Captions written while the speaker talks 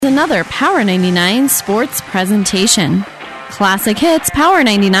Another Power 99 sports presentation. Classic Hits Power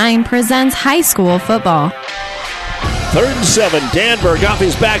 99 presents high school football. 3rd and 7. Danberg off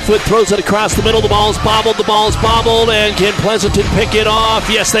his back foot, throws it across the middle. The ball's bobbled, and can Pleasanton pick it off?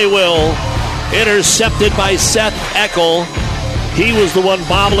 Yes, they will. Intercepted by Seth Eckel. He was the one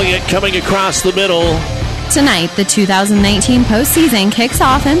bobbling it coming across the middle. Tonight, the 2019 postseason kicks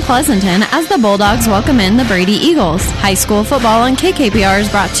off in Pleasanton as the Bulldogs welcome in the Brady Eagles. High school football on KKPR is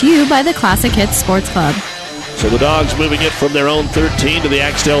brought to you by the Classic Hits Sports Club. So the Dogs moving it from their own 13 to the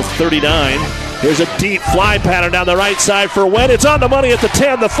Axtell 39. Here's a deep fly pattern down the right side for Wendt. It's on the money at the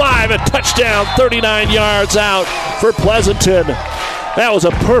 10, the 5, and touchdown 39 yards out for Pleasanton. That was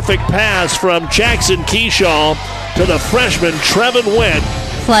a perfect pass from Jackson Keyshaw to the freshman Trevin Wendt.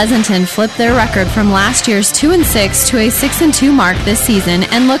 Pleasanton flipped their record from last year's 2-6 to a 6-2 mark this season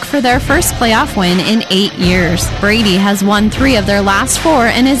and look for their first playoff win in 8 years. Brady has won 3 of their last 4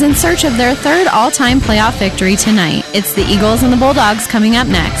 and is in search of their 3rd all-time playoff victory tonight. It's the Eagles and the Bulldogs coming up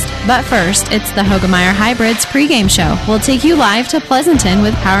next. But first, it's the Hoegemeyer Hybrids pregame show. We'll take you live to Pleasanton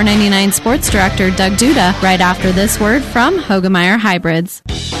with Power 99 Sports Director Doug Duda right after this word from Hoegemeyer Hybrids.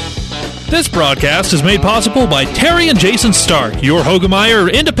 This broadcast is made possible by Terry and Jason Stark, your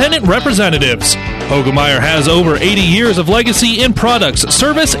Hoegemeyer independent representatives. Hoegemeyer has over 80 years of legacy in products,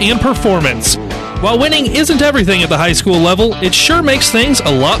 service, and performance. While winning isn't everything at the high school level, it sure makes things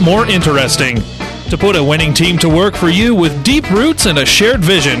a lot more interesting. To put a winning team to work for you with deep roots and a shared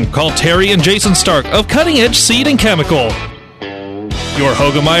vision, call Terry and Jason Stark of Cutting Edge Seed and Chemical. Your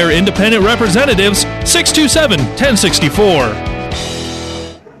Hoegemeyer independent representatives, 627-1064.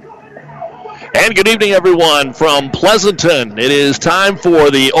 And good evening, everyone, from Pleasanton. It is time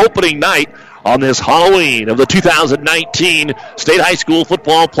for the opening night on this Halloween of the 2019 State High School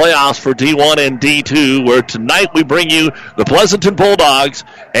Football Playoffs for D1 and D2, where tonight we bring you the Pleasanton Bulldogs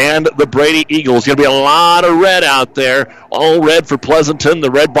and the Brady Eagles. Going to be a lot of red out there. All red for Pleasanton, the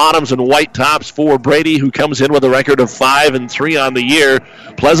red bottoms and white tops for Brady, who comes in with a record of 5-3 on the year.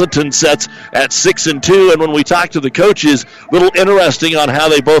 Pleasanton sets at 6-2, and when we talk to the coaches, a little interesting on how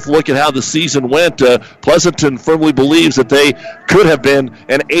they both look at how the season went. Pleasanton firmly believes that they could have been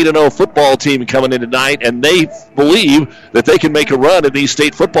an 8-0 football team coming in tonight, and they believe that they can make a run in these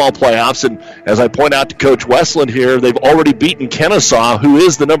state football playoffs. And as I point out to Coach Westland here, they've already beaten Kennesaw, who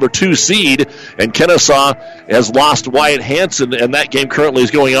is the number 2 seed, and Kennesaw has lost Wyatt Hansen, and that game currently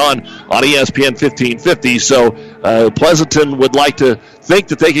is going on ESPN 1550. So Pleasanton would like to think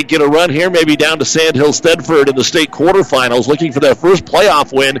that they could get a run here, maybe down to Sandhill Stedford in the state quarterfinals, looking for their first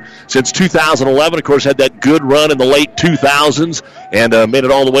playoff win since 2011. Of course, had that good run in the late 2000s and made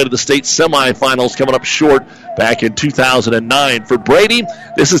it all the way to the state semifinals, coming up short back in 2009. For Brady,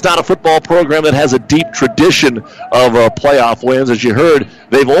 this is not a football program that has a deep tradition of playoff wins. As you heard,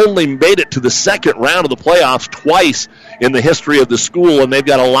 they've only made it to the second round of the playoffs twice in the history of the school, and they've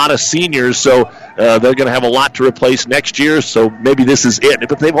got a lot of seniors, so they're going to have a lot to replace next year, so maybe this is it.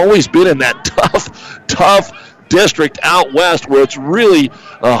 But they've always been in that tough district out west where it's really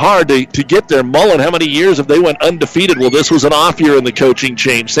hard to get there. Mullen, how many years have they went undefeated? Well, this was an off year in the coaching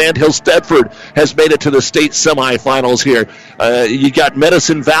change. Sandhill Stedford has made it to the state semifinals here. You got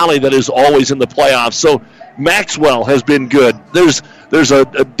Medicine Valley that is always in the playoffs. So Maxwell has been good. There's a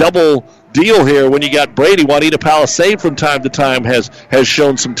double deal here when you got Brady. Juanita Palisade from time to time has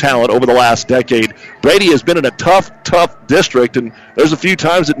shown some talent over the last decade. Brady has been in a tough district, and there's a few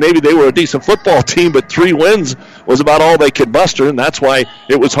times that maybe they were a decent football team, but 3 wins was about all they could muster, and that's why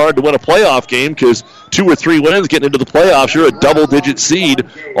it was hard to win a playoff game, because 2 or 3 wins getting into the playoffs, you're a double-digit seed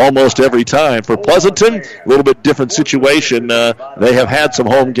almost every time. For Pleasanton, a little bit different situation. They have had some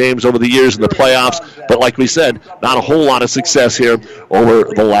home games over the years in the playoffs, but like we said, not a whole lot of success here over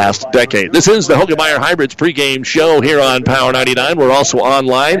the last decade. This is the Hoegemeyer Hybrids pregame show here on Power 99. We're also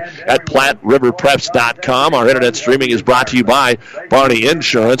online at PlatteRiverPreps.com. Our internet streaming is brought to you by Barney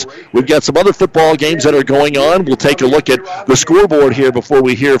Insurance. We've got some other football games that are going on. We'll take a look at the scoreboard here before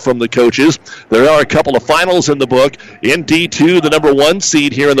we hear from the coaches. There are a couple of finals in the book. In D2, the number 1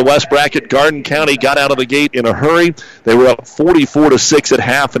 seed here in the West bracket, Garden County, got out of the gate in a hurry. They were up 44-6 at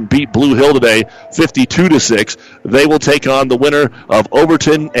half and beat Blue Hill today 52-6. They will take on the winner of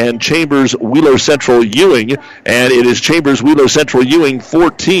Overton and Chambers Wheeler Central Ewing, and it is Chambers Wheeler Central Ewing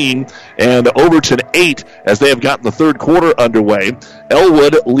 14 and Overton 8 as they have gotten the third quarter underway.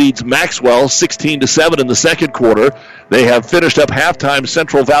 Elwood leads Maxwell 16-7 in the second quarter. They have finished up halftime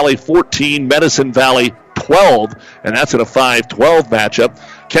Central Valley 14, Medicine Valley 12, and that's in a 5-12 matchup.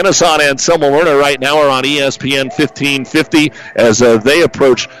 Kennesaw and Anselmo Lerner right now are on ESPN 1550 as they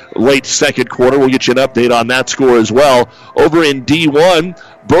approach late second quarter. We'll get you an update on that score as well. Over in D1,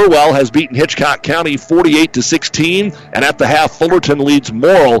 Burwell has beaten Hitchcock County 48-16, and at the half, Fullerton leads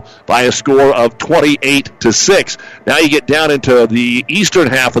Morrill by a score of 28-6. Now you get down into the eastern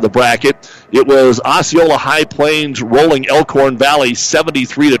half of the bracket. It was Osceola High Plains rolling Elkhorn Valley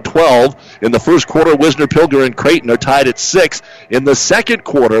 73-12. In the first quarter, Wisner, Pilger, and Creighton are tied at 6. In the second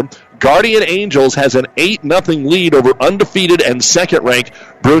quarter, Guardian Angels has an 8-0 lead over undefeated and second-ranked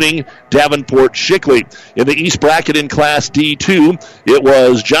Bruning Davenport Shickley. In the East bracket in Class D2, it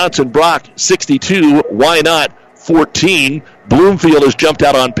was Johnson Brock 62, Why Not 14. Bloomfield has jumped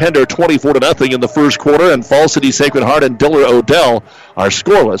out on Pender 24-0 in the first quarter, and Fall City Sacred Heart and Diller Odell are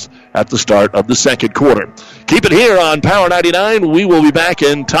scoreless at the start of the second quarter. Keep it here on Power 99. We will be back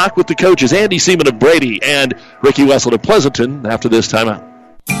and talk with the coaches, Andy Seaman of Brady and Ricky Wessel of Pleasanton, after this timeout.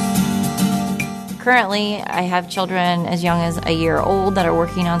 Currently, I have children as young as a year old that are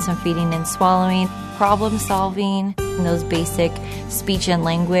working on some feeding and swallowing, problem solving, and those basic speech and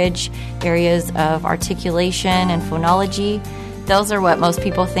language areas of articulation and phonology. Those are what most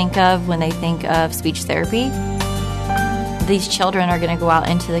people think of when they think of speech therapy. These children are going to go out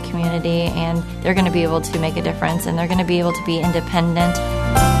into the community and they're going to be able to make a difference, and they're going to be able to be independent.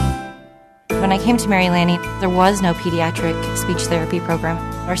 When I came to Mary Lanning, there was no pediatric speech therapy program.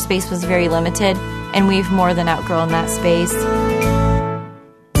 Our space was very limited, and we've more than outgrown that space.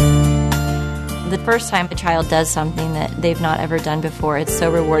 The first time a child does something that they've not ever done before, it's so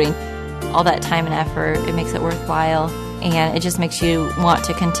rewarding. All that time and effort, it makes it worthwhile, and it just makes you want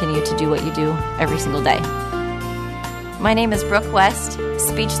to continue to do what you do every single day. My name is Brooke West,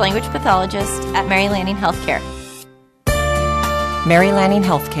 speech-language pathologist at Mary Lanning Healthcare. Mary Lanning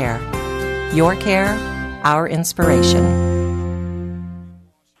Healthcare. Your care, our inspiration.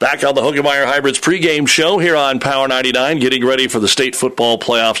 Back on the Hoegemeyer Hybrids pregame show here on Power 99, getting ready for the state football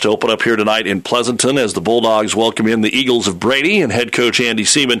playoffs to open up here tonight in Pleasanton as the Bulldogs welcome in the Eagles of Brady, and head coach Andy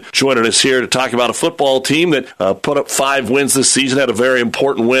Seaman joining us here to talk about a football team that put up 5 wins this season, had a very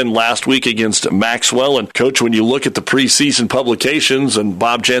important win last week against Maxwell. And Coach, when you look at the preseason publications and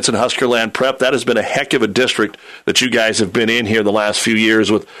Bob Jensen Huskerland Prep, that has been a heck of a district that you guys have been in here the last few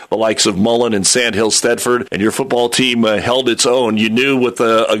years with the likes of Mullen and Sandhill Stedford, and your football team held its own. You knew with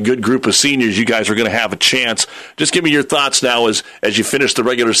a good group of seniors, you guys are going to have a chance. Just give me your thoughts now as you finish the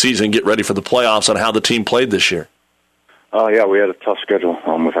regular season and get ready for the playoffs on how the team played this year. Yeah, we had a tough schedule.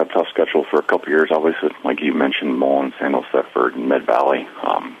 We've had a tough schedule for a couple of years, obviously, like you mentioned, Mullen, Sandals, Thetford, and Mid-Valley.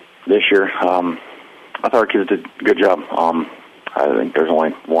 This year, I thought our kids did a good job. I think there's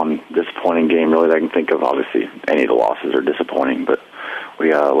only one disappointing game, really, that I can think of. Obviously, any of the losses are disappointing, but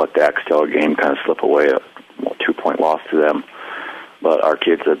we let the Axtell game kind of slip away, a 2-point loss to them. But our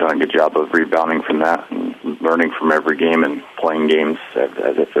kids have done a good job of rebounding from that and learning from every game and playing games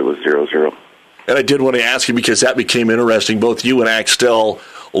as if it was 0-0. And I did want to ask you, because that became interesting. Both you and Axtell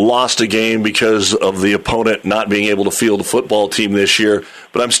lost a game because of the opponent not being able to field a football team this year.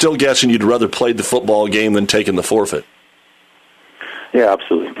 But I'm still guessing you'd rather played the football game than taken the forfeit. Yeah,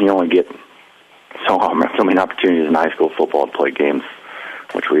 absolutely. You only get so many opportunities in high school football to play games,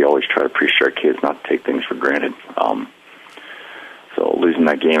 which we always try to preach to our kids not to take things for granted. So losing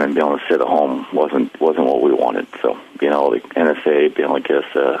that game and being able to sit at home wasn't what we wanted. So being able to NSA, being able to get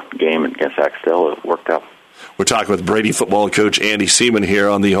us a game against Axtell, it worked out. We're talking with Brady football coach Andy Seaman here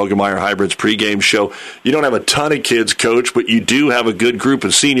on the Hoegemeyer Hybrids pregame show. You don't have a ton of kids, Coach, but you do have a good group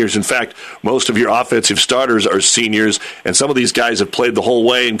of seniors. In fact, most of your offensive starters are seniors, and some of these guys have played the whole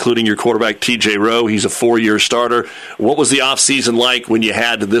way, including your quarterback, T.J. Rowe. He's a 4-year starter. What was the offseason like when you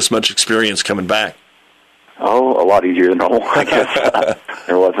had this much experience coming back? Oh, a lot easier than normal, I guess.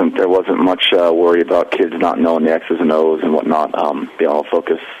 There wasn't much worry about kids not knowing the X's and O's and whatnot. Being able to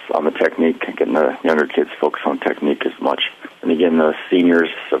focus on the technique, getting the younger kids focus on technique as much. And again, the seniors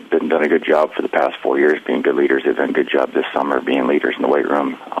have done a good job for the past 4 years being good leaders. They've done a good job this summer being leaders in the weight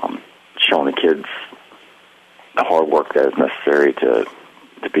room, showing the kids the hard work that is necessary to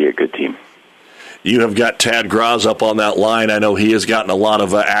be a good team. You have got Tad Graz up on that line. I know he has gotten a lot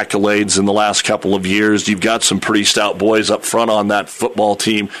of accolades in the last couple of years. You've got some pretty stout boys up front on that football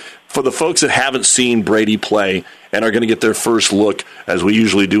team. For the folks that haven't seen Brady play and are going to get their first look, as we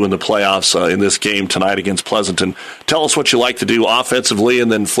usually do in the playoffs in this game tonight against Pleasanton, tell us what you like to do offensively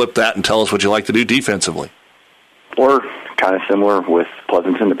and then flip that and tell us what you like to do defensively. We're kind of similar with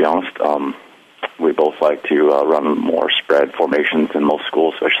Pleasanton, to be honest. We both like to run more spread formations in most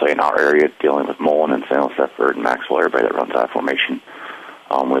schools, especially in our area, dealing with Mullen and Sandals, Thetford, and Maxwell, everybody that runs that formation.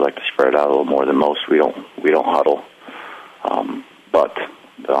 We like to spread it out a little more than most. We don't huddle. But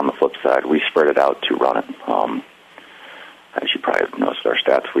on the flip side, we spread it out to run it. As you probably have noticed our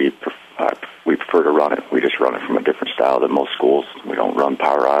stats, we we prefer to run it. We just run it from a different style than most schools. We don't run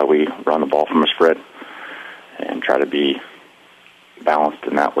power I. We run the ball from a spread and try to be balanced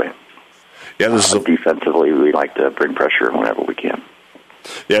in that way. Yeah, defensively, we like to bring pressure whenever we can.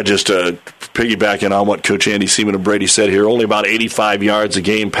 Yeah, just piggybacking on what Coach Andy Seaman of Brady said here, only about 85 yards a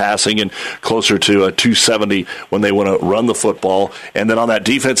game passing and closer to 270 when they want to run the football. And then on that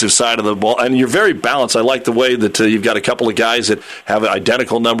defensive side of the ball, and you're very balanced. I like the way that you've got a couple of guys that have an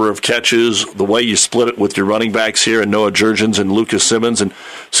identical number of catches, the way you split it with your running backs here, and Noah Jurgens and Lucas Simmons. And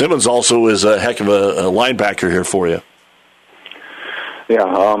Simmons also is a heck of a linebacker here for you. Yeah,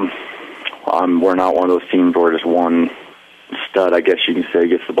 we're not one of those teams where just one stud, I guess you can say,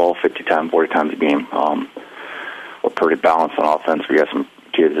 gets the ball 50 times, 40 times a game. We're pretty balanced on offense. We got some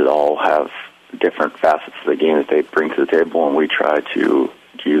kids that all have different facets of the game that they bring to the table, and we try to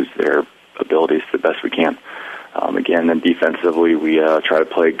use their abilities the best we can. Again, then defensively, we try to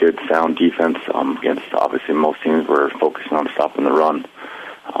play good, sound defense against, obviously, most teams. We're focusing on stopping the run,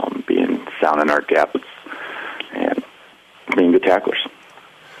 being sound in our gaps, and being good tacklers.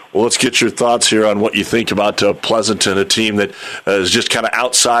 Well, let's get your thoughts here on what you think about Pleasanton, a team that is just kind of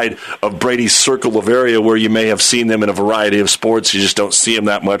outside of Brady's circle of area where you may have seen them in a variety of sports. You just don't see them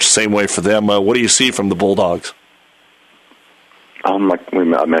that much. Same way for them. What do you see from the Bulldogs? Like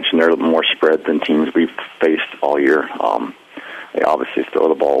I mentioned, they're more spread than teams we've faced all year. They obviously throw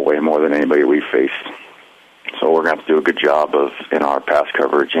the ball way more than anybody we've faced. So we're going to have to do a good job in our pass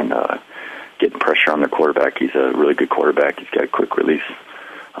coverage and getting pressure on their quarterback. He's a really good quarterback. He's got a quick release.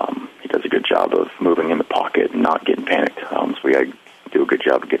 He does a good job of moving in the pocket and not getting panicked. So we got to do a good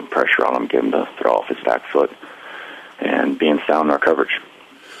job of getting pressure on him, get him to throw off his back foot, and being sound in our coverage.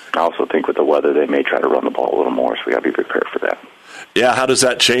 I also think with the weather, they may try to run the ball a little more, so we got to be prepared for that. Yeah, how does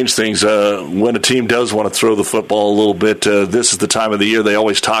that change things when a team does want to throw the football a little bit? This is the time of the year they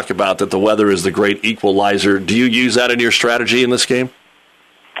always talk about that the weather is the great equalizer. Do you use that in your strategy in this game?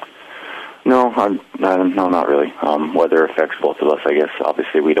 No, no, not really. Weather affects both of us, I guess.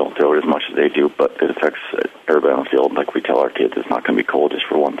 Obviously, we don't throw it as much as they do, but it affects everybody on the field. Like we tell our kids, it's not going to be cold just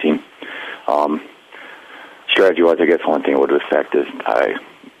for one team. Strategy-wise, I guess one thing it would affect is I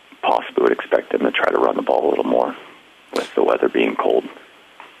possibly would expect them to try to run the ball a little more with the weather being cold.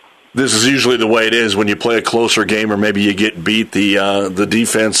 This is usually the way it is when you play a closer game or maybe you get beat. The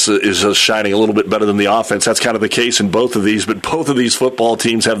defense is shining a little bit better than the offense. That's kind of the case in both of these, but both of these football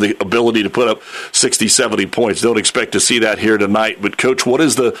teams have the ability to put up 60, 70 points. Don't expect to see that here tonight. But, Coach, what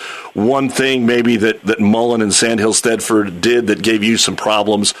is the one thing maybe that Mullen and Sandhill Stedford did that gave you some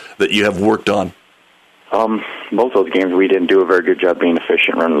problems that you have worked on? Both those games, we didn't do a very good job being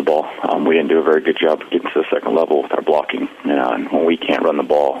efficient running the ball. We didn't do a very good job getting to the second level with our blocking. And when we can't run the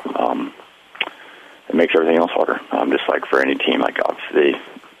ball, it makes everything else harder. Just like for any team, like obviously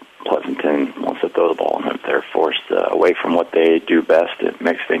Pleasanton wants to throw the ball, and if they're forced away from what they do best, it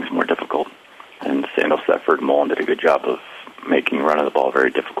makes things more difficult. And Sandhill Stedford and Mullen did a good job of making running the ball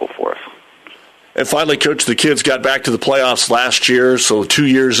very difficult for us. And finally, Coach, the kids got back to the playoffs last year, so 2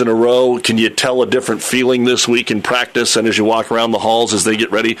 years in a row. Can you tell a different feeling this week in practice and as you walk around the halls as they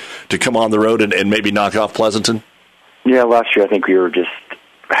get ready to come on the road and maybe knock off Pleasanton? Yeah, last year I think we were just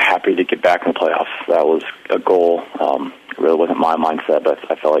happy to get back in the playoffs. That was a goal. It really wasn't my mindset, but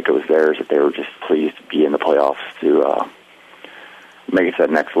I felt like it was theirs, that they were just pleased to be in the playoffs to make it to that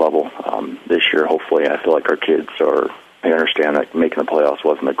next level. This year, hopefully, I feel like our kids they understand that making the playoffs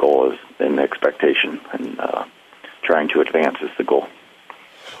wasn't the goal, it was in the expectation, and trying to advance is the goal.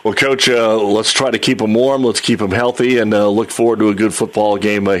 Well, Coach, let's try to keep them warm, let's keep them healthy, and look forward to a good football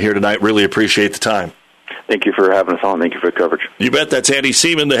game here tonight. Really appreciate the time. Thank you for having us on. Thank you for the coverage. You bet. That's Andy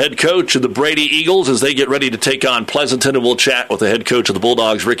Seaman, the head coach of the Brady Eagles, as they get ready to take on Pleasanton, and we'll chat with the head coach of the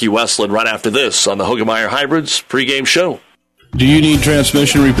Bulldogs, Ricky Westland, right after this on the Hogemeyer Hybrids pregame show. Do you need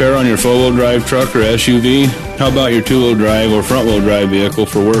transmission repair on your four-wheel drive truck or SUV? How about your two-wheel drive or front-wheel drive vehicle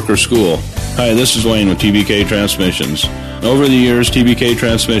for work or school? Hi, this is Wayne with TBK Transmissions. Over the years, TBK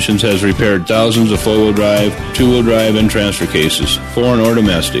Transmissions has repaired thousands of four-wheel drive, two-wheel drive, and transfer cases, foreign or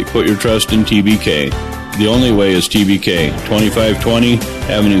domestic. Put your trust in TBK. The only way is TBK, 2520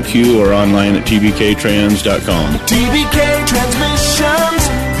 Avenue Q, or online at tbktrans.com. TBK Transmissions,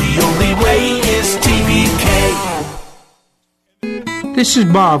 the only way is TBK. This is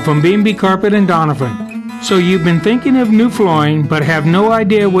Bob from B&B Carpet and Donovan. So you've been thinking of new flooring but have no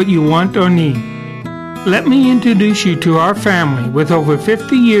idea what you want or need. Let me introduce you to our family with over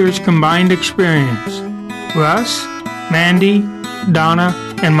 50 years combined experience. Russ, Mandy, Donna,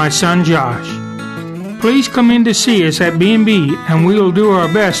 and my son Josh. Please come in to see us at B&B and we will do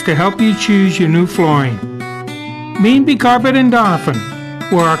our best to help you choose your new flooring. B&B Carpet and Donovan,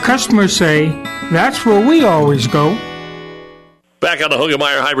 where our customers say, that's where we always go. Back on the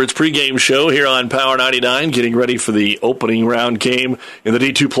Hogemeyer Hybrids pregame show here on Power 99, getting ready for the opening round game in the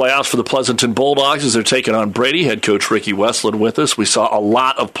D2 playoffs for the Pleasanton Bulldogs as they're taking on Brady. Head coach Ricky Westland with us. We saw a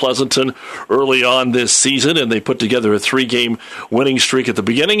lot of Pleasanton early on this season, and they put together a 3-game winning streak at the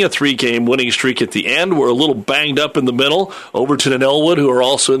beginning, a 3-game winning streak at the end. We're a little banged up in the middle. Overton and Elwood, who are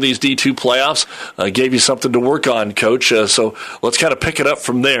also in these D2 playoffs, gave you something to work on, Coach. So let's kind of pick it up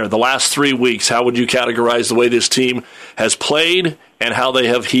from there. The last 3 weeks, how would you categorize the way this team has played and how they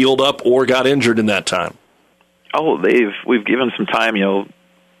have healed up or got injured in that time? We've given some time,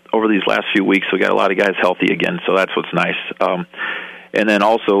 over these last few weeks. We got a lot of guys healthy again, so that's what's nice. And then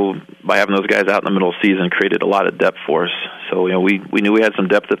also, by having those guys out in the middle of the season, created a lot of depth for us. So, we knew we had some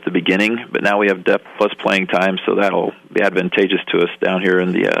depth at the beginning, but now we have depth plus playing time, so that'll be advantageous to us down here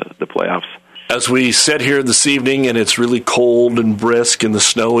in the playoffs. As we sit here this evening and it's really cold and brisk and the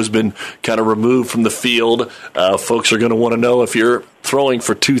snow has been kind of removed from the field, folks are going to want to know if you're throwing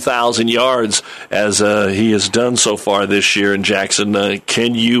for 2,000 yards as he has done so far this year in Jackson.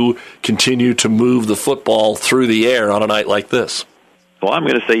 Can you continue to move the football through the air on a night like this? Well, I'm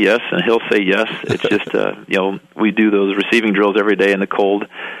going to say yes, and he'll say yes. It's just, we do those receiving drills every day in the cold,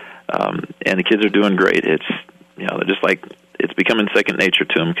 and the kids are doing great. It's, they're just like, it's becoming second nature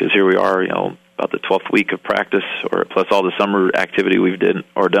to them because here we are, about the 12th week of practice, or plus all the summer activity we've done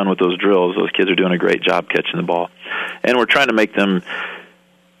with those drills. Those kids are doing a great job catching the ball, and we're trying to brainwash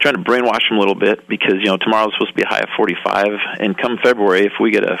them a little bit because tomorrow's supposed to be a high of 45, and come February, if we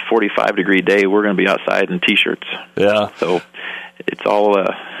get a 45-degree day, we're going to be outside in t-shirts. Yeah. So it's all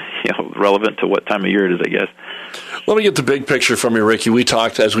relevant to what time of year it is, I guess. Let me get the big picture from you, Ricky. We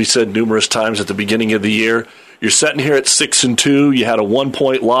talked, as we said numerous times at the beginning of the year. You're sitting here at 6-2. You had a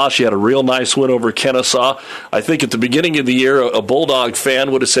 1-point loss. You had a real nice win over Kennesaw. I think at the beginning of the year, a Bulldog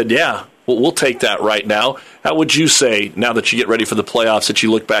fan would have said, yeah, we'll take that right now. How would you say, now that you get ready for the playoffs, that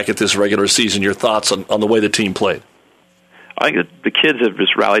you look back at this regular season, your thoughts on the way the team played? I think the kids have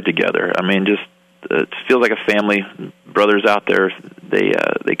just rallied together. I mean, it feels like a family. Brothers out there,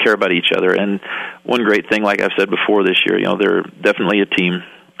 they care about each other. And one great thing, like I've said before this year, they're definitely a team.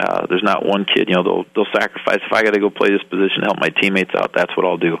 There's not one kid, they'll sacrifice. If I got to go play this position, help my teammates out, that's what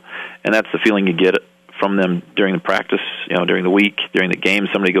I'll do. And that's the feeling you get from them during the practice, during the week, during the game.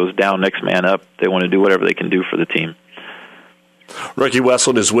 Somebody goes down, next man up. They want to do whatever they can do for the team. Ricky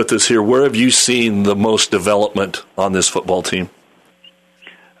Westland is with us here. Where have you seen the most development on this football team?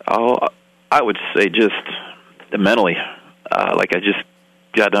 Oh, I would say just mentally. Like I just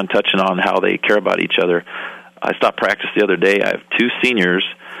got done touching on how they care about each other. I stopped practice the other day. I have 2 seniors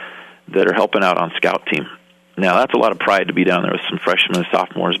that are helping out on scout team. Now, that's a lot of pride to be down there with some freshmen and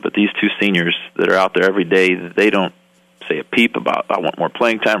sophomores, but these 2 seniors that are out there every day, they don't say a peep about, I want more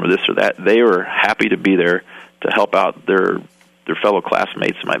playing time or this or that. They are happy to be there to help out their fellow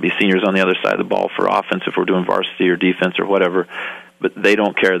classmates. It might be seniors on the other side of the ball for offense if we're doing varsity or defense or whatever, but they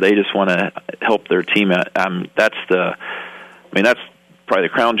don't care. They just want to help their team. That's probably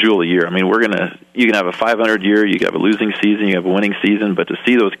the crown jewel of the year. I mean, you can have a 500 year, you can have a losing season, you have a winning season, but to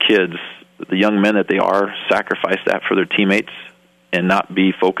see those kids, the young men that they are, sacrifice that for their teammates and not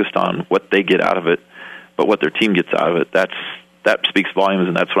be focused on what they get out of it, but what their team gets out of it, that speaks volumes,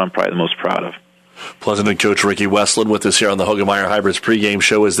 and that's what I'm probably the most proud of. Pleasanton coach Ricky Westland with us here on the Hogemeyer Hybrids pregame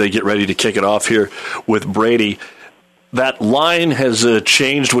show as they get ready to kick it off here with Brady. That line has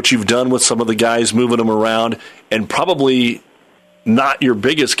changed what you've done with some of the guys, moving them around, and probably not your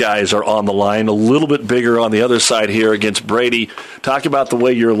biggest guys are on the line, a little bit bigger on the other side here against Brady. Talk about the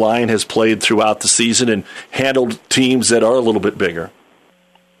way your line has played throughout the season and handled teams that are a little bit bigger.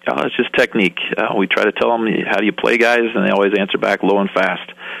 It's just technique. We try to tell them, how do you play guys, and they always answer back low and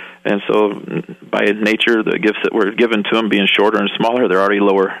fast. And so by nature, the gifts that were given to them being shorter and smaller, they're already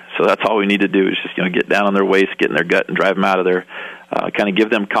lower. So that's all we need to do is just get down on their waist, get in their gut, and drive them out of there. Kind of give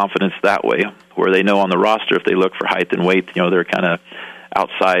them confidence that way, where they know on the roster if they look for height and weight, they're kind of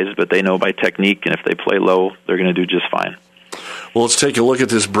outsized, but they know by technique, and if they play low, they're going to do just fine. Well, let's take a look at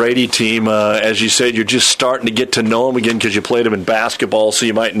this Brady team. As you said, you're just starting to get to know them again because you played them in basketball, so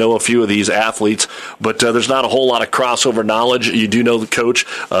you might know a few of these athletes. But there's not a whole lot of crossover knowledge. You do know the coach,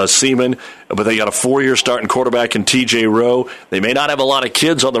 Seaman, but they got a 4-year starting quarterback in T.J. Rowe. They may not have a lot of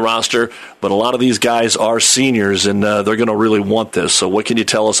kids on the roster, but a lot of these guys are seniors, and they're going to really want this. So what can you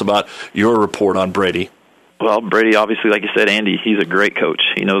tell us about your report on Brady? Well, Brady, obviously, like you said, Andy, he's a great coach.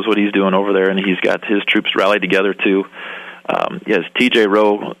 He knows what he's doing over there, and he's got his troops rallied together, too. Yes, T.J.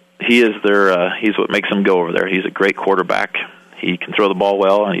 Rowe, he's what makes him go over there. He's a great quarterback. He can throw the ball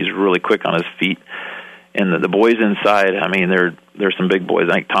well, and he's really quick on his feet. And the boys inside, I mean, there's some big boys.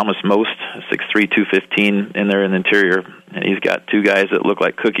 I think Thomas Most, 6'3", 215 in there in the interior. And he's got two guys that look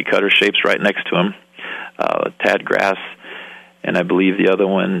like cookie cutter shapes right next to him. Tad Grass, and I believe the other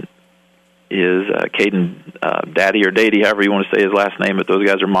one is Caden Daddy or Dady, however you want to say his last name, but those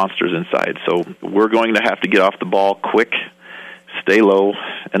guys are monsters inside. So we're going to have to get off the ball quick, stay low,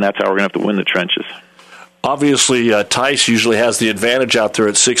 and that's how we're going to have to win the trenches. Obviously, Tice usually has the advantage out there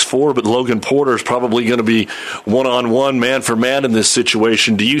at 6'4", but Logan Porter is probably going to be one-on-one, man-for-man in this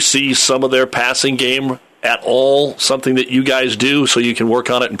situation. Do you see some of their passing game at all, something that you guys do so you can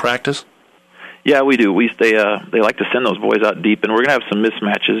work on it in practice? Yeah, we do. They like to send those boys out deep, and we're going to have some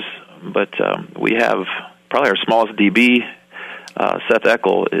mismatches, but we have probably our smallest DB. Seth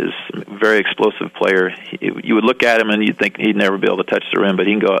Eckel is a very explosive player. You would look at him and you'd think he'd never be able to touch the rim, but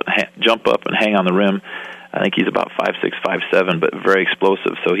he can go out and jump up and hang on the rim. I think he's about 5'6", 5'7", but very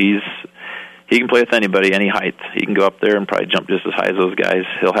explosive. So he can play with anybody, any height. He can go up there and probably jump just as high as those guys.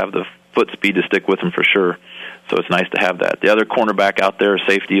 He'll have the foot speed to stick with him for sure. So it's nice to have that. The other cornerback out there,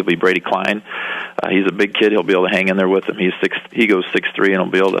 safety, will be Brady Klein. He's a big kid. He'll be able to hang in there with him. He goes 6'3", and he'll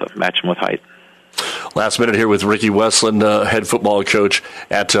be able to match him with height. Last minute here with Ricky Westland, head football coach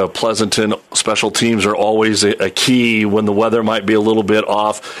at Pleasanton. Special teams are always a key when the weather might be a little bit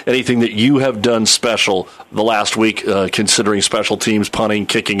off. Anything that you have done special the last week, considering special teams, punting,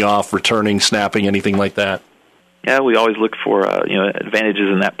 kicking off, returning, snapping, anything like that? Yeah, we always look for advantages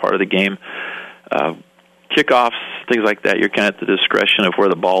in that part of the game. Kickoffs, things like that, you're kind of at the discretion of where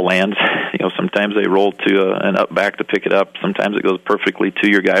the ball lands. Sometimes they roll to an up back to pick it up. Sometimes it goes perfectly to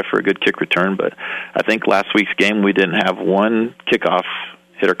your guy for a good kick return. But I think last week's game we didn't have one kickoff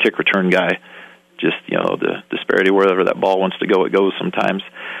hit our kick return guy. Just, the disparity wherever that ball wants to go, it goes sometimes.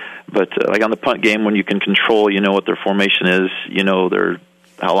 But like on the punt game, when you can control, what their formation is,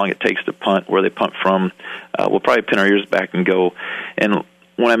 how long it takes to punt, where they punt from, we'll probably pin our ears back and go. And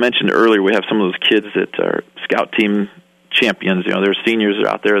when I mentioned earlier, we have some of those kids that are scout team champions. They're seniors that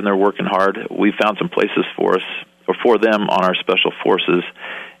are out there and they're working hard. We found some places for them on our special forces,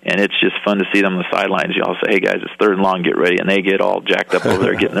 and it's just fun to see them on the sidelines. I'll say, hey guys, it's 3rd and long, get ready, and they get all jacked up over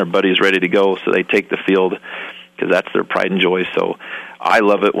there, getting their buddies ready to go. So they take the field because that's their pride and joy. So I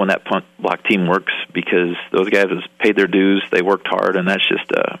love it when that punt block team works because those guys have paid their dues, they worked hard, and that's just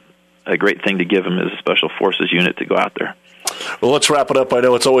a great thing to give them as a special forces unit to go out there. Well, let's wrap it up. I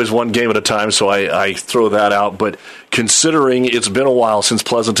know it's always one game at a time, so I throw that out. But considering it's been a while since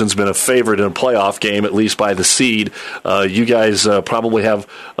Pleasanton's been a favorite in a playoff game, at least by the seed, you guys probably have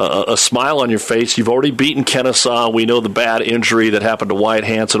a smile on your face. You've already beaten Kennesaw. We know the bad injury that happened to Wyatt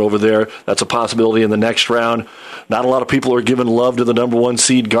Hansen over there. That's a possibility in the next round. Not a lot of people are giving love to the number 1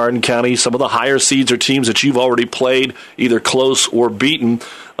 seed, Garden County. Some of the higher seeds are teams that you've already played, either close or beaten.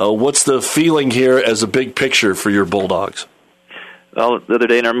 What's the feeling here as a big picture for your Bulldogs? Well, the other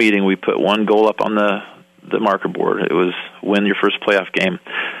day in our meeting, we put one goal up on the marker board. It was win your first playoff game.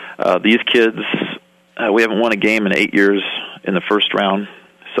 These kids, we haven't won a game in 8 years in the first round,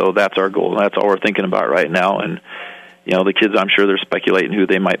 so that's our goal. That's all we're thinking about right now. And the kids, I'm sure they're speculating who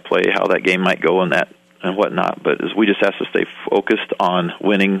they might play, how that game might go, and whatnot. But we just have to stay focused on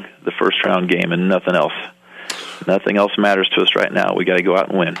winning the first round game and nothing else. Nothing else matters to us right now. We got to go out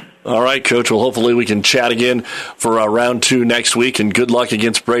and win. All right, Coach. Well, hopefully we can chat again for round 2 next week, and good luck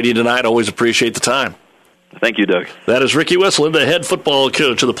against Brady tonight. Always appreciate the time. Thank you, Doug. That is Ricky Westland, the head football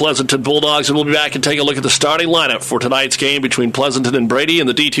coach of the Pleasanton Bulldogs, and we'll be back and take a look at the starting lineup for tonight's game between Pleasanton and Brady in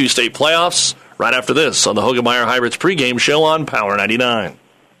the D2 state playoffs right after this on the Hogemeyer Hybrids pregame show on Power 99.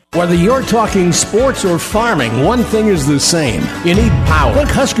 Whether you're talking sports or farming, one thing is the same. You need power. Think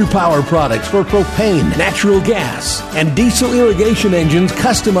Husker Power products for propane, natural gas, and diesel irrigation engines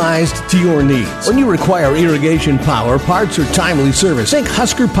customized to your needs. When you require irrigation power, parts, or timely service, think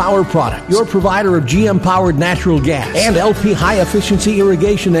Husker Power Product, your provider of GM-powered natural gas and LP high-efficiency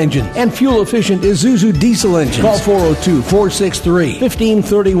irrigation engine and fuel-efficient Isuzu diesel engines. Call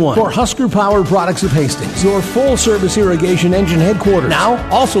 402-463-1531 for Husker Power Products of Hastings, your full-service irrigation engine headquarters. Now,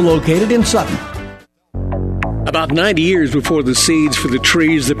 also located in Sutton. About 90 years before the seeds for the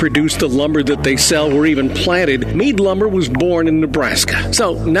trees that produce the lumber that they sell were even planted, Mead Lumber was born in Nebraska.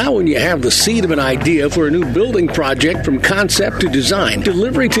 So now when you have the seed of an idea for a new building project from concept to design,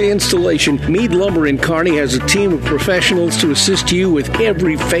 delivery to installation, Mead Lumber in Kearney has a team of professionals to assist you with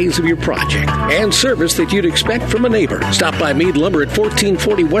every phase of your project and service that you'd expect from a neighbor. Stop by Mead Lumber at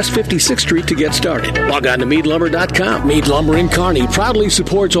 1440 West 56th Street to get started. Log on to meadlumber.com. Mead Lumber in Kearney proudly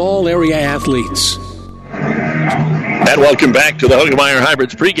supports all area athletes. And welcome back to the Hogemeyer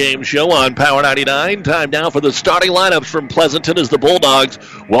Hybrids pregame show on Power 99. Time now for the starting lineups from Pleasanton as the Bulldogs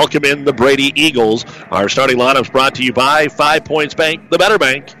welcome in the Brady Eagles. Our starting lineups brought to you by 5 Points Bank, the Better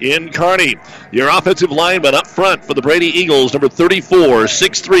Bank in Kearney. Your offensive lineman up front for the Brady Eagles, number 34,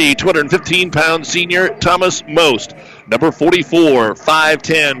 6'3", 215-pound senior Thomas Most. Number 44,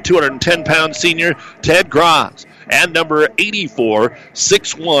 5'10", 210-pound senior Ted Gras. And number 84,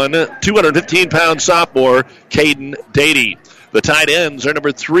 6'1", 215-pound sophomore Caden Dady. The tight ends are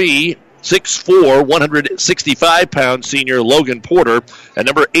number 3, 6'4", 165-pound senior Logan Porter, and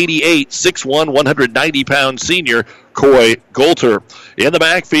number 88, 6'1", 190-pound senior Coy Golter. In the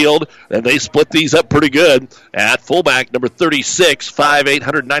backfield, and they split these up pretty good. At fullback, number 36, 5'8",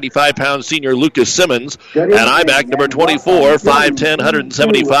 195-pound senior Lucas Simmons. And I-back, number 24, 5'10",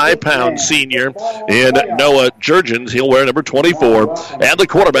 175-pound senior in Noah Jurgens. He'll wear number 24. And the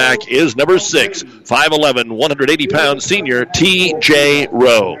quarterback is number 6, 5'11", 180-pound senior T.J.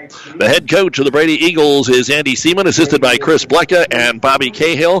 Rowe. The head coach of the Brady Eagles is Andy Seaman, assisted by Chris Blecka and Bobby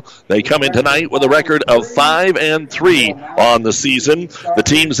Cahill. They come in tonight with a record of 5-3 on the season. The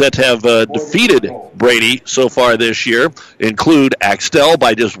teams that have defeated Brady so far this year include Axtell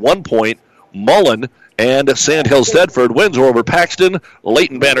by just 1 point, Mullen, and Sandhill Stedford. Wins are over Paxton,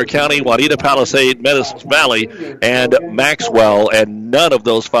 Layton Banner County, Juanita Palisade, Medicine Valley, and Maxwell. And none of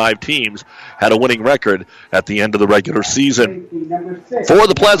those 5 teams had a winning record at the end of the regular season. For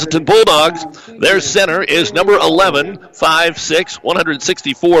the Pleasanton Bulldogs, their center is number 11, 5'6",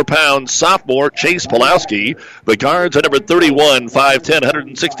 164-pound sophomore Chase Pulowski. The guards are number 31, 5'10",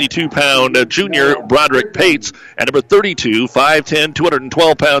 162-pound junior Broderick Pates, and number 32, 5'10",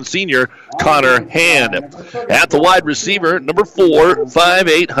 212-pound senior Connor Hand. At the wide receiver, number 4,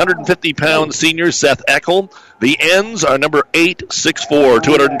 5'8", 150-pound senior Seth Eckel. The ends are number 8, 6'4",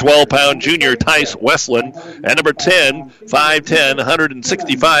 212-pound junior Tice Westland, and number 10, 5'10",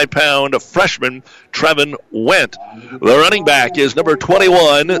 165-pound freshman Trevin Wendt. The running back is number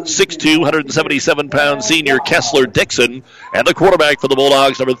 21, 6'2", 177-pound senior Kessler Dixon, and the quarterback for the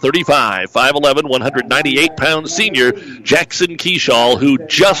Bulldogs, number 35, 5'11", 198-pound senior Jackson Keyshaw, who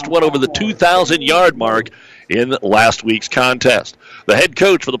just went over the 2,000-yard mark in last week's contest. The head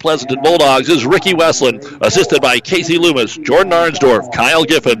coach for the Pleasanton Bulldogs is Ricky Westland, assisted by Casey Loomis, Jordan Arnsdorf, Kyle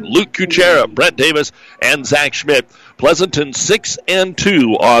Giffen, Luke Kuchera, Brett Davis, and Zach Schmidt. Pleasanton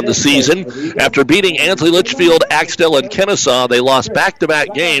 6-2 on the season. After beating Ansley Litchfield, Axtell, and Kennesaw, they lost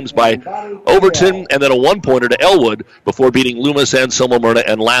back-to-back games by Overton and then a one-pointer to Elwood before beating Loomis and Silvermyrna,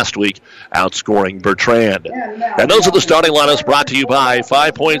 and last week outscoring Bertrand. And those are the starting lineups brought to you by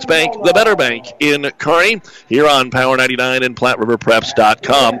 5 Points Bank, the Better Bank in Kearney, here on Power 99 and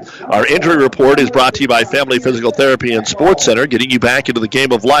PlatteRiverPreps.com. Our injury report is brought to you by Family Physical Therapy and Sports Center, getting you back into the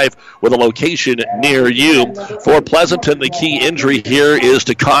game of life with a location near you. For Pleasanton, the key injury here is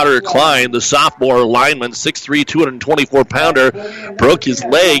to Cotter Klein, the sophomore lineman, 6'3", 224-pounder, broke his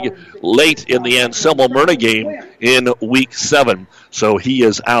leg late in the Anselmo Myrna game in Week 7. So he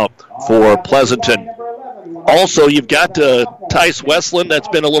is out for Pleasanton. Also, you've got Tice Westland that's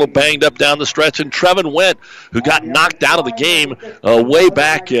been a little banged up down the stretch, and Trevin Wendt, who got knocked out of the game way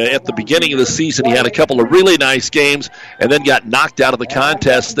back at the beginning of the season. He had a couple of really nice games and then got knocked out of the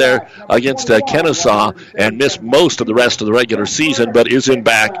contest there against Kennesaw and missed most of the rest of the regular season, but is in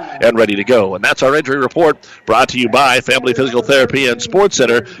back and ready to go. And that's our injury report, brought to you by Family Physical Therapy and Sports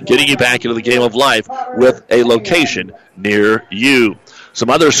Center, getting you back into the game of life with a location near you. Some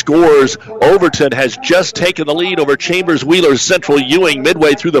other scores: Overton has just taken the lead over Chambers Wheeler Central Ewing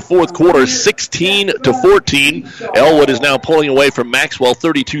midway through the fourth quarter, 16-14. Elwood is now pulling away from Maxwell,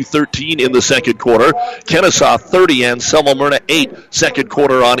 32-13 in the second quarter. Kennesaw 30 and Selma Myrna 8, second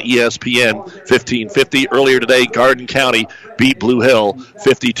quarter on ESPN 1550. Earlier today, Garden County beat Blue Hill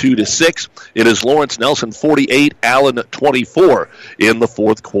 52-6. It is Lawrence Nelson 48, Allen 24 in the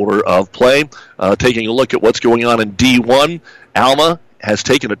fourth quarter of play. Taking a look at what's going on in D1, Alma has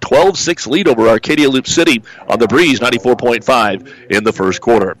taken a 12-6 lead over Arcadia Loop City on the Breeze, 94.5 in the first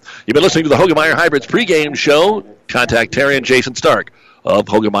quarter. You've been listening to the Hogemeyer Hybrids pregame show. Contact Terry and Jason Stark of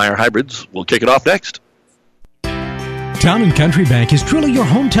Hogemeyer Hybrids. We'll kick it off next. Town & Country Bank is truly your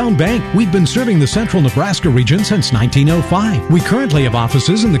hometown bank. We've been serving the central Nebraska region since 1905. We currently have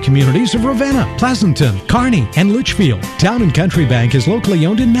offices in the communities of Ravenna, Pleasanton, Kearney, and Litchfield. Town & Country Bank is locally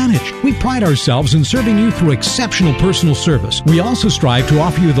owned and managed. We pride ourselves in serving you through exceptional personal service. We also strive to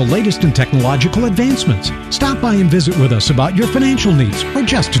offer you the latest in technological advancements. Stop by and visit with us about your financial needs or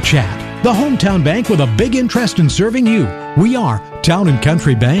just to chat. The hometown bank with a big interest in serving you. We are Town &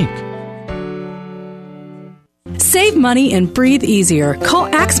 Country Bank. Save money and breathe easier.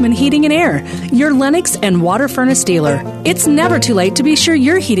 Call Axman Heating and Air, your Lennox and water furnace dealer. It's never too late to be sure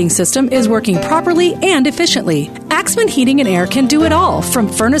your heating system is working properly and efficiently. Axman Heating and Air can do it all, from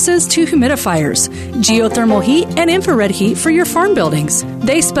furnaces to humidifiers, geothermal heat, and infrared heat for your farm buildings.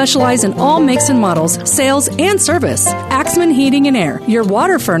 They specialize in all makes and models, sales, and service. Axman Heating and Air, your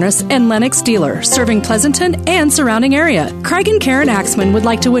water furnace and Lennox dealer, serving Pleasanton and surrounding area. Craig and Karen Axman would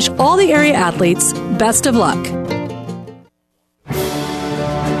like to wish all the area athletes best of luck.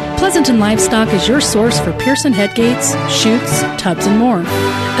 Pleasanton Livestock is your source for Pearson headgates, chutes, tubs, and more,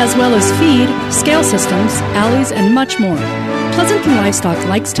 as well as feed, scale systems, alleys, and much more. Pleasanton Livestock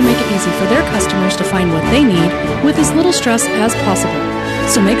likes to make it easy for their customers to find what they need with as little stress as possible.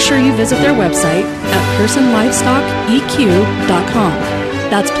 So make sure you visit their website at PearsonLivestockEQ.com.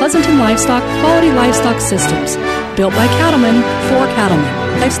 That's Pleasanton Livestock Quality Livestock Systems, built by cattlemen for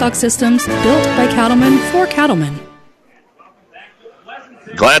cattlemen. Livestock systems built by cattlemen for cattlemen.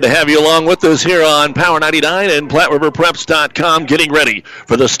 Glad to have you along with us here on Power 99 and PlatteRiverPreps.com, getting ready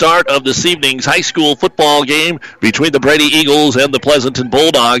for the start of this evening's high school football game between the Brady Eagles and the Pleasanton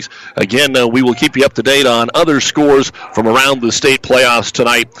Bulldogs. Again, we will keep you up to date on other scores from around the state playoffs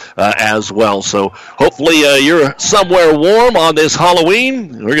tonight as well. So hopefully you're somewhere warm on this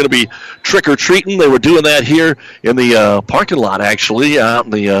Halloween. We're going to be trick-or-treating. They were doing that here in the parking lot, actually, out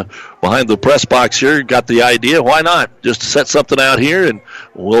in the behind the press box here. Got the idea, why not? Just set something out here and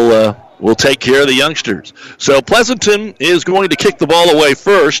we'll take care of the youngsters. So Pleasanton is going to kick the ball away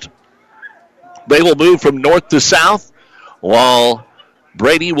first. They will move from north to south, while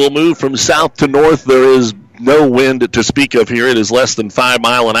Brady will move from south to north. There is no wind to speak of here. It is less than 5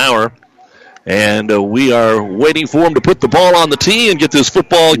 miles an hour. And we are waiting for him to put the ball on the tee and get this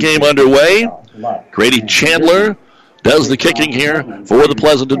football game underway. Grady Chandler does the kicking here for the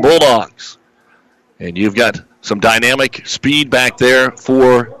Pleasanton Bulldogs. And you've got some dynamic speed back there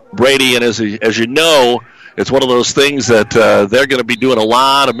for Brady. And as you know, it's one of those things that they're going to be doing a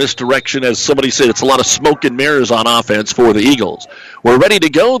lot of misdirection. As somebody said, it's a lot of smoke and mirrors on offense for the Eagles. We're ready to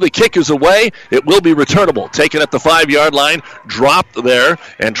go. The kick is away. It will be returnable. Taken at the 5-yard line, dropped there,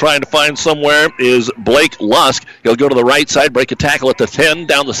 and trying to find somewhere is Blake Lusk. He'll go to the right side, break a tackle at the 10,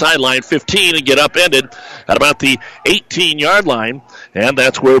 down the sideline 15, and get upended at about the 18-yard line. And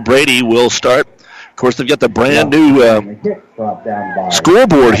that's where Brady will start. Of course, they've got the brand new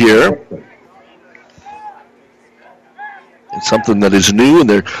scoreboard here. It's something that is new, and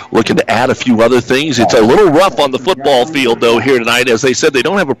they're looking to add a few other things. It's a little rough on the football field, though, here tonight. As they said, they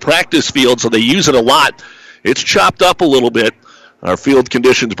don't have a practice field, so they use it a lot. It's chopped up a little bit. Our field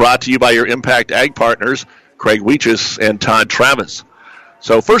conditions brought to you by your Impact Ag partners, Craig Weeches and Todd Travis.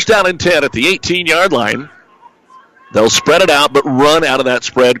 So first down and 10 at the 18-yard line. They'll spread it out, but run out of that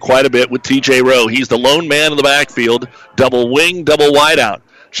spread quite a bit with T.J. Rowe. He's the lone man in the backfield, double wing, double wide out.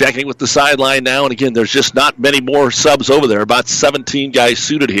 Checking with the sideline now, and again, there's just not many more subs over there. About 17 guys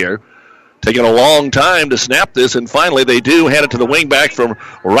suited here. Taking a long time to snap this, and finally they do. Hand it to the wingback from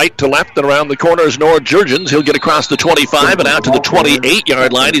right to left, and around the corner is Noah Jurgens. He'll get across the 25 and out to the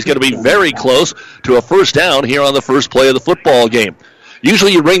 28-yard line. He's going to be very close to a first down here on the first play of the football game.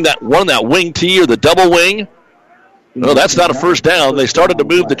 Usually you ring that wing T or the double wing. No, that's not a first down. They started to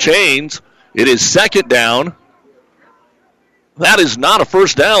move the chains. It is second down. That is not a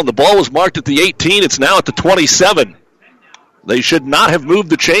first down. The ball was marked at the 18. It's now at the 27. They should not have moved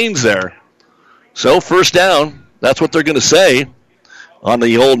the chains there. So first down, that's what they're going to say on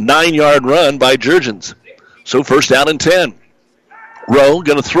the old 9-yard run by Jurgens. So first down and 10. Rowe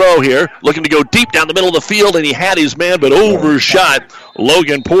going to throw here, looking to go deep down the middle of the field, and he had his man but overshot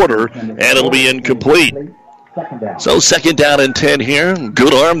Logan Porter, and it'll be incomplete. So second down and 10 here.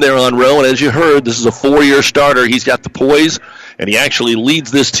 Good arm there on Rowe, and as you heard, this is a 4-year starter. He's got the poise, and he actually leads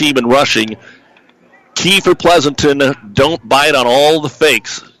this team in rushing. Key for Pleasanton, don't bite on all the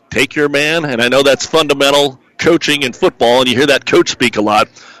fakes. Take your man, and I know that's fundamental coaching in football, and you hear that coach speak a lot,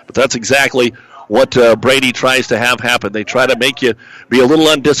 but that's exactly what Brady tries to have happen. They try to make you be a little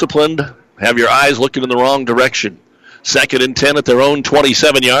undisciplined, have your eyes looking in the wrong direction. Second and 10 at their own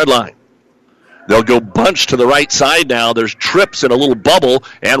 27-yard line. They'll go bunch to the right side now. There's trips in a little bubble,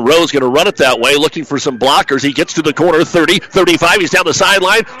 and Rowe's going to run it that way, looking for some blockers. He gets to the corner, 30, 35. He's down the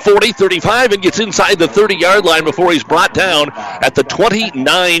sideline, 40, 35, and gets inside the 30-yard line before he's brought down at the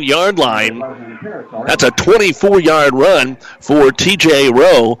 29-yard line. That's a 24-yard run for T.J.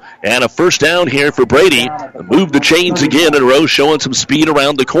 Rowe, and a first down here for Brady. Move the chains again, and Rowe showing some speed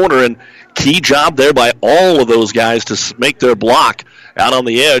around the corner, and key job there by all of those guys to make their block out on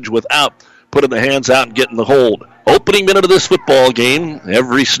the edge without putting the hands out and getting the hold. Opening minute of this football game,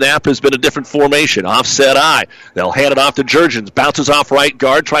 every snap has been a different formation. Offset I. They'll hand it off to Jurgens. Bounces off right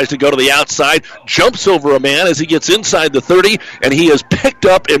guard, tries to go to the outside, jumps over a man as he gets inside the 30, and he is picked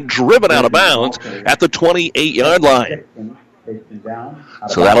up and driven out of bounds at the 28-yard line.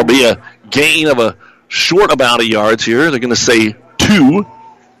 So that'll be a gain of a short amount of yards here. They're going to say 2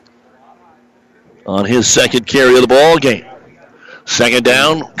 on his second carry of the ball game. Second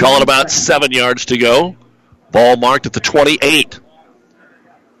down, calling about 7 yards to go. Ball marked at the 28.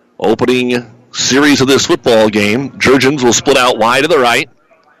 Opening series of this football game. Jurgens will split out wide to the right.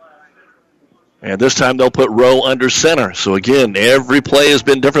 And this time they'll put Rowe under center. So again, every play has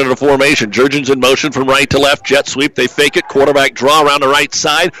been different in a formation. Jurgens in motion from right to left. Jet sweep. They fake it. Quarterback draw around the right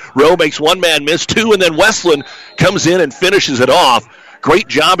side. Rowe makes one man miss, 2, and then Westland comes in and finishes it off. Great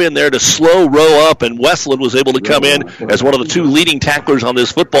job in there to slow Rowe up, and Westland was able to come in as one of the 2 leading tacklers on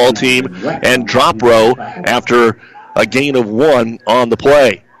this football team and drop Rowe after a gain of 1 on the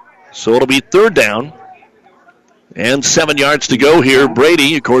play. So it'll be third down and 7 yards to go here.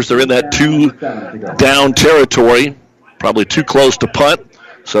 Brady, of course, they're in that 2-down territory, probably too close to punt,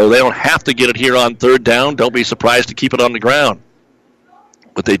 so they don't have to get it here on third down. Don't be surprised to keep it on the ground.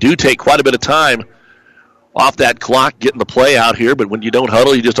 But they do take quite a bit of time off that clock, getting the play out here, but when you don't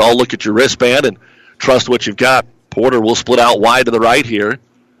huddle, you just all look at your wristband and trust what you've got. Porter will split out wide to the right here.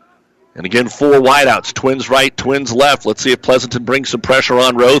 And again, 4 wideouts, twins right, twins left. Let's see if Pleasanton brings some pressure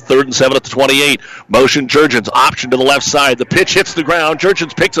on Rowe. 3rd and 7 at the 28. Motion Jurgens, option to the left side. The pitch hits the ground.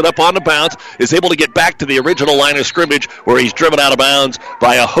 Jurgens picks it up on the bounce, is able to get back to the original line of scrimmage where he's driven out of bounds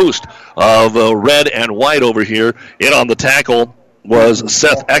by a host of red and white over here. In on the tackle was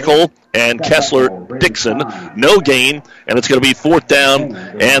Seth Eckel and Kessler Dixon. No gain, and it's going to be 4th down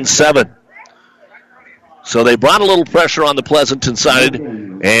and 7. So they brought a little pressure on the Pleasanton side,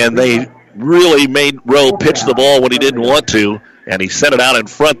 and they really made Rowe pitch the ball when he didn't want to, and he sent it out in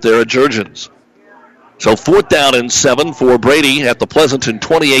front there at Jurgens. So 4th down and 7 for Brady at the Pleasanton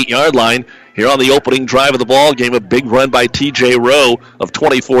 28-yard line. Here on the opening drive of the ball game, a big run by T.J. Rowe of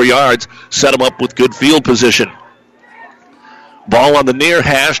 24 yards set him up with good field position. Ball on the near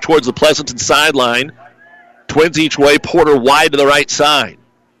hash towards the Pleasanton sideline. Twins each way. Porter wide to the right side.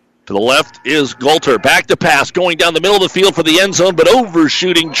 To the left is Golter. Back to pass. Going down the middle of the field for the end zone, but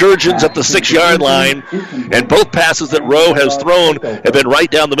overshooting Jurgens at the 6-yard line. And both passes that Rowe has thrown have been right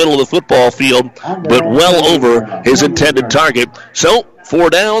down the middle of the football field, but well over his intended target. So 4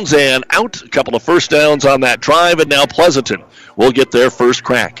 downs and out. A couple of first downs on that drive, and now Pleasanton will get their first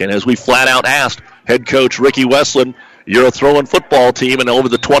crack. And as we flat out asked head coach Ricky Westland, you're a throwing football team, and over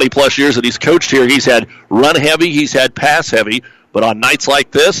the 20-plus years that he's coached here, he's had run heavy, he's had pass heavy, but on nights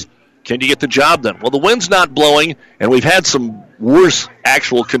like this, can you get the job done? Well, the wind's not blowing, and we've had some worse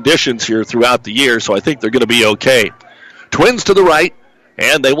actual conditions here throughout the year, so I think they're going to be okay. Twins to the right,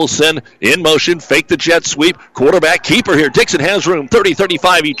 and they will send in motion, fake the jet sweep, quarterback keeper here. Dixon has room,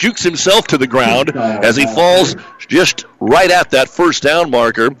 30-35. He jukes himself to the ground as he falls just right at that first down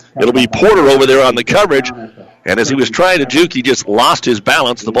marker. It'll be Porter over there on the coverage, and as he was trying to juke, he just lost his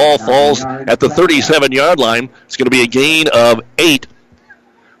balance. The ball falls at the 37-yard line. It's going to be a gain of 8.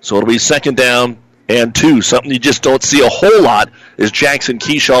 So it'll be 2nd down and 2. Something you just don't see a whole lot is Jackson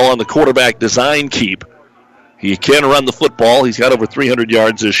Keyshaw on the quarterback design keep. He can run the football. He's got over 300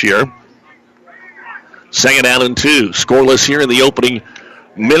 yards this year. 2nd down and 2. Scoreless here in the opening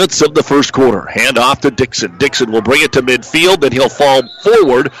minutes of the first quarter. Hand off to Dixon. Dixon will bring it to midfield, then he'll fall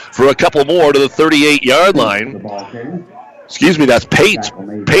forward for a couple more to the 38-yard line. Excuse me, that's Pates.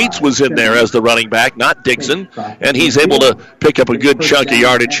 Pates was in there as the running back, not Dixon, and he's able to pick up a good chunk of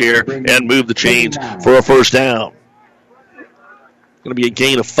yardage here and move the chains for a first down. Going to be a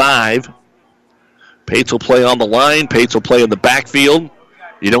gain of 5. Pates will play on the line. Pates will play in the backfield.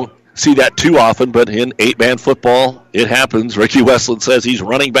 You don't see that too often, but in 8-man football, it happens. Ricky Westland says he's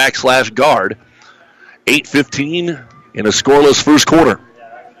running back / guard. 8:15 in a scoreless first quarter.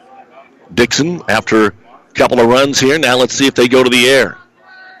 Dixon, after a couple of runs here, now let's see if they go to the air.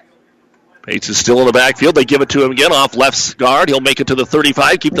 Pates is still in the backfield. They give it to him again off left guard. He'll make it to the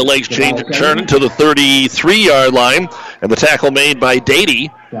 35, keep the legs churning to the 33-yard line. And the tackle made by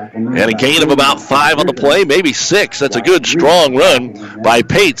Dady. And a gain of about 5 on the play, maybe 6. That's a good, strong run by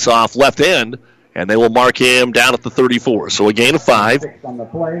Pates off left end. And they will mark him down at the 34. So a gain of 5.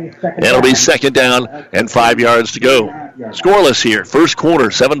 And it'll be 2nd down and 5 yards to go. Scoreless here. First quarter,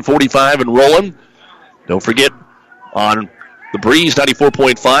 7:45 and rolling. Don't forget, on the Breeze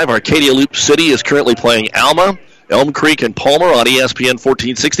 94.5, Arcadia Loop City is currently playing Alma Elm Creek and Palmer on ESPN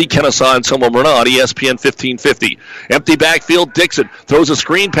 1460. Kennesaw and Somomurna on ESPN 1550. Empty backfield. Dixon throws a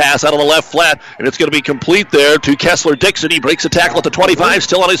screen pass out on the left flat, and it's going to be complete there to Kessler Dixon. He breaks a tackle at the 25,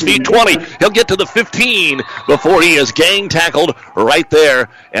 still on his feet. 20. He'll get to the 15 before he is gang tackled right there,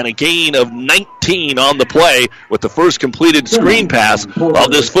 and a gain of 19 on the play with the first completed screen pass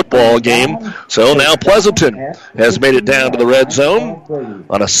of this football game. So now Pleasanton has made it down to the red zone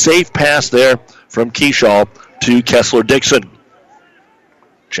on a safe pass there from Keyshaw to Kessler Dixon.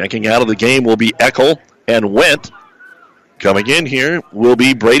 Checking out of the game will be Eckel and Wendt. Coming in here will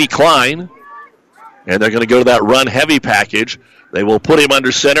be Brady Klein. And they're going to go to that run-heavy package. They will put him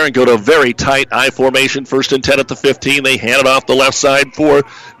under center and go to a very tight I formation. 1st and 10 at the 15. They hand it off the left side for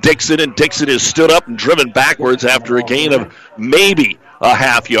Dixon, and Dixon is stood up and driven backwards after a gain of maybe a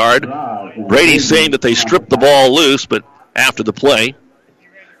half yard. Brady's saying that they stripped the ball loose, but after the play.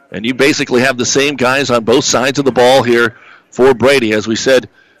 And you basically have the same guys on both sides of the ball here for Brady. As we said,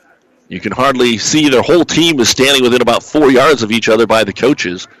 you can hardly see their whole team is standing within about 4 yards of each other by the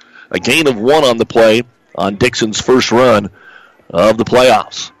coaches. A gain of 1 on the play on Dixon's first run of the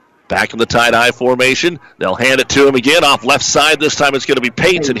playoffs. Back in the tight I formation. They'll hand it to him again off left side. This time it's going to be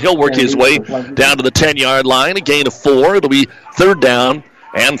Pates, and he'll work his way down to the 10-yard line. A gain of 4. It'll be 3rd down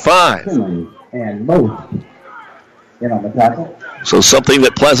and 5. And most in on the tackle. So something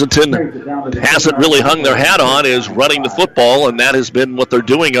that Pleasanton hasn't really hung their hat on is running the football, and that has been what they're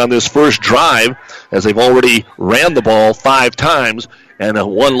doing on this first drive, as they've already ran the ball 5 times, and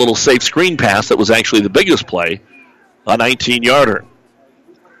one little safe screen pass that was actually the biggest play, a 19-yarder.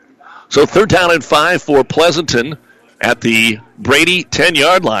 So 3rd down and 5 for Pleasanton at the Brady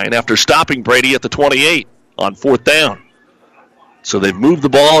 10-yard line after stopping Brady at the 28 on 4th down. So they've moved the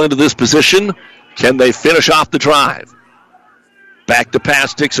ball into this position. Can they finish off the drive? Back to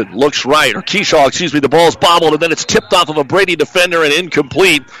pass. Dixon looks right, or Keyshaw, the ball's bobbled, and then it's tipped off of a Brady defender and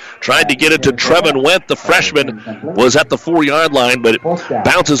incomplete. Tried to get it to Trevin Wendt. The freshman was at the 4-yard line, but it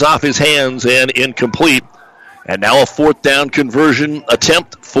bounces off his hands and incomplete. And now a 4th down conversion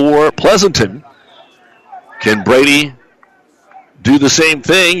attempt for Pleasanton. Can Brady do the same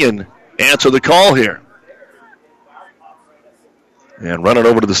thing and answer the call here? And running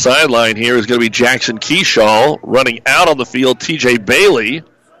over to the sideline here is going to be Jackson Keyshaw. Running out on the field, T.J. Bailey.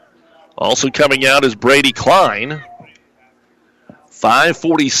 Also coming out is Brady Klein.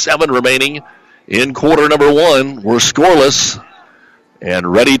 5:47 remaining in quarter number 1. We're scoreless and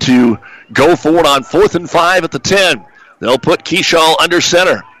ready to go forward on 4th and 5 at the 10. They'll put Keyshaw under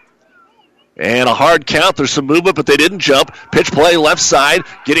center. And a hard count. There's some movement, but they didn't jump. Pitch play left side.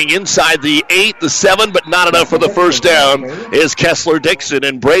 Getting inside the 8, the 7, but not enough for the first down is Kessler Dixon.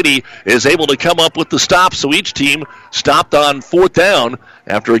 And Brady is able to come up with the stop. So each team stopped on 4th down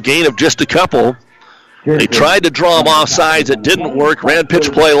after a gain of just a couple. They tried to draw him off sides. It didn't work. Ran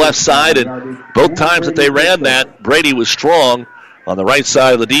pitch play left side. And both times that they ran that, Brady was strong on the right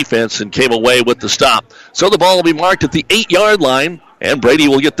side of the defense and came away with the stop. So the ball will be marked at the 8-yard line. And Brady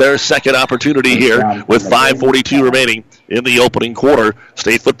will get their second opportunity here with 5:42 remaining in the opening quarter.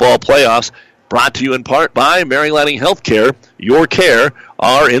 State football playoffs brought to you in part by Mary Lanning Healthcare. Your care,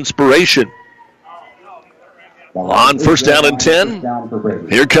 our inspiration. On 1st down and 10,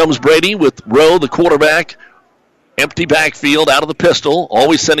 here comes Brady with Rowe, the quarterback. Empty backfield out of the pistol.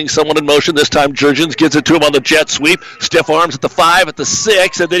 Always sending someone in motion. This time Jurgens gets it to him on the jet sweep. Stiff arms at the 5, at the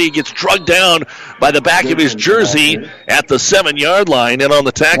 6, and then he gets drugged down by the back of his jersey at the 7-yard line. And on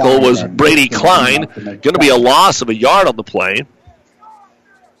the tackle was Brady Klein. Going to be a loss of a yard on the play.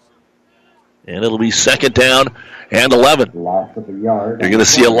 And it'll be 2nd down and 11. You're going to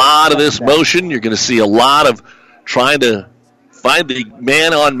see a lot of this motion. You're going to see a lot of trying to find the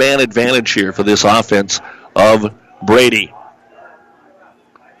man-on-man advantage here for this offense of Brady.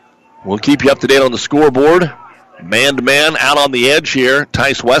 We'll keep you up to date on the scoreboard. Man-to-man out on the edge here.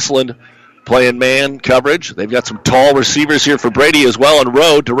 Tice Westland playing man coverage. They've got some tall receivers here for Brady as well. And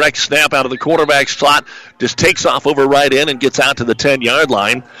Rowe, direct snap out of the quarterback slot, just takes off over right in and gets out to the 10-yard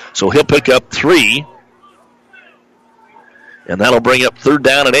line. So he'll pick up 3. And that'll bring up 3rd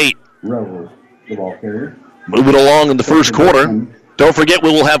down and 8. Rowe, the ball carrier. Moving along in the first quarter. Don't forget, we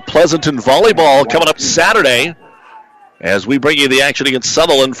will have Pleasanton volleyball coming up Saturday as we bring you the action against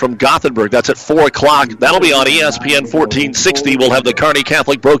Sutherland from Gothenburg. That's at 4 o'clock. That'll be on ESPN 1460. We'll have the Kearney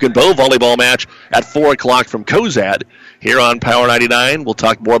Catholic Broken Bow volleyball match at 4 o'clock from Cozad here on Power 99. We'll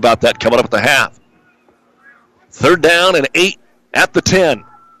talk more about that coming up at the half. 3rd down and 8 at the 10.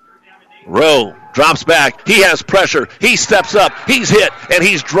 Rowe Drops back. He has pressure. He steps up. He's hit, and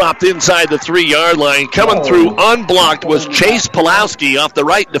he's dropped inside the 3-yard line. Coming through unblocked was Chase Pulowski off the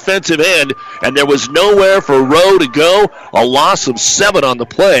right defensive end, and there was nowhere for Rowe to go. A loss of 7 on the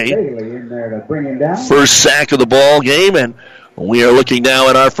play. First sack of the ball game, and we are looking now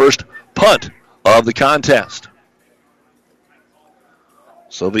at our first punt of the contest.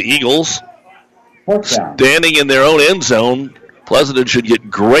 So the Eagles standing in their own end zone. Pleasanton should get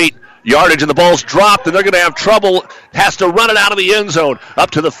great yardage, and the ball's dropped, and they're going to have trouble. Has to run it out of the end zone,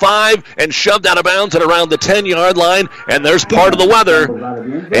 up to the 5, and shoved out of bounds at around the 10-yard line, and there's part of the weather.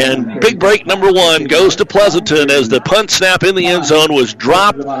 And big break number 1 goes to Pleasanton as the punt snap in the end zone was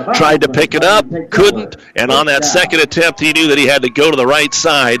dropped, tried to pick it up, couldn't, and on that second attempt, he knew that he had to go to the right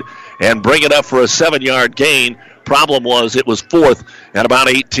side and bring it up for a 7-yard gain. Problem was it was 4th at about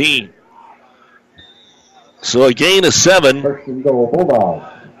 18. So a gain of 7.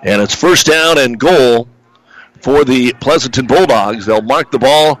 And it's first down and goal for the Pleasanton Bulldogs. They'll mark the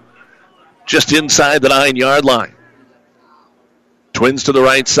ball just inside the 9-yard line. Twins to the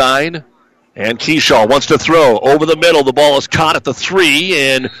right side. And Keyshaw wants to throw over the middle. The ball is caught at the 3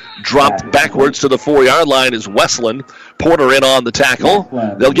 and dropped backwards to the 4-yard line is Westland. Porter in on the tackle.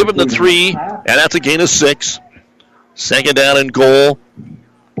 They'll give him the 3, and that's a gain of 6. Second down and goal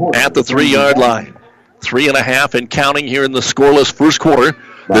at the 3-yard line. 3.5 and counting here in the scoreless first quarter.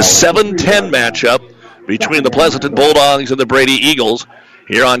 The 7-10 matchup between the Pleasanton Bulldogs and the Brady Eagles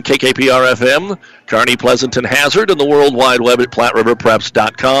here on KKPR-FM, Kearney, Pleasanton, Hazard, and the World Wide Web at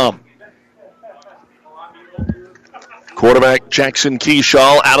PlatteRiverPreps.com. Quarterback Jackson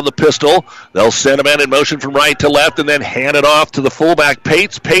Keyshaw out of the pistol. They'll send him in motion from right to left and then hand it off to the fullback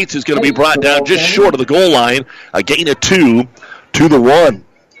Pates. Pates is going to be brought down just short of the goal line. A gain of 2 to the 1.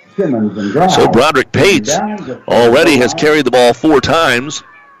 So Broderick Pates already has carried the ball 4 times.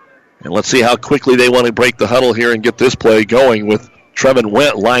 And let's see how quickly they want to break the huddle here and get this play going with Trevin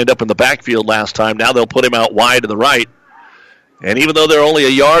Went lined up in the backfield last time. Now they'll put him out wide to the right. And even though they're only a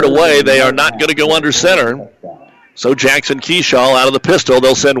yard away, they are not going to go under center. So Jackson Keyshaw out of the pistol.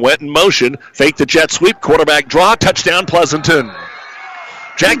 They'll send Went in motion. Fake the jet sweep. Quarterback draw. Touchdown Pleasanton.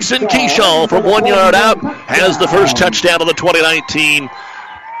 Jackson Keyshaw from 1 yard out has the first touchdown of the 2019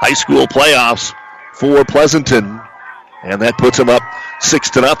 high school playoffs for Pleasanton. And that puts him up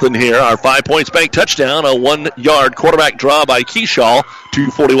 6-0 here. Our 5 points bank touchdown, a 1 yard quarterback draw by Keyshaw.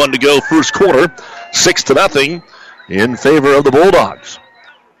 2:41 to go first quarter. 6-0 in favor of the Bulldogs.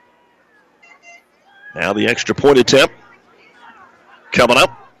 Now the extra point attempt coming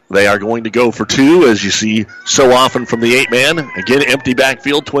up. They are going to go for 2, as you see so often from the 8-man. Again, empty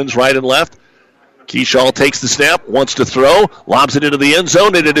backfield, Twins right and left. Keyshaw takes the snap, wants to throw, lobs it into the end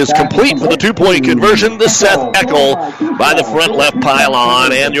zone, and it is complete for the 2-point conversion. The Seth Eckel by the front left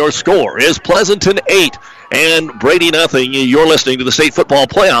pylon, and your score is Pleasanton 8 and Brady nothing. You're listening to the state football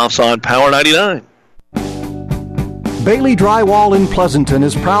playoffs on Power 99. Bailey Drywall in Pleasanton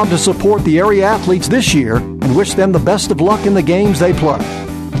is proud to support the area athletes this year and wish them the best of luck in the games they play.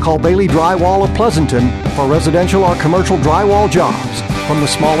 Call Bailey Drywall of Pleasanton for residential or commercial drywall jobs. From the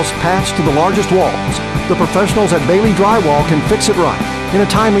smallest patch to the largest walls, the professionals at Bailey Drywall can fix it right in a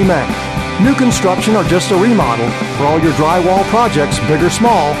timely manner. New construction or just a remodel, for all your drywall projects, big or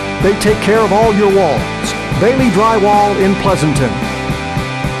small, they take care of all your walls. Bailey Drywall in Pleasanton.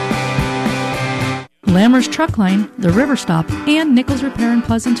 Lammer's Truck Line, the River Stop, and Nichols Repair in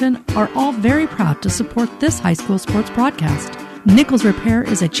Pleasanton are all very proud to support this high school sports broadcast. Nichols Repair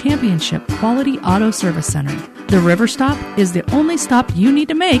is a championship quality auto service center. The River Stop is the only stop you need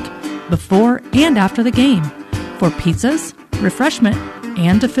to make before and after the game for pizzas, refreshment,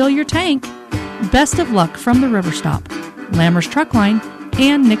 and to fill your tank. Best of luck from the River Stop, Lammer's Truck Line,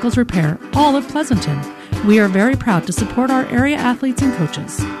 and Nichols Repair, all of Pleasanton. We are very proud to support our area athletes and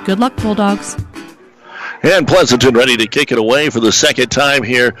coaches. Good luck, Bulldogs. And Pleasanton ready to kick it away for the second time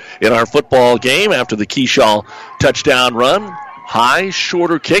here in our football game after the Keyshaw touchdown run. High,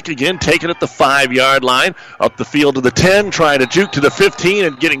 shorter kick, again taken at the 5-yard line. Up the field to the 10, trying to juke to the 15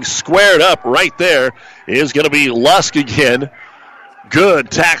 and getting squared up right there is going to be Lusk again. Good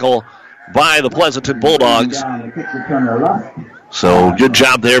tackle by the Pleasanton Bulldogs. So good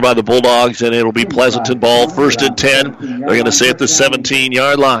job there by the Bulldogs, and it'll be Pleasanton ball, 1st and 10. They're going to stay at the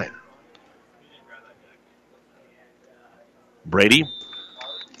 17-yard line. Brady,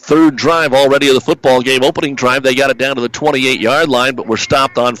 third drive already of the football game. Opening drive, they got it down to the 28-yard line, but were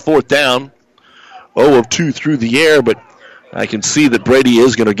stopped on 4th down. 0 of 2 through the air, but I can see that Brady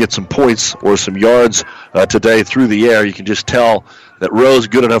is going to get some points or some yards today through the air. You can just tell that Rowe's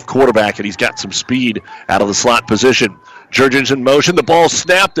good enough quarterback, and he's got some speed out of the slot position. Jurgens in motion. The ball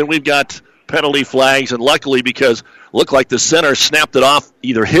snapped, and we've got penalty flags, and luckily, because it looked like the center snapped it off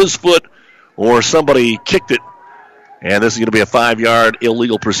either his foot or somebody kicked it. And this is going to be a 5-yard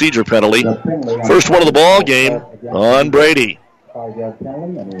illegal procedure penalty. First one of the ball game on Brady.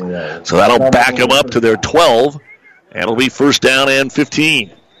 So that'll back them up to their 12, and it'll be first down and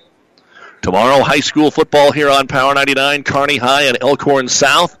 15. Tomorrow, high school football here on Power 99, Kearney High and Elkhorn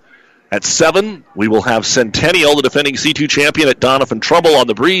South. At 7, we will have Centennial, the defending C2 champion, at Donovan Trumbull on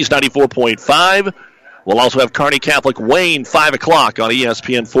the Breeze 94.5. We'll also have Kearney Catholic Wayne 5 o'clock on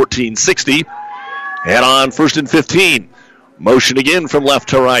ESPN 1460. And on first and 15, motion again from left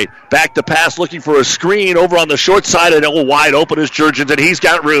to right. Back to pass, looking for a screen over on the short side, and wide open is Jurgens, and he's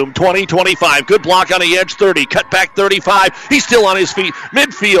got room. 20, 25, good block on the edge, 30, cut back 35. He's still on his feet,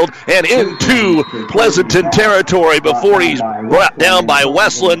 midfield, and into Pleasanton territory before he's brought down by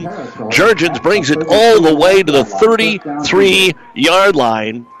Westland. Jurgens brings it all the way to the 33-yard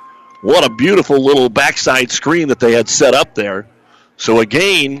line. What a beautiful little backside screen that they had set up there. So a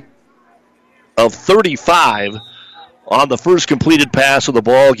gain of 35 on the first completed pass of the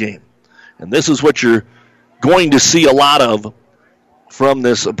ball game. And this is what you're going to see a lot of from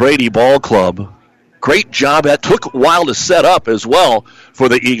this Brady ball club. Great job. That took a while to set up as well for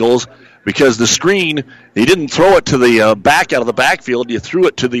the Eagles, because the screen, you didn't throw it to the back out of the backfield. You threw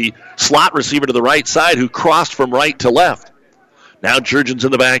it to the slot receiver to the right side, who crossed from right to left. Now Jurgens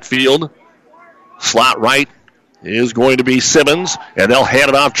in the backfield. Slot right is going to be Simmons, and they'll hand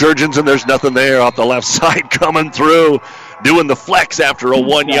it off Jurgens, and there's nothing there off the left side coming through. Doing the flex after a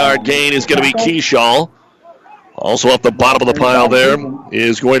 1-yard gain is going to be Keyshaw. Also off the bottom of the pile there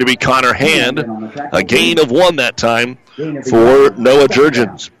is going to be Connor Hand. A gain of 1 that time for Noah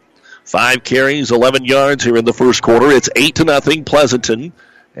Jurgens. 5 carries, 11 yards here in the first quarter. It's 8-0 Pleasanton,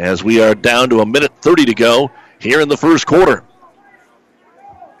 as we are down to 1:30 to go here in the first quarter.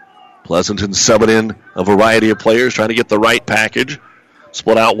 Pleasanton subbing in a variety of players, trying to get the right package.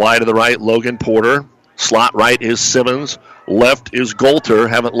 Split out wide to the right, Logan Porter. Slot right is Simmons. Left is Golter.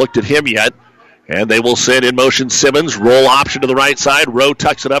 Haven't looked at him yet. And they will send in motion Simmons. Roll option to the right side. Rowe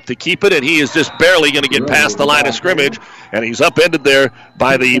tucks it up to keep it, and he is just barely going to get past the line of scrimmage. And he's upended there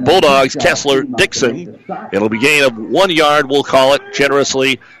by the Bulldogs, Kessler Dixon. It'll be gain of 1 yard, we'll call it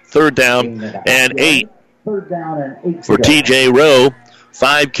generously. 3rd down and 8 for T.J. Rowe.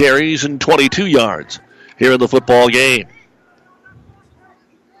 5 carries and 22 yards here in the football game.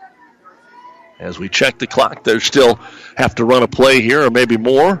 As we check the clock, they still have to run a play here, or maybe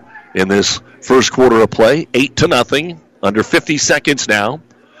more, in this first quarter of play. 8-0, under 50 seconds now,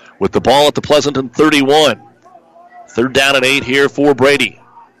 with the ball at the Pleasanton 31. 3rd down and 8 here for Brady.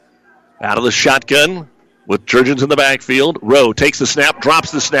 Out of the shotgun with Jurgens in the backfield. Rowe takes the snap,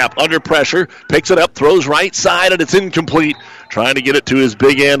 drops the snap, under pressure, picks it up, throws right side, and it's incomplete. Trying to get it to his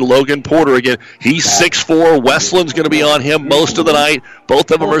big end, Logan Porter again. He's 6'4". Westland's going to be on him most of the night.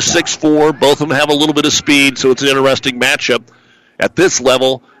 Both of them are 6'4". Both of them have a little bit of speed, so it's an interesting matchup. At this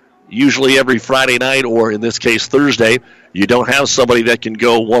level, usually every Friday night, or in this case Thursday, you don't have somebody that can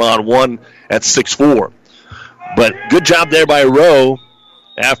go one-on-one at 6'4". But good job there by Rowe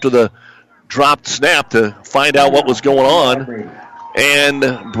after the dropped snap to find out what was going on.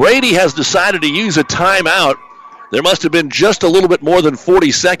 And Brady has decided to use a timeout. There must have been just a little bit more than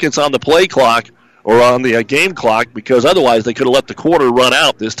 40 seconds on the play clock, or on the game clock, because otherwise they could have let the quarter run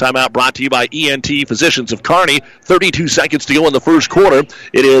out. This timeout brought to you by ENT Physicians of Kearney. 32 seconds to go in the first quarter.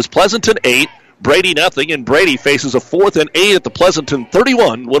 It is Pleasanton 8, Brady nothing, and Brady faces a 4th and 8 at the Pleasanton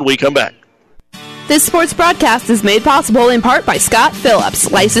 31 when we come back. This sports broadcast is made possible in part by Scott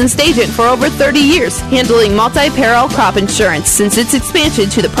Phillips, licensed agent for over 30 years, handling multi-peril crop insurance since its expansion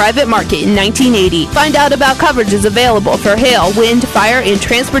to the private market in 1980. Find out about coverages available for hail, wind, fire, and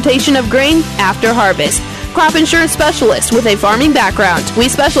transportation of grain after harvest. Crop insurance specialist with a farming background. We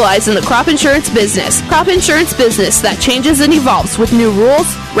specialize in the crop insurance business. Crop insurance business that changes and evolves with new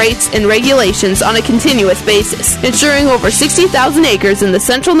rules, rates, and regulations on a continuous basis, insuring over 60,000 acres in the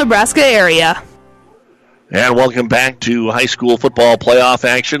central Nebraska area. And welcome back to high school football playoff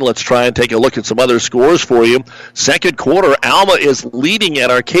action. Let's try and take a look at some other scores for you. Second quarter, Alma is leading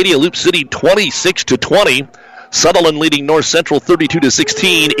at Arcadia Loop City 26-20. Sutherland leading North Central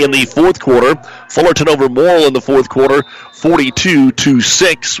 32-16 in the fourth quarter. Fullerton over Morrill in the fourth quarter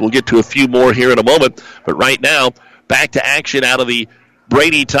 42-6. We'll get to a few more here in a moment. But right now, back to action out of the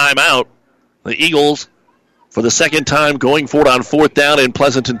Brady timeout. The Eagles, for the second time, going for it on 4th down in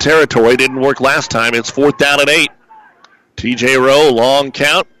Pleasanton territory. Didn't work last time. It's 4th down and 8. T.J. Rowe, long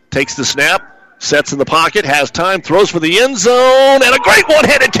count, takes the snap, Sets in the pocket, has time, throws for the end zone, and a great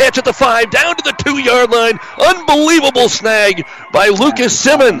one-handed catch at the 5, down to the 2-yard line. Unbelievable snag by Lucas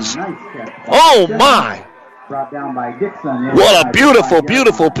Simmons. Oh, my. What a beautiful,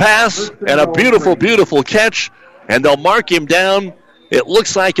 beautiful pass and a beautiful, beautiful catch. And they'll mark him down, it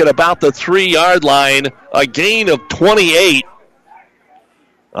looks like, at about the 3-yard line, a gain of 28.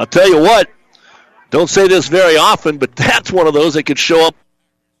 I'll tell you what, don't say this very often, but that's one of those that could show up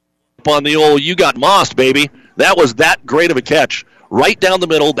on the old "you got mossed, baby." That was that great of a catch. Right down the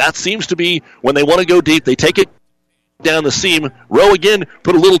middle. That seems to be when they want to go deep. They take it down the seam. Rowe again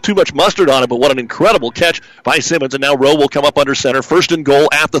put a little too much mustard on it, but what an incredible catch by Simmons. And now Rowe will come up under center. 1st and goal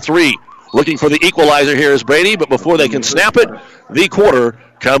at the 3. Looking for the equalizer here is Brady, but before they can snap it, the quarter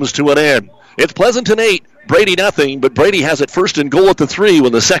comes to an end. It's Pleasanton 8, Brady nothing, but Brady has it 1st and goal at the 3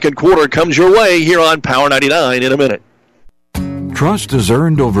 when the second quarter comes your way here on Power 99 in a minute. Trust is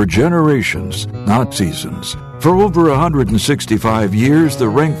earned over generations, not seasons. For over 165 years, the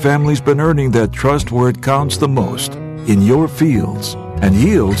Rank family's been earning that trust where it counts the most, in your fields. And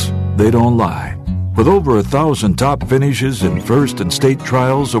yields, they don't lie. With over 1,000 top finishes in first and state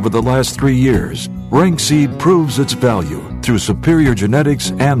trials over the last 3 years, Rank Seed proves its value through superior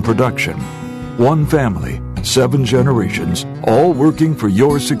genetics and production. One family, 7 generations, all working for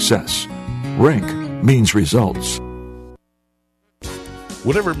your success. Rank means results.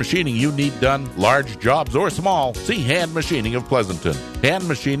 Whatever machining you need done, large jobs or small, see Hand Machining of Pleasanton. Hand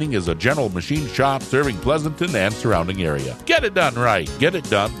Machining is a general machine shop serving Pleasanton and surrounding area. Get it done right. Get it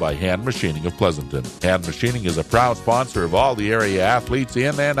done by Hand Machining of Pleasanton. Hand Machining is a proud sponsor of all the area athletes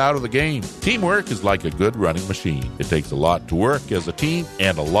in and out of the game. Teamwork is like a good running machine. It takes a lot to work as a team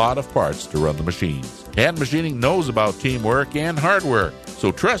and a lot of parts to run the machines. Hand Machining knows about teamwork and hard work,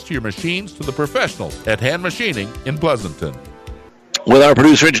 so trust your machines to the professionals at Hand Machining in Pleasanton. With our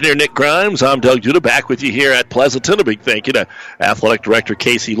producer-engineer, Nick Grimes, I'm Doug Duda, back with you here at Pleasanton. A big thank you to Athletic Director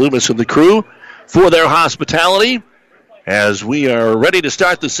Casey Loomis and the crew for their hospitality as we are ready to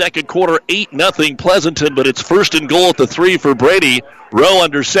start the second quarter. 8-0 Pleasanton, but it's 1st and goal at the 3 for Brady. Rowe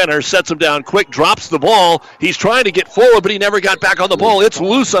under center, sets him down quick, drops the ball. He's trying to get forward, but he never got back on the ball. It's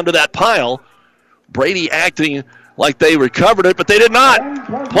loose under that pile. Brady acting like they recovered it, but they did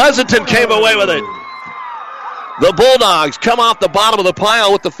not. Pleasanton came away with it. The Bulldogs come off the bottom of the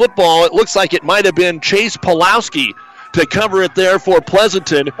pile with the football. It looks like it might have been Chase Pulowski to cover it there for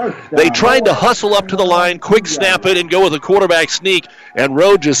Pleasanton. They tried to hustle up to the line, quick snap it, and go with a quarterback sneak, and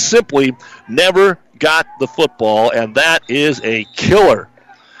Rowe just simply never got the football, and that is a killer.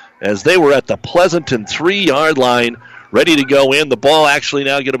 As they were at the Pleasanton 3-yard line, ready to go in. The ball actually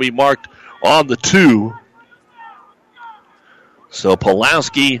now going to be marked on the 2. So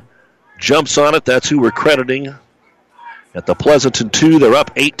Pulowski jumps on it. That's who we're crediting. At the Pleasanton 2, they're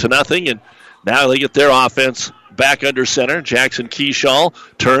up 8-0, and now they get their offense back under center. Jackson Keyshaw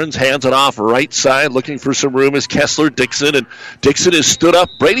turns, hands it off right side, looking for some room is Kessler Dixon, and Dixon is stood up.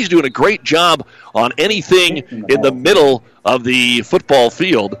 Brady's doing a great job on anything in the middle of the football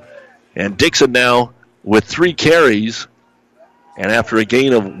field, and Dixon now with 3 carries, and after a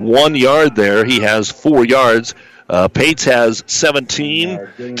gain of 1 yard there, he has 4 yards. Pates has 17,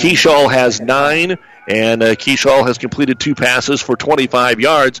 Keyshaw has 9, and Keyshaw has completed 2 passes for 25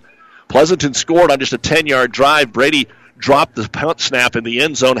 yards. Pleasanton scored on just a 10-yard drive. Brady dropped the punt snap in the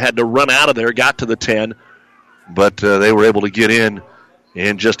end zone, had to run out of there, got to the 10, but they were able to get in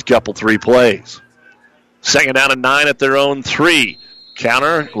just a couple, 3 plays. 2nd down and 9 at their own 3.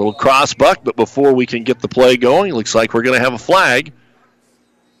 Counter, a little cross buck, but before we can get the play going, it looks like we're going to have a flag.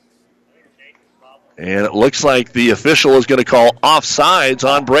 And it looks like the official is going to call offsides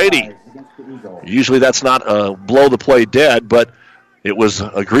on Brady. Usually that's not a blow the play dead, but it was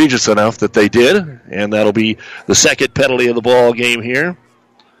egregious enough that they did, and that'll be the second penalty of the ball game here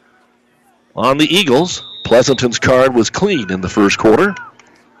on the Eagles. Pleasanton's card was clean in the first quarter.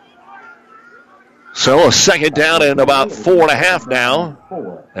 So a 2nd down and about 4.5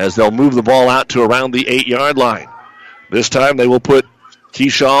 now as they'll move the ball out to around the 8-yard line. This time they will put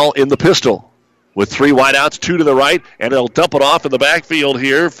Keyshaw in the pistol with 3 wideouts, 2 to the right, and they'll dump it off in the backfield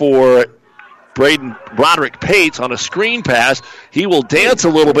here for Broderick Pates on a screen pass. He will dance a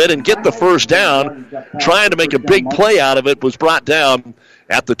little bit and get the first down. Trying to make a big play out of it, was brought down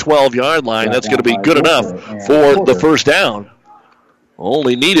at the 12-yard line. That's going to be good enough for the first down.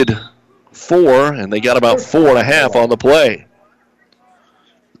 Only needed 4, and they got about 4.5 on the play.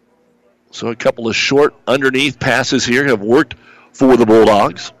 So a couple of short underneath passes here have worked for the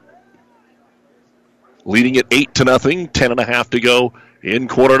Bulldogs. Leading at 8-0, 10.5 to go in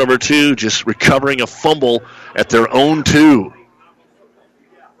quarter number 2, just recovering a fumble at their own 2.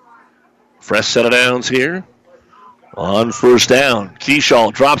 Fresh set of downs here. On first down,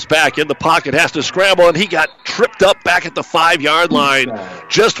 Keyshaw drops back in the pocket, has to scramble, and he got tripped up back at the 5-yard line.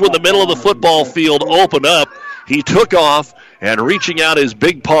 Just when the middle of the football field opened up, he took off, and reaching out his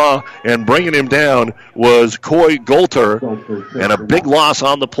big paw and bringing him down was Coy Golter. And a big loss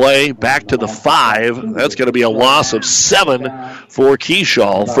on the play, back to the 5. That's going to be a loss of 7 for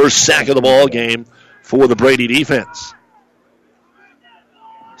Keyshaw. First sack of the ball game for the Brady defense.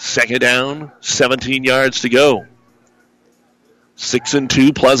 Second down, 17 yards to go.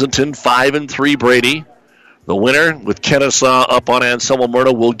 6-2 Pleasanton, 5-3 Brady. The winner with Kennesaw up on Anselmo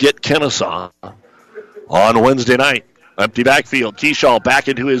Myrna will get Kennesaw on Wednesday night. Empty backfield. Keyshaw back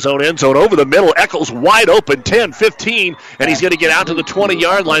into his own end zone. Over the middle. Eccles wide open. 10, 15. And he's going to get out to the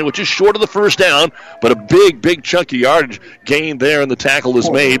 20-yard line, which is short of the first down. But a big chunk of yardage gained there, and the tackle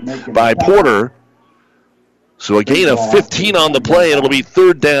is made by Porter. So a gain of 15 on the play, and it'll be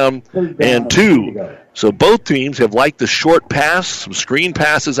 3rd down and 2. So both teams have liked the short pass, some screen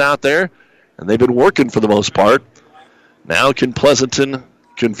passes out there, and they've been working for the most part. Now can Pleasanton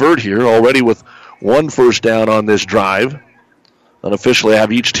convert here, already with 1 first down on this drive. Unofficially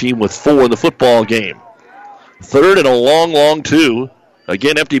have each team with 4 in the football game. 3rd and a long 2.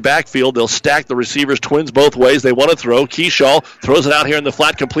 Again, empty backfield. They'll stack the receivers, twins both ways. They want to throw. Keyshaw throws it out here in the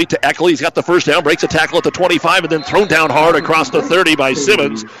flat, complete to Eckel. He's got the first down, breaks a tackle at the 25, and then thrown down hard across the 30 by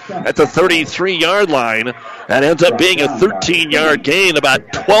Simmons at the 33-yard line. That ends up being a 13-yard gain,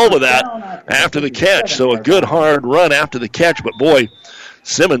 about 12 of that after the catch. So a good hard run after the catch, but boy,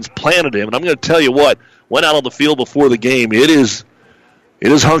 Simmons planted him. And I'm going to tell you what, went out on the field before the game. It is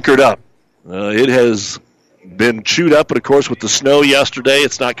hunkered up. It has been chewed up, but of course with the snow yesterday,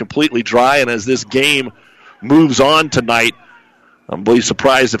 it's not completely dry, and as this game moves on tonight, I'm really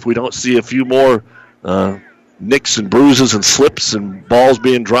surprised if we don't see a few more nicks and bruises and slips and balls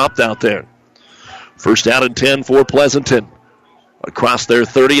being dropped out there. First down and 10 for Pleasanton. Across their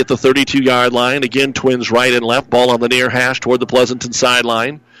 30 at the 32-yard line. Again, twins right and left. Ball on the near hash toward the Pleasanton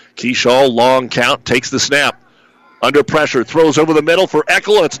sideline. Keyshaw, long count, takes the snap. Under pressure, throws over the middle for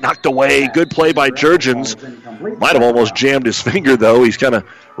Eckel. It's knocked away. Good play by Jurgens. Might have almost jammed his finger, though. He's kind of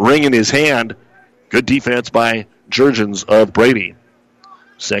wringing his hand. Good defense by Jurgens of Brady.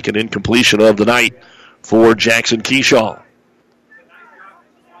 Second incompletion of the night for Jackson Keyshaw.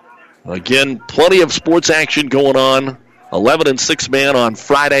 Again, plenty of sports action going on. 11 and 6-man on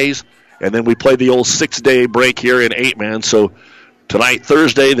Fridays, and then we play the old 6-day break here in 8-man. So tonight,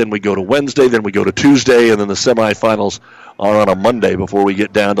 Thursday, then we go to Wednesday, then we go to Tuesday, and then the semifinals are on a Monday before we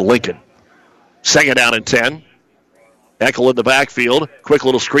get down to Lincoln. Second down and 10. Eckel in the backfield. Quick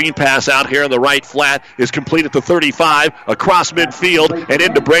little screen pass out here in the right flat is complete at the 35. Across midfield and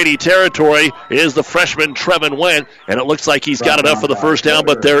into Brady territory is the freshman Trevin Went, and it looks like he's got enough for the first down,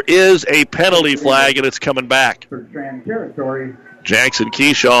 but there is a penalty flag, and it's coming back. Jackson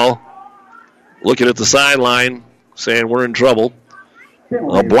Keyshaw looking at the sideline, saying we're in trouble.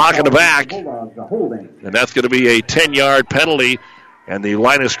 A block in the back, and that's going to be a 10-yard penalty, and the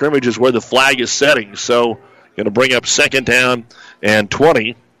line of scrimmage is where the flag is setting. So going to bring up second down and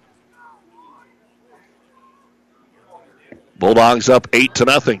 20. Bulldogs up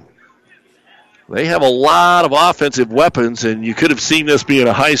 8-0. They have a lot of offensive weapons, and you could have seen this being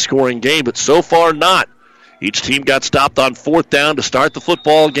a high-scoring game, but so far not. Each team got stopped on 4th down to start the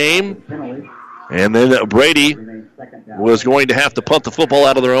football game, and then Brady was going to have to punt the football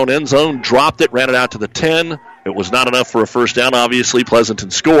out of their own end zone, dropped it, ran it out to the 10. It was not enough for a first down, obviously. Pleasanton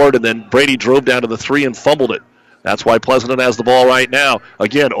scored, and then Brady drove down to the 3 and fumbled it. That's why Pleasanton has the ball right now.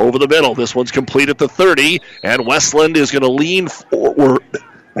 Again, over the middle. This one's complete at the 30, and Westland is going to lean forward.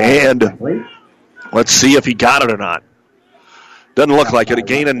 And let's see if he got it or not. Doesn't look like it. A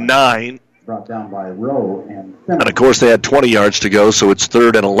gain of 9. Brought down by Rowe and of course, they had 20 yards to go, so it's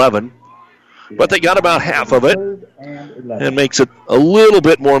 3rd and 11. But they got about half of it, and makes it a little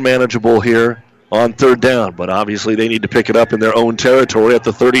bit more manageable here on 3rd down. But obviously, they need to pick it up in their own territory at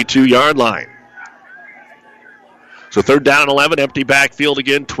the 32-yard line. So 3rd down and 11, empty backfield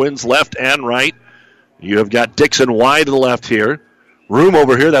again, twins left and right. You have got Dixon wide to the left here. Room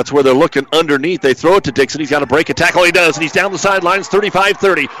over here, that's where they're looking underneath. They throw it to Dixon. He's got to break a tackle. He does, and he's down the sidelines,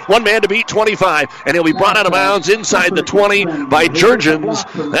 35-30. One man to beat, 25. And he'll be brought out of bounds inside the 20 by Jurgens.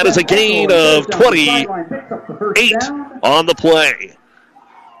 That is a gain of 28 on the play.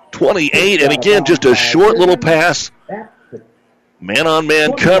 28, and again, just a short little pass.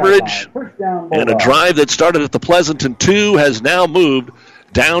 Man-on-man coverage. And a drive that started at the Pleasanton 2 has now moved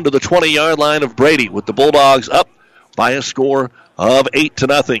down to the 20-yard line of Brady, with the Bulldogs up by a score of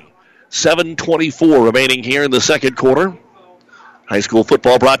 8-0. 7:24 remaining here in the second quarter. High school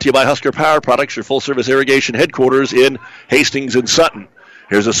football brought to you by Husker Power Products, your full-service irrigation headquarters in Hastings and Sutton.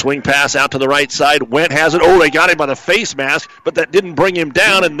 Here's a swing pass out to the right side. Went has it. Oh, they got him by the face mask, but that didn't bring him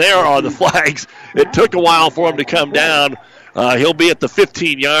down, and there are the flags. It took a while for him to come down. He'll be at the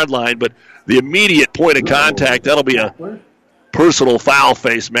 15-yard line, but the immediate point of contact, that'll be a personal foul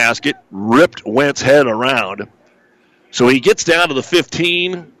face mask. It ripped Went's head around. So he gets down to the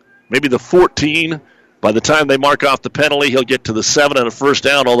 15, maybe the 14. By the time they mark off the penalty, he'll get to the 7 and a first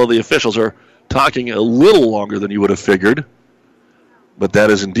down, although the officials are talking a little longer than you would have figured. But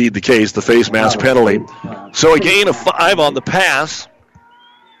that is indeed the case, the face mask penalty. So a gain of 5 on the pass.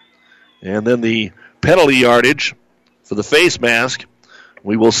 And then the penalty yardage for the face mask,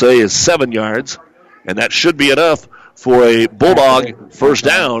 we will say, is 7 yards. And that should be enough for a Bulldog first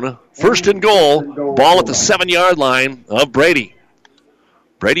down. First and goal, ball at the 7-yard line of Brady.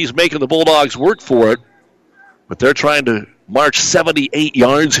 Brady's making the Bulldogs work for it, but they're trying to march 78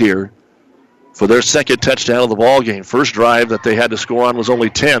 yards here for their second touchdown of the ball game. First drive that they had to score on was only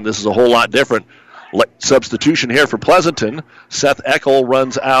 10. This is a whole lot different. Substitution here for Pleasanton. Seth Eckel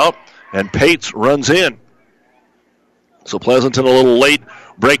runs out, and Pates runs in. So Pleasanton a little late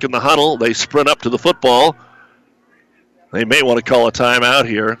breaking the huddle. They sprint up to the football. They may want to call a timeout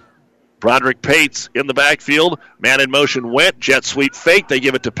here. Broderick Pates in the backfield. Man in motion went. Jet sweep fake. They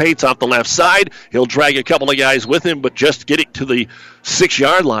give it to Pates off the left side. He'll drag a couple of guys with him, but just getting to the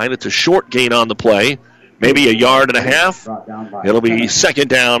 6-yard line. It's a short gain on the play. Maybe a yard and a half. It'll be second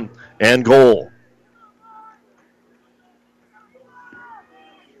down and goal.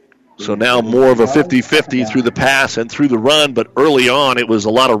 So now more of a 50-50 through the pass and through the run, but early on it was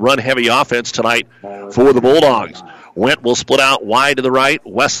a lot of run-heavy offense tonight for the Bulldogs. Went will split out wide to the right.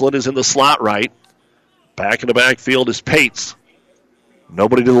 Westland is in the slot right. Back in the backfield is Pates.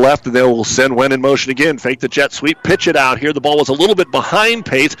 Nobody to the left, and they will send Went in motion again. Fake the jet sweep, pitch it out here. The ball was a little bit behind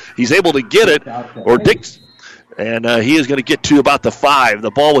Pates. He's able to get it, or Dix, and he is going to get to about the 5.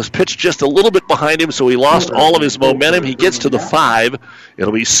 The ball was pitched just a little bit behind him, so he lost all of his momentum. He gets to the 5.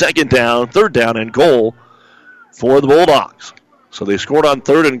 It'll be third down and goal for the Bulldogs. So they scored on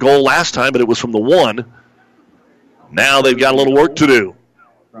third and goal last time, but it was from the 1. Now they've got a little work to do.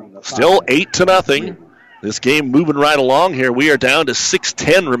 Still 8-0. This game moving right along here. We are down to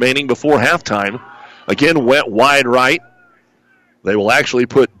 6:10 remaining before halftime. Again, Went wide right. They will actually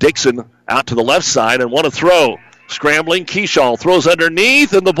put Dixon out to the left side and want to throw. Scrambling, Keyshaw throws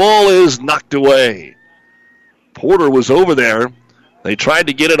underneath, and the ball is knocked away. Porter was over there. They tried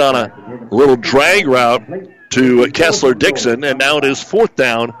to get it on a little drag route to Kessler-Dixon, and now it is fourth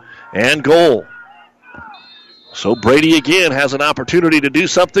down and goal. So Brady again has an opportunity to do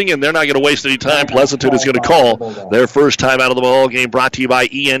something, and they're not going to waste any time. Pleasanton is going to call their first time out of the ball game, brought to you by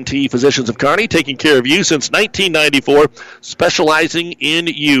ENT Physicians of Kearney, taking care of you since 1994, specializing in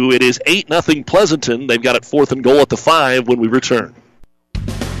you. It is 8-0 Pleasanton. They've got it fourth and goal at the 5 when we return.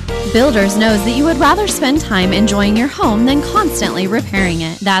 Builders knows that you would rather spend time enjoying your home than constantly repairing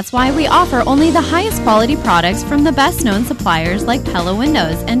it. That's why we offer only the highest quality products from the best-known suppliers like Pella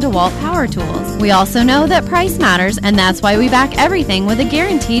Windows and DeWalt Power Tools. We also know that price matters, and that's why we back everything with a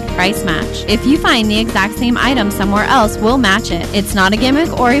guaranteed price match. If you find the exact same item somewhere else, we'll match it. It's not a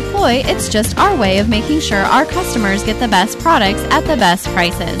gimmick or a ploy, it's just our way of making sure our customers get the best products at the best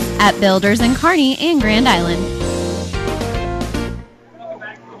prices. At Builders in Kearney and Grand Island.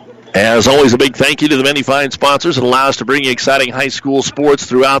 As always, a big thank you to the many fine sponsors that allow us to bring you exciting high school sports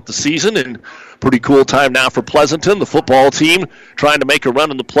throughout the season. And pretty cool time now for Pleasanton, the football team trying to make a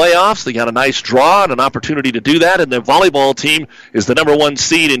run in the playoffs. They got a nice draw and an opportunity to do that. And the volleyball team is the number 1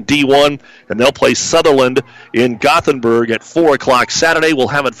 seed in D1, and they'll play Sutherland in Gothenburg at 4 o'clock Saturday. We'll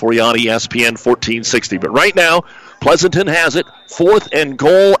have it for you on ESPN 1460. But right now, Pleasanton has it, fourth and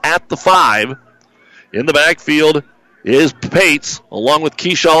goal at the 5. In the backfield is Pates, along with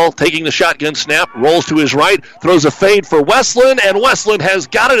Keyshaw taking the shotgun snap, rolls to his right, throws a fade for Westland, and Westland has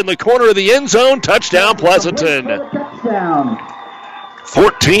got it in the corner of the end zone. Touchdown, Pleasanton.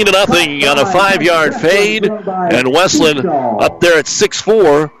 14-0 on a 5-yard fade, and Westland up there at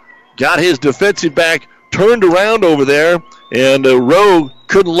 6'4", got his defensive back turned around over there, and Rowe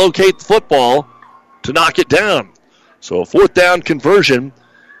couldn't locate the football to knock it down. So a fourth down conversion,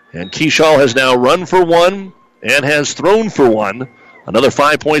 and Keyshaw has now run for 1 and has thrown for 1. Another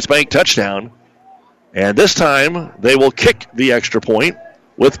 5 points bank touchdown. And this time they will kick the extra point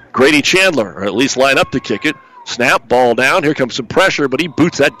with Grady Chandler, or at least line up to kick it. Snap, ball down. Here comes some pressure, but he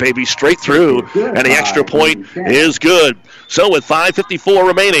boots that baby straight through, and the extra point is good. So with 5:54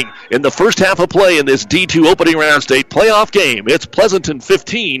 remaining in the first half of play in this D2 opening round state playoff game, it's Pleasanton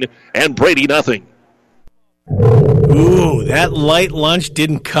 15 and Brady nothing. Ooh, that light lunch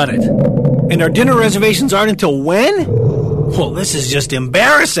didn't cut it. And our dinner reservations aren't until when? Well, this is just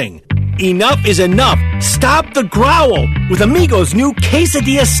embarrassing. Enough is enough. Stop the growl with Amigos' new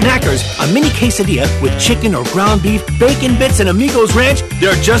Quesadilla Snackers. A mini quesadilla with chicken or ground beef, bacon bits, and Amigos Ranch.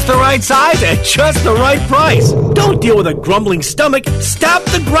 They're just the right size at just the right price. Don't deal with a grumbling stomach. Stop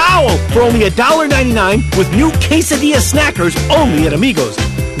the growl for only $1.99 with new Quesadilla Snackers only at Amigos.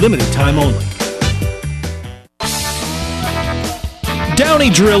 Limited time only.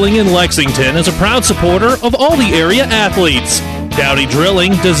 Downey Drilling in Lexington is a proud supporter of all the area athletes. Downey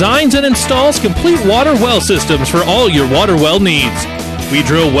Drilling designs and installs complete water well systems for all your water well needs. We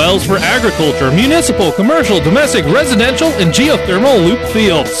drill wells for agriculture, municipal, commercial, domestic, residential, and geothermal loop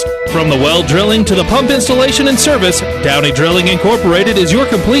fields. From the well drilling to the pump installation and service, Downey Drilling Incorporated is your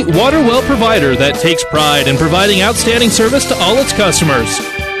complete water well provider that takes pride in providing outstanding service to all its customers.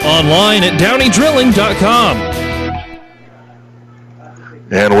 Online at downeydrilling.com.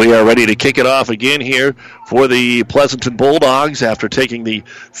 And we are ready to kick it off again here for the Pleasanton Bulldogs after taking the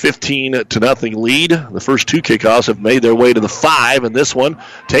 15-0 lead. The first two kickoffs have made their way to the 5, and this one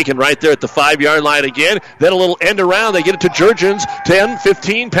taken right there at the 5-yard line again. Then a little end around. They get it to Jurgens. 10,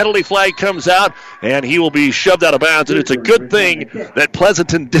 15, penalty flag comes out, and he will be shoved out of bounds. And it's a good thing that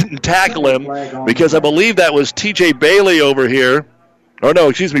Pleasanton didn't tackle him, because I believe that was T.J. Bailey over here. Or no,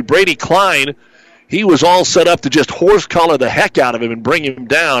 excuse me, Brady Klein. He was all set up to just horse collar the heck out of him and bring him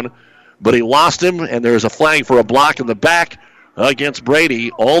down, but he lost him, and there's a flag for a block in the back against Brady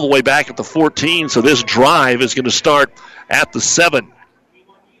all the way back at the 14, so this drive is going to start at the 7.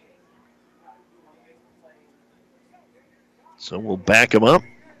 So we'll back him up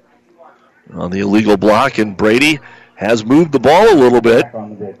on the illegal block, and Brady has moved the ball a little bit,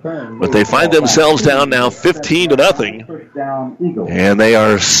 but they find themselves down now 15-0, and they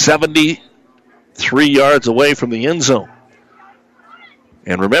are 73 yards away from the end zone.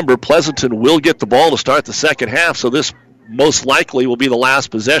 And remember, Pleasanton will get the ball to start the second half, so this most likely will be the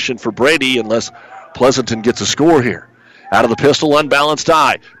last possession for Brady unless Pleasanton gets a score here. Out of the pistol, unbalanced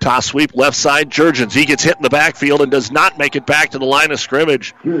eye. Toss sweep, left side, Jurgens. He gets hit in the backfield and does not make it back to the line of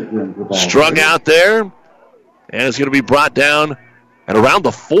scrimmage. Strung out there, and it's going to be brought down at around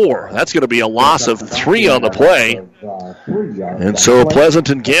the 4. That's going to be a loss of 3 on the play. And so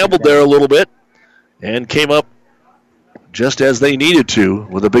Pleasanton gambled there a little bit and came up just as they needed to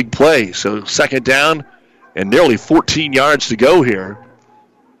with a big play. So second down and nearly 14 yards to go here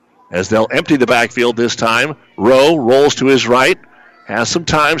as they'll empty the backfield this time. Rowe rolls to his right,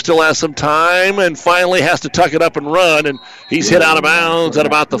 still has some time, and finally has to tuck it up and run, and he's hit out of bounds at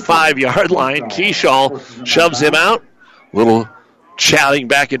about the 5-yard line. Keyshaw shoves him out. Little chatting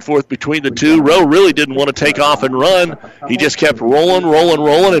back and forth between the two. Rowe really didn't want to take off and run. He just kept rolling,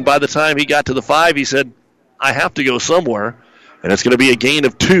 and by the time he got to the 5, he said, I have to go somewhere. And it's going to be a gain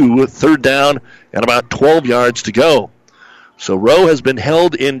of 2, third down, and about 12 yards to go. So Rowe has been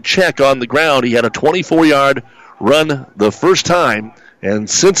held in check on the ground. He had a 24-yard run the first time, and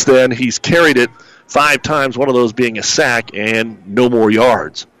since then he's carried it 5 times, one of those being a sack, and no more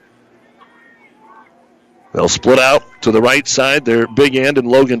yards. They'll split out to the right side. Their big end and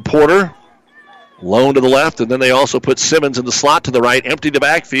Logan Porter. Lone to the left, and then they also put Simmons in the slot to the right. Empty the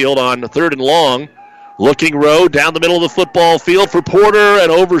backfield on 3rd and long. Looking Rowe down the middle of the football field for Porter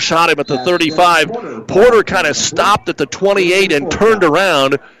and overshot him at the 35. Porter kind of stopped at the 28 and turned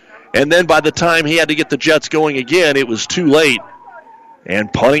around, and then by the time he had to get the Jets going again, it was too late.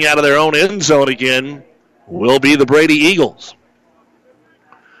 And punting out of their own end zone again will be the Brady Eagles.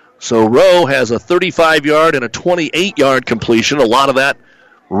 So Rowe has a 35-yard and a 28-yard completion, a lot of that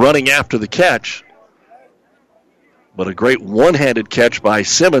running after the catch. But a great one-handed catch by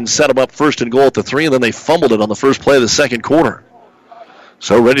Simmons set him up 1st and goal at the 3, and then they fumbled it on the first play of the second quarter.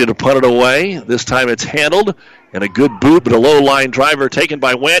 So ready to punt it away. This time it's handled, and a good boot, but a low-line driver taken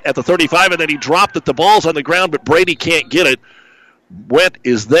by Wendt at the 35, and then he dropped it. The ball's on the ground, but Brady can't get it. Wendt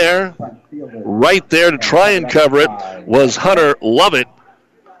is there, right there to try and cover it, was Hunter Lovett.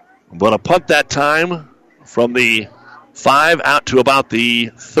 But a punt that time from the 5 out to about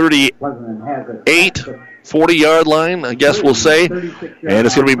the 38, 40-yard line, I guess we'll say. And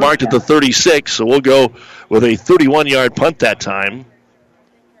it's going to be marked at the 36, so we'll go with a 31-yard punt that time.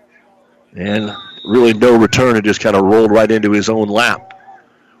 And really no return. It just kind of rolled right into his own lap.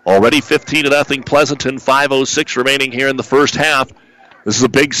 Already 15-0 Pleasanton, 5:06 remaining here in the first half. This is a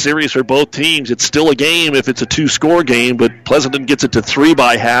big series for both teams. It's still a game if it's a 2-score game, but Pleasanton gets it to 3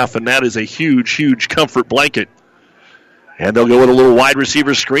 by half, and that is a huge, huge comfort blanket. And they'll go with a little wide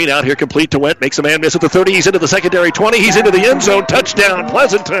receiver screen out here, complete to Went. Makes a man miss at the 30. He's into the secondary 20. He's into the end zone. Touchdown,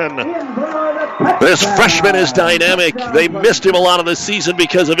 Pleasanton. This freshman is dynamic. They missed him a lot of this season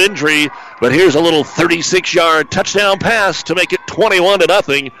because of injury. But here's a little 36-yard touchdown pass to make it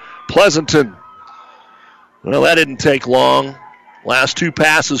 21-0. Pleasanton. Well, that didn't take long. Last two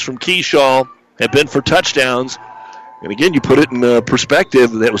passes from Keyshaw have been for touchdowns. And again, you put it in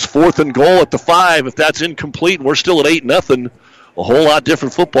perspective. That was 4th and goal at the 5. If that's incomplete and we're still at 8-0, a whole lot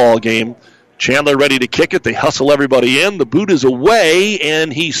different football game. Chandler ready to kick it. They hustle everybody in. The boot is away,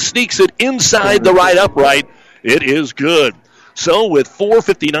 and he sneaks it inside the right upright. It is good. So with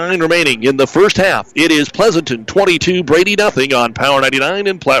 4:59 remaining in the first half, it is Pleasanton 22, Brady nothing on Power 99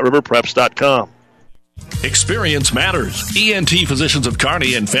 and PlatteRiverPreps.com. Experience matters. ENT Physicians of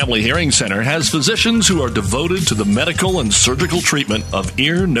Kearney and Family Hearing Center has physicians who are devoted to the medical and surgical treatment of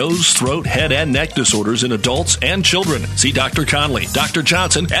ear, nose, throat, head, and neck disorders in adults and children. See Dr. Conley, Dr.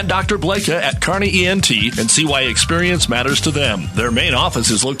 Johnson, and Dr. Blakea at Kearney ENT and see why experience matters to them. Their main office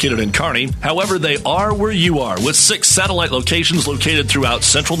is located in Kearney. However, they are where you are. With 6 satellite locations located throughout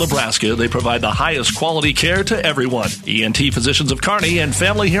central Nebraska, they provide the highest quality care to everyone. ENT Physicians of Kearney and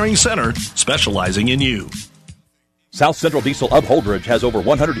Family Hearing Center, specializing in you. South Central Diesel of Holdridge has over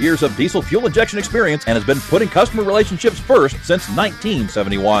 100 years of diesel fuel injection experience and has been putting customer relationships first since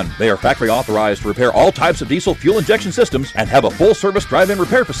 1971. They are factory authorized to repair all types of diesel fuel injection systems and have a full-service drive-in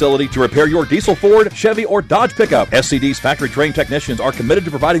repair facility to repair your diesel Ford, Chevy, or Dodge pickup. SCD's factory-trained technicians are committed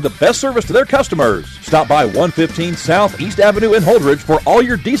to providing the best service to their customers. Stop by 115 South East Avenue in Holdridge for all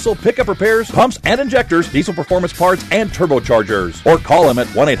your diesel pickup repairs, pumps and injectors, diesel performance parts, and turbochargers. Or call them at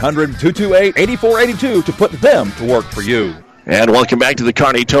 1-800-228-8482 to put them to work for you. And welcome back to the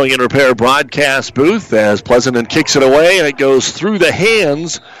Kearney Towing and Repair broadcast booth as Pleasanton kicks it away, and it goes through the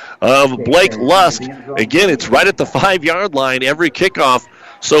hands of Blake Lusk. Again, it's right at the 5-yard line. Every kickoff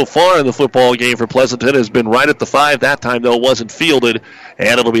so far in the football game for Pleasanton has been right at the 5. That time, though, wasn't fielded,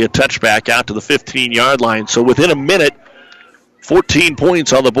 and it'll be a touchback out to the 15-yard line. So within a minute, 14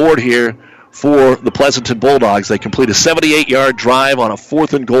 points on the board here for the Pleasanton Bulldogs. They complete a 78-yard drive on a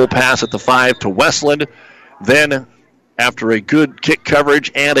 4th and goal pass at the 5 to Westland. Then, after a good kick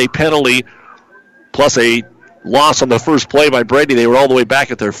coverage and a penalty, plus a loss on the first play by Brady, they were all the way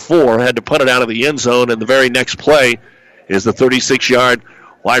back at their 4, had to punt it out of the end zone, and the very next play is the 36-yard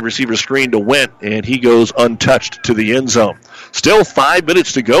wide receiver screen to Went, and he goes untouched to the end zone. Still 5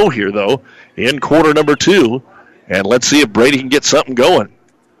 minutes to go here, though, in quarter number 2, and let's see if Brady can get something going.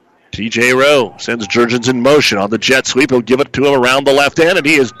 T.J. Rowe sends Jurgens in motion on the jet sweep. He'll give it to him around the left end, and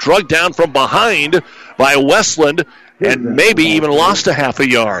he is drugged down from behind by Westland and maybe even lost a half a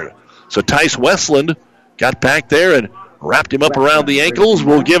yard. So Tice Westland got back there and wrapped him up around the ankles.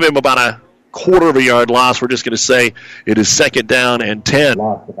 We'll give him about a quarter of a yard loss. We're just going to say it is 2nd down and 10.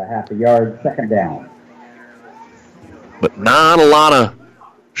 Loss of a half a yard, 2nd down. But not a lot of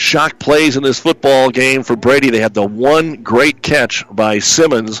shock plays in this football game for Brady. They had the one great catch by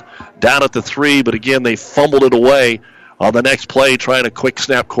Simmons down at the 3, but again, they fumbled it away on the next play, trying a quick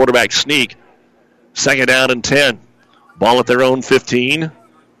snap quarterback sneak. 2nd down and 10. Ball at their own 15.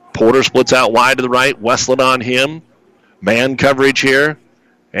 Porter splits out wide to the right. Westland on him. Man coverage here.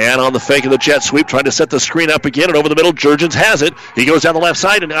 And on the fake of the jet sweep, trying to set the screen up again, and over the middle, Jurgens has it. He goes down the left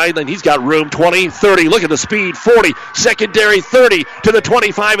side, and he's got room. 20, 30, look at the speed, 40, secondary 30 to the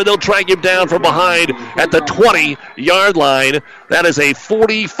 25, and they'll drag him down from behind at the 20-yard line. That is a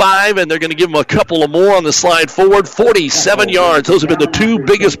 45, and they're going to give him a couple of more on the slide forward. 47 yards. Those have been the 2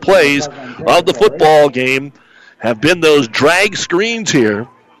 biggest plays of the football game, have been those drag screens here.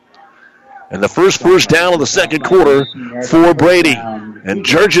 And the first down of the second quarter for Brady. And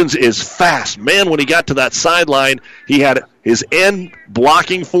Jurgens is fast. Man, when he got to that sideline, he had his end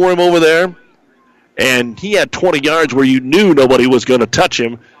blocking for him over there. And he had 20 yards where you knew nobody was going to touch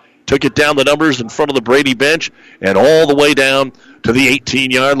him. Took it down the numbers in front of the Brady bench and all the way down to the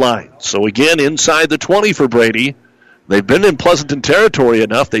 18-yard line. So again, inside the 20 for Brady. They've been in Pleasanton territory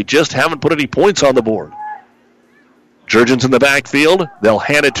enough. They just haven't put any points on the board. Jurgens in the backfield. They'll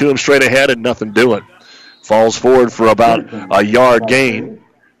hand it to him straight ahead and nothing doing. Falls forward for about a yard gain.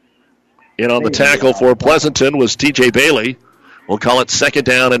 In on the tackle for Pleasanton was T.J. Bailey. We'll call it 2nd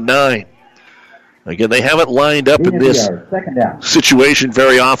down and 9. Again, they haven't lined up in this situation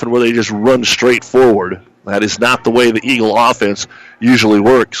very often where they just run straight forward. That is not the way the Eagle offense usually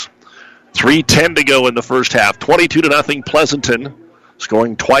works. 3:10 to go in the first half. 22-0 Pleasanton.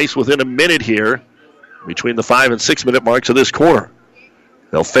 Scoring twice within a minute here, between the 5 and 6 minute marks of this quarter.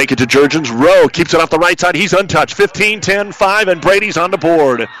 They'll fake it to Jurgens. Rowe keeps it off the right side. He's untouched. 15-10-5, and Brady's on the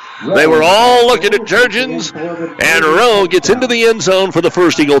board. They were all looking at Jurgens, and Rowe gets into the end zone for the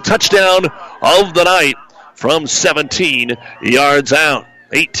first Eagle touchdown of the night from 17 yards out.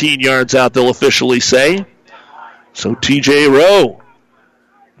 18 yards out, they'll officially say. So T.J. Rowe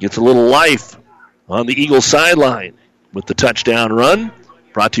gets a little life on the Eagle sideline with the touchdown run.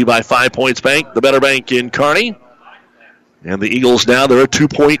 Brought to you by 5 Points Bank, the better bank in Kearney. And the Eagles now, they're a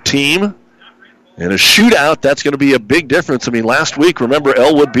 2-point team. And a shootout, that's going to be a big difference. I mean, last week, remember,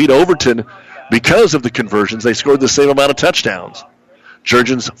 Elwood beat Overton because of the conversions. They scored the same amount of touchdowns.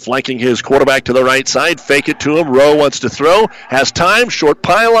 Jurgens flanking his quarterback to the right side. Fake it to him. Rowe wants to throw. Has time. Short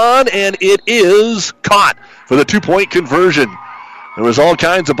pylon. And it is caught for the 2-point conversion. There was all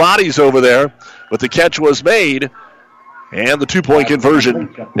kinds of bodies over there, but the catch was made. And the 2-point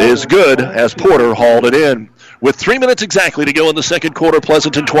conversion is good as Porter hauled it in. With 3 minutes exactly to go in the second quarter,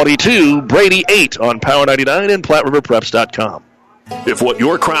 Pleasanton 22, Brady 8 on Power 99 and PlatteRiverPreps.com. If what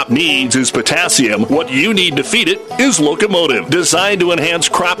your crop needs is potassium, what you need to feed it is Locomotive. Designed to enhance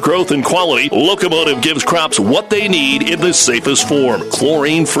crop growth and quality, Locomotive gives crops what they need in the safest form.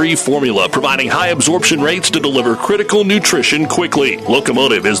 Chlorine-free formula, providing high absorption rates to deliver critical nutrition quickly.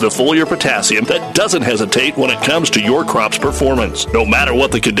 Locomotive is the foliar potassium that doesn't hesitate when it comes to your crop's performance. No matter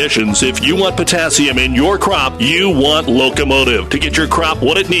what the conditions, if you want potassium in your crop, you want Locomotive. To get your crop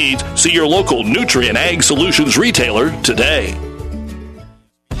what it needs, see your local Nutrient Ag Solutions retailer today.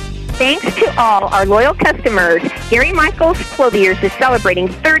 Thanks to all our loyal customers, Gary Michaels Clothiers is celebrating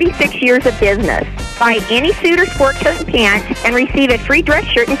 36 years of business. Buy any suit or sport coat and pants and receive a free dress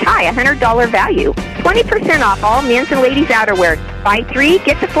shirt and tie, $100 value. 20% off all men's and ladies' outerwear. Buy 3,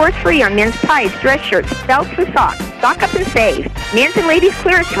 get the 4th free on men's ties, dress shirts, belts, and socks. Stock up and save. Men's and ladies'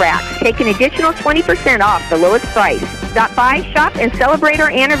 clearance racks take an additional 20% off the lowest price. Stop by, shop, and celebrate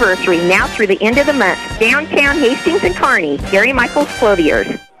our anniversary now through the end of the month. Downtown Hastings and Kearney, Gary Michaels Clothiers.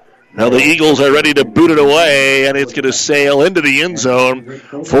 Now the Eagles are ready to boot it away, and it's going to sail into the end zone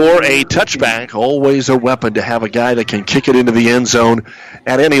for a touchback. Always a weapon to have a guy that can kick it into the end zone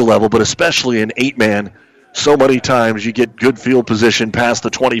at any level, but especially an 8-man. So many times you get good field position past the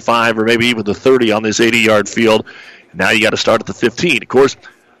 25 or maybe even the 30 on this 80-yard field. Now you got to start at the 15. Of course,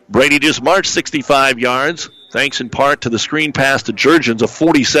 Brady just marched 65 yards, thanks in part to the screen pass to Jurgens, a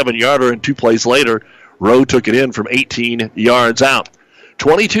 47-yarder, and 2 plays later, Rowe took it in from 18 yards out.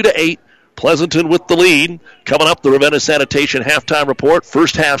 22-8, Pleasanton with the lead. Coming up, the Ravenna Sanitation halftime report.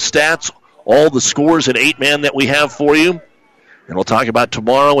 First half stats, all the scores in 8-man that we have for you. And we'll talk about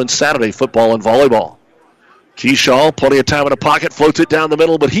tomorrow and Saturday football and volleyball. Keyshaw, plenty of time in the pocket, floats it down the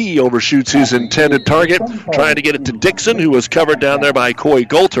middle, but he overshoots his intended target, trying to get it to Dixon, who was covered down there by Coy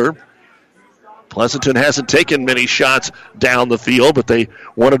Golter. Pleasanton hasn't taken many shots down the field, but they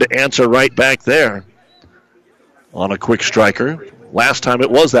wanted to answer right back there on a quick striker. Last time it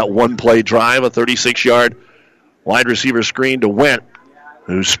was that one-play drive, a 36-yard wide receiver screen to Went,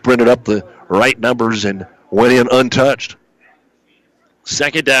 who sprinted up the right numbers and went in untouched.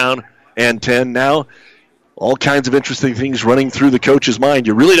 Second down and 10. Now, all kinds of interesting things running through the coach's mind.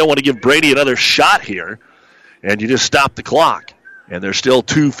 You really don't want to give Brady another shot here, and you just stop the clock. And there's still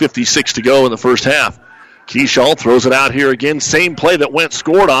 2:56 to go in the first half. Keyshaw throws it out here again. Same play that Went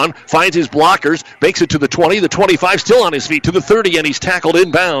scored on. Finds his blockers. Makes it to the 20. The 25 still on his feet to the 30, and he's tackled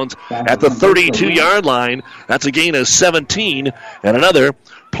inbounds at the 32-yard line. That's a gain of 17. And another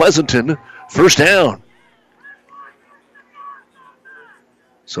Pleasanton first down.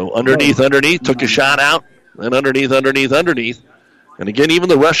 So underneath, took a shot out. Then underneath. And again, even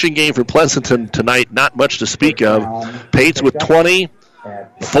the rushing game for Pleasanton tonight, not much to speak of. Pates with 20.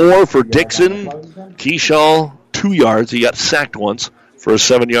 4 for Dixon. Keyshaw, 2 yards. He got sacked once for a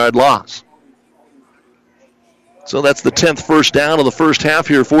 7-yard loss. So that's the 10th first down of the first half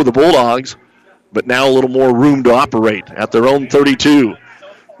here for the Bulldogs. But now a little more room to operate at their own 32.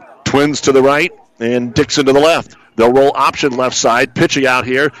 Twins to the right and Dixon to the left. They'll roll option left side, pitching out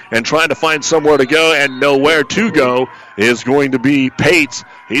here and trying to find somewhere to go, and nowhere to go is going to be Pates.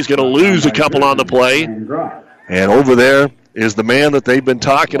 He's going to lose a couple on the play. And over there is the man that they've been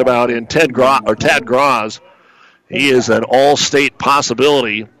talking about in Tad Graz. He is an all-state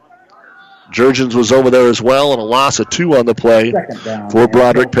possibility. Jurgens was over there as well, and a loss of 2 on the play for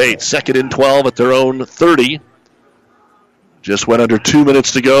Broderick Pates. 2nd and 12 at their own 30. Just went under 2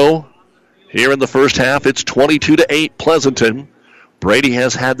 minutes to go. Here in the first half, it's 22-8 Pleasanton. Brady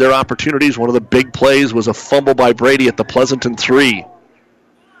has had their opportunities. One of the big plays was a fumble by Brady at the Pleasanton 3.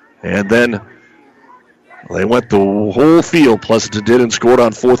 And then they went the whole field, Pleasanton did, and scored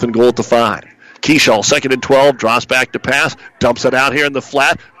on 4th and goal at the 5. Keyshaw, 2nd and 12, draws back to pass, dumps it out here in the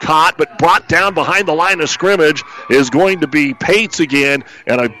flat, caught, but brought down behind the line of scrimmage is going to be Pates again,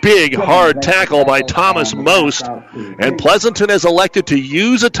 and a big, hard tackle by Thomas Most. And Pleasanton has elected to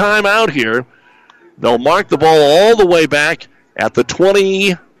use a timeout here. They'll mark the ball all the way back at the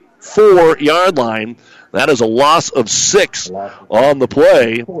 24-yard line. That is a loss of 6 on the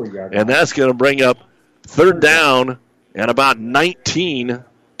play, and that's going to bring up 3rd down and about 19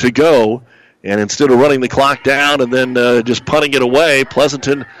 to go. And instead of running the clock down and then just punting it away,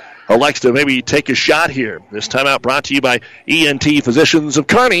 Pleasanton elects to maybe take a shot here. This timeout brought to you by ENT Physicians of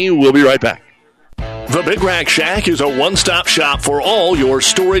Kearney. We'll be right back. The Big Rack Shack is a one-stop shop for all your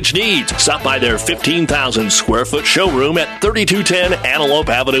storage needs. Stop by their 15,000-square-foot showroom at 3210 Antelope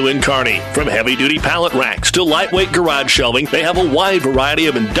Avenue in Kearney. From heavy-duty pallet racks to lightweight garage shelving, they have a wide variety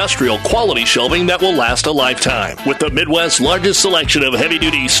of industrial-quality shelving that will last a lifetime. With the Midwest's largest selection of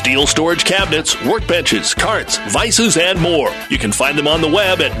heavy-duty steel storage cabinets, workbenches, carts, vices, and more. You can find them on the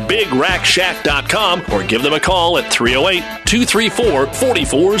web at BigRackShack.com or give them a call at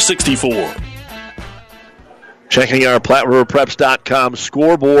 308-234-4464. Checking our PlatteRiverPreps.com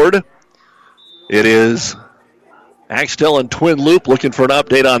scoreboard. It is Axtell and Twin Loop looking for an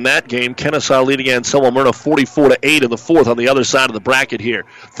update on that game. Kennesaw leading Anselmo Myrna 44-8 in the 4th on the other side of the bracket here.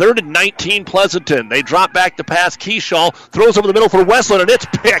 3rd and 19 Pleasanton. They drop back to pass. Keyshaw throws over the middle for Westland, and it's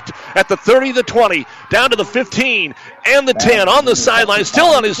picked at the 30, the 20, down to the 15 and the 10 on the sideline, still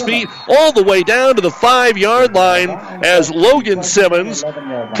on his feet, all the way down to the 5-yard line as Logan Simmons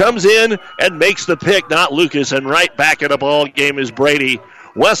comes in and makes the pick, not Lucas, and right back in the ball game is Brady.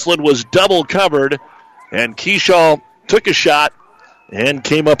 Westland was double covered, and Keyshaw took a shot and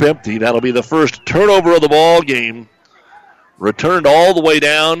came up empty. That'll be the first turnover of the ball game. Returned all the way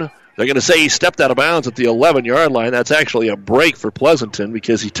down. They're going to say he stepped out of bounds at the 11-yard line. That's actually a break for Pleasanton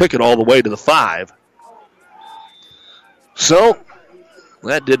because he took it all the way to the 5. So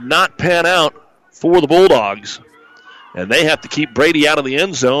that did not pan out for the Bulldogs. And they have to keep Brady out of the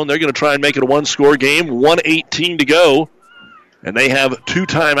end zone. They're going to try and make it a one-score game. 1:18 to go. And they have 2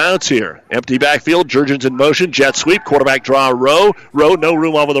 timeouts here. Empty backfield, Jurgens in motion, jet sweep, quarterback draw, Rowe, no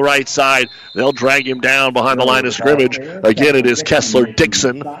room over the right side. They'll drag him down behind the line of scrimmage. Again, it is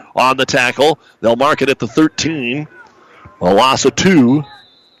Kessler-Dixon on the tackle. They'll mark it at the 13. A loss of 2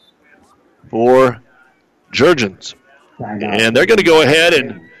 for Jurgens. And they're going to go ahead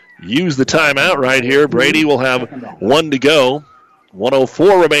and use the timeout right here. Brady will have 1 to go.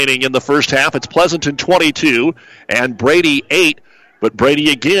 1:04 remaining in the first half. It's Pleasanton 22 and Brady 8. But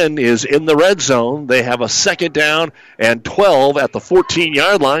Brady again is in the red zone. They have a 2nd down and 12 at the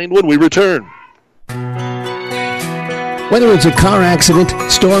 14-yard line when we return. Whether it's a car accident,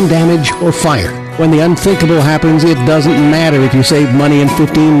 storm damage, or fire, when the unthinkable happens, it doesn't matter if you save money in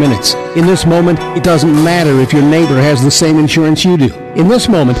 15 minutes. In this moment, it doesn't matter if your neighbor has the same insurance you do. In this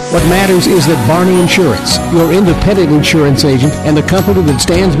moment, what matters is that Barney Insurance, your independent insurance agent, and the company that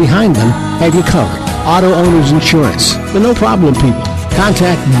stands behind them have you covered. Auto Owners Insurance, the no-problem people.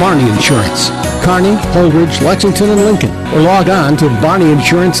 Contact Barney Insurance, Kearney, Holdridge, Lexington, and Lincoln, or log on to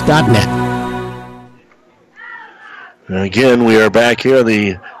barneyinsurance.net. Again, we are back here in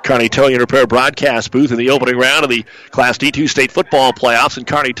the Kearney Towing and Repair broadcast booth in the opening round of the Class D2 state football playoffs, and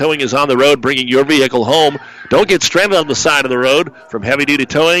Kearney Towing is on the road bringing your vehicle home. Don't get stranded on the side of the road. From heavy-duty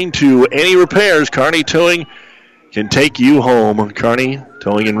towing to any repairs, Kearney Towing can take you home. Kearney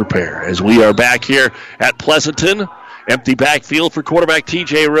Towing and Repair. As we are back here at Pleasanton, empty backfield for quarterback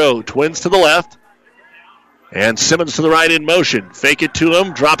TJ Rowe. Twins to the left. And Simmons to the right in motion. Fake it to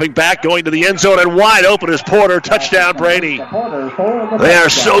him, dropping back, going to the end zone, and wide open is Porter. Touchdown, Brady. They are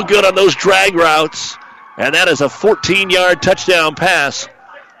so good on those drag routes. And that is a 14-yard touchdown pass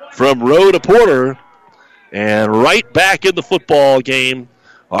from Rowe to Porter. And right back in the football game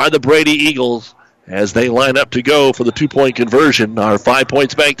are the Brady Eagles as they line up to go for the 2-point conversion. Our 5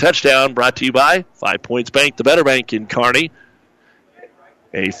 Points Bank touchdown brought to you by 5 Points Bank, the better bank in Kearney.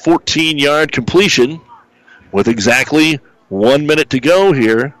 A 14-yard completion with exactly 1 minute to go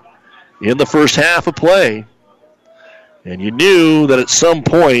here in the first half of play. And you knew that at some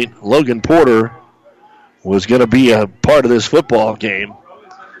point Logan Porter was going to be a part of this football game.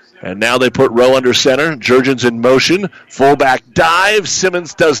 And now they put Rowe under center. Jurgens in motion. Fullback dive.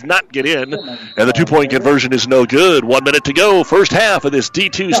 Simmons does not get in. And the 2-point conversion is no good. 1 minute to go. First half of this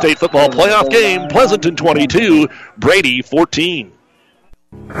D2 state football playoff game. Pleasanton 22, Brady 14.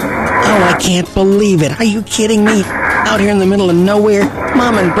 Oh, I can't believe it. Are you kidding me? Out here in the middle of nowhere,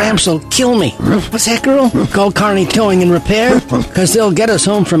 Mom and Gramps will kill me. What's that, girl? Call Kearney Towing and Repair? Because they'll get us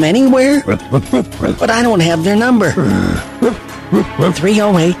home from anywhere? But I don't have their number.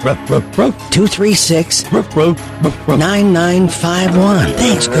 308-236-9951.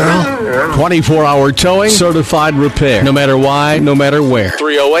 Thanks, girl. 24-hour towing, certified repair. No matter why, no matter where.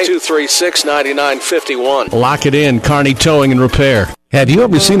 308-236-9951. Lock it in, Kearney Towing and Repair. Have you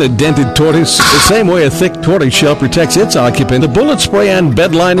ever seen a dented tortoise? The same way a thick tortoise shell protects its occupant, the bullet spray-on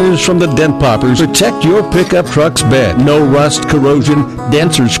bed liners from the Dent Poppers protect your pickup truck's bed. No rust, corrosion,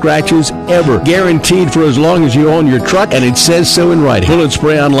 dents, or scratches ever. Guaranteed for as long as you own your truck, and it says so in writing. Bullet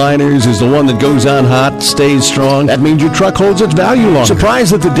spray-on liners is the one that goes on hot, stays strong. That means your truck holds its value longer.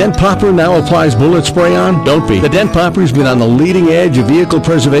 Surprised that the Dent Popper now applies bullet spray-on? Don't be. The Dent Popper's been on the leading edge of vehicle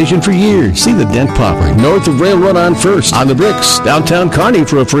preservation for years. See the Dent Popper north of Railroad on First, on the Bricks, downtown Kearney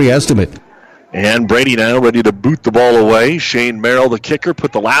for a free estimate. And Brady now ready to boot the ball away. Shane Merrill, the kicker,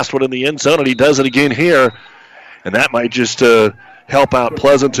 put the last one in the end zone, and he does it again here. And that might just help out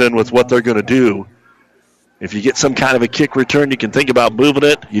Pleasanton with what they're going to do. If you get some kind of a kick return, you can think about moving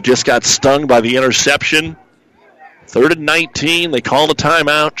it. You just got stung by the interception. 3rd and 19. They called a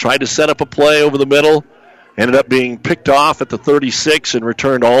timeout, tried to set up a play over the middle. Ended up being picked off at the 36 and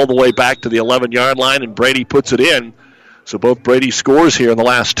returned all the way back to the 11-yard line, and Brady puts it in. So both Brady scores here in the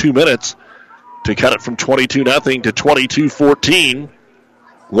last 2 minutes to cut it from 22-0 to 22-14.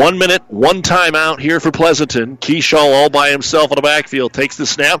 1 minute, one timeout here for Pleasanton. Keyshaw all by himself in the backfield. Takes the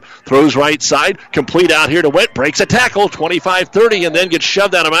snap, throws right side, complete out here to Witt, breaks a tackle, 25-30, and then gets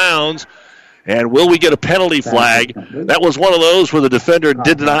shoved out of bounds. And will we get a penalty flag? That was one of those where the defender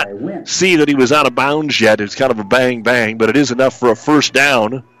did not see that he was out of bounds yet. It's kind of a bang-bang, but it is enough for a first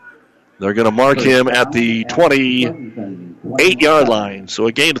down. They're going to mark him at the 28-yard line. So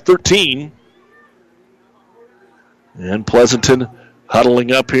a gain of 13. And Pleasanton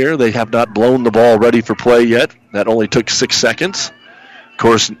huddling up here. They have not blown the ball ready for play yet. That only took 6 seconds. Of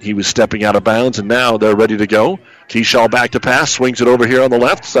course, he was stepping out of bounds, and now they're ready to go. Keyshaw back to pass, swings it over here on the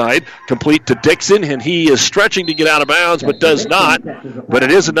left side, complete to Dixon, and he is stretching to get out of bounds, but does not. But it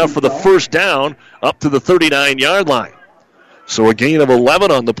is enough for the first down up to the 39-yard line. So a gain of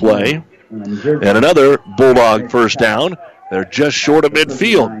 11 on the play. And another Bulldog first down. They're just short of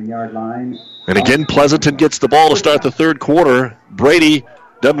midfield. And again, Pleasanton gets the ball to start the third quarter. Brady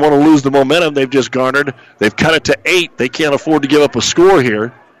doesn't want to lose the momentum they've just garnered. They've cut it to 8. They can't afford to give up a score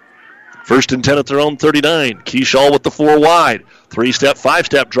here. 1st and 10 at their own 39. Keyshaw with the 4 wide. 3-step,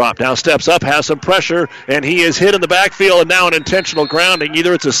 5-step drop. Now steps up, has some pressure, and he is hit in the backfield, and now an intentional grounding.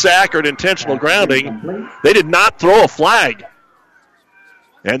 Either it's a sack or an intentional grounding. They did not throw a flag.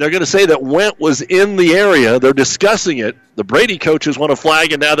 And they're going to say that Went was in the area. They're discussing it. The Brady coaches want a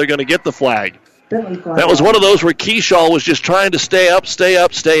flag, and now they're going to get the flag. That was one of those where Keyshaw was just trying to stay up.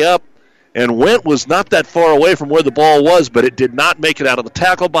 And Went was not that far away from where the ball was, but it did not make it out of the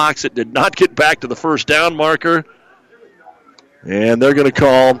tackle box. It did not get back to the first down marker. And they're going to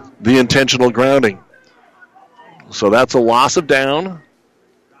call the intentional grounding. So that's a loss of down.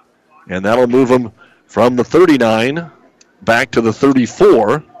 And that'll move them from the 39 back to the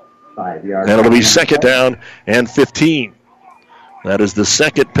 34. And it'll be 2nd down and 15. That is the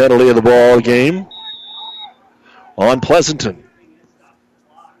second penalty of the ball game on Pleasanton.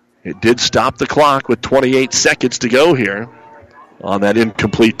 It did stop the clock with 28 seconds to go here on that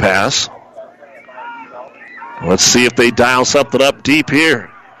incomplete pass. Let's see if they dial something up deep here.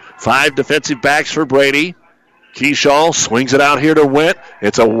 5 defensive backs for Brady. Keyshaw swings it out here to Went.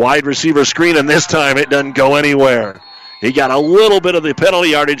 It's a wide receiver screen, and this time it doesn't go anywhere. He got a little bit of the penalty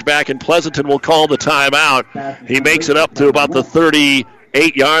yardage back, and Pleasanton will call the timeout. He makes it up to about the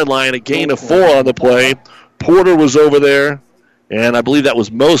 38-yard line, a gain of 4 on the play. Porter was over there, and I believe that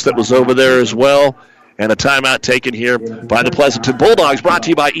was Most that was over there as well. And a timeout taken here by the Pleasanton Bulldogs, brought to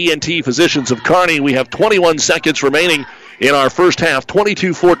you by ENT Physicians of Kearney. We have 21 seconds remaining in our first half,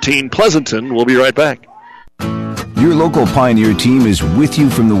 22-14 Pleasanton. We'll be right back. Your local Pioneer team is with you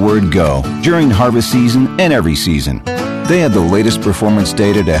from the word go during harvest season and every season. They have the latest performance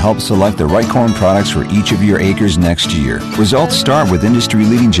data to help select the right corn products for each of your acres next year. Results start with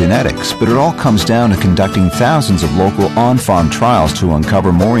industry-leading genetics, but it all comes down to conducting thousands of local on-farm trials to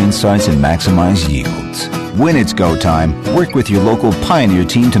uncover more insights and maximize yields. When it's go time, work with your local Pioneer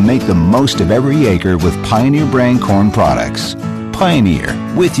team to make the most of every acre with Pioneer brand corn products. Pioneer,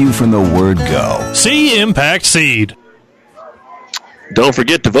 with you from the word go. See Impact Seed. Don't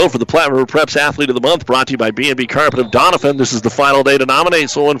forget to vote for the Platte River Preps Athlete of the Month, brought to you by B&B Carpet of Donovan. This is the final day to nominate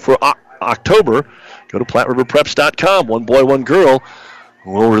someone for October. Go to PlatteRiverPreps.com. One boy, one girl.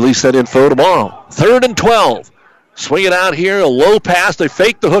 We'll release that info tomorrow. 3rd and 12. Swing it out here, a low pass. They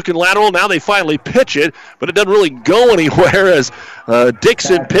fake the hook and lateral. Now they finally pitch it, but it doesn't really go anywhere as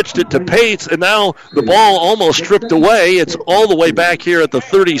Dixon pitched it to Pates, and now the ball almost stripped away. It's all the way back here at the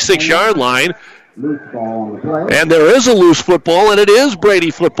 36-yard line. And there is a loose football, and it is Brady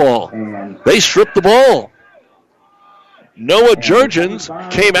football. They stripped the ball. Noah Jurgens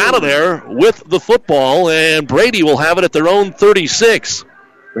came out of there with the football, and Brady will have it at their own 36.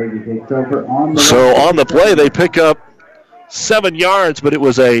 So on the play, they pick up 7 yards, but it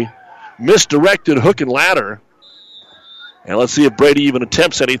was a misdirected hook and ladder. And let's see if Brady even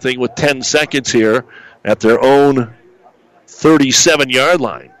attempts anything with 10 seconds here at their own 37-yard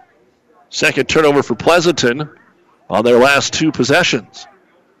line. Second turnover for Pleasanton on their last 2 possessions.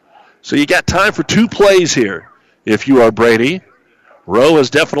 So you got time for 2 plays here if you are Brady. Rowe has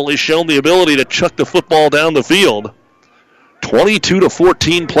definitely shown the ability to chuck the football down the field.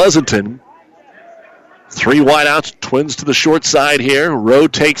 22-14 Pleasanton. 3 wideouts, Twins to the short side here. Rowe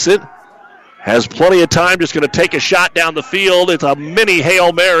takes it. Has plenty of time, just going to take a shot down the field. It's a mini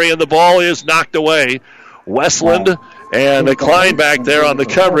Hail Mary, and the ball is knocked away. Westland and Klein back there on the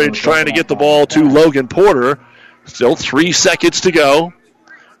coverage trying to get the ball to Logan Porter. Still 3 seconds to go.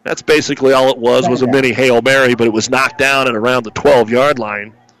 That's basically all it was a mini Hail Mary, but it was knocked down at around the 12-yard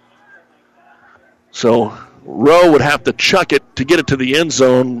line. So Rowe would have to chuck it to get it to the end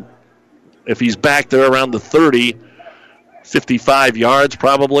zone if he's back there around the 30, 55 yards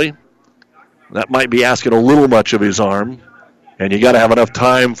probably. That might be asking a little much of his arm, and you got to have enough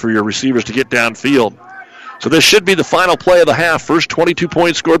time for your receivers to get downfield. So this should be the final play of the half. First 22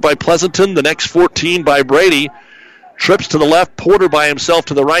 points scored by Pleasanton, the next 14 by Brady. Trips to the left, Porter by himself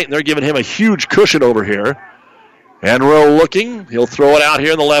to the right, and they're giving him a huge cushion over here. And Rowe looking. He'll throw it out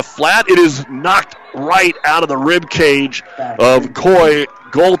here in the left flat. It is knocked right out of the rib cage of Coy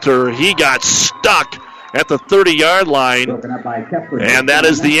Golter. He got stuck at the 30-yard line. And that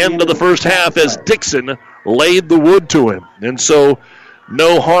is the end of the first half as Dixon laid the wood to him. And so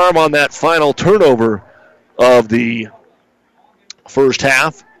no harm on that final turnover of the first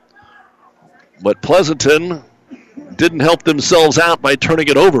half. But Pleasanton didn't help themselves out by turning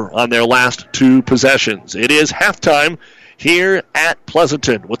it over on their last 2 possessions. It is halftime here at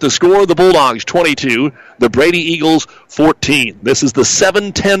Pleasanton with the score of the Bulldogs 22, the Brady Eagles 14. This is the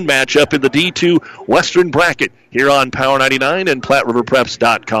 7-10 matchup in the D2 Western bracket here on Power 99 and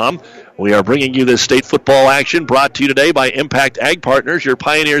PlatteRiverPreps.com. We are bringing you this state football action brought to you today by Impact Ag Partners, your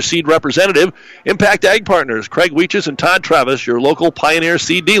Pioneer Seed representative. Impact Ag Partners, Craig Weeches and Todd Travis, your local Pioneer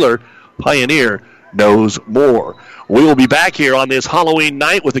Seed dealer. Pioneer knows more. We will be back here on this Halloween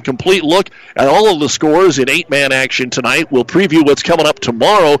night with a complete look at all of the scores in 8-man action tonight. We'll preview what's coming up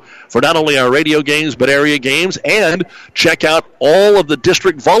tomorrow for not only our radio games but area games, and check out all of the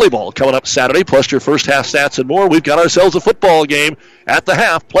district volleyball coming up Saturday, plus your first half stats and more. We've got ourselves a football game at the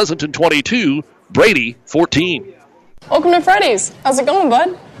half. Pleasanton 22, Brady 14. Welcome to Freddy's. How's it going,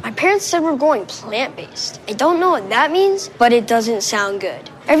 bud? My parents said we're going plant-based. I don't know what that means, but it doesn't sound good.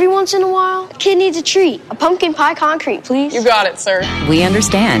 Every once in a while, a kid needs a treat. A pumpkin pie concrete, please. You got it, sir. We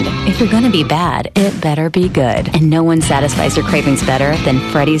understand. If you're going to be bad, it better be good. And no one satisfies your cravings better than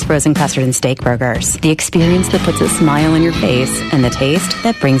Freddy's Frozen Custard and Steak Burgers. The experience that puts a smile on your face and the taste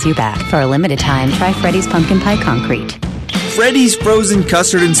that brings you back. For a limited time, try Freddy's Pumpkin Pie Concrete. Freddy's Frozen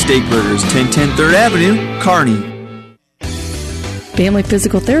Custard and Steak Burgers, 1010 3rd Avenue, Kearney. Family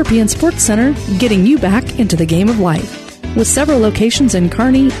Physical Therapy and Sports Center, getting you back into the game of life. With several locations in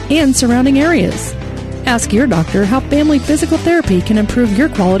Kearney and surrounding areas. Ask your doctor how Family Physical Therapy can improve your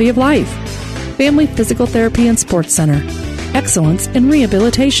quality of life. Family Physical Therapy and Sports Center. Excellence in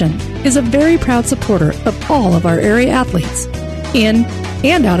Rehabilitation is a very proud supporter of all of our area athletes, in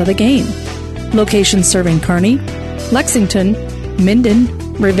and out of the game. Locations serving Kearney, Lexington, Minden,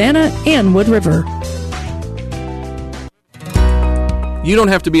 Ravenna, and Wood River. You don't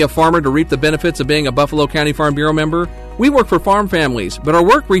have to be a farmer to reap the benefits of being a Buffalo County Farm Bureau member. We work for farm families, but our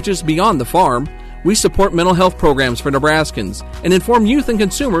work reaches beyond the farm. We support mental health programs for Nebraskans and inform youth and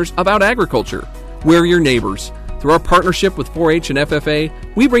consumers about agriculture. We're your neighbors. Through our partnership with 4-H and FFA,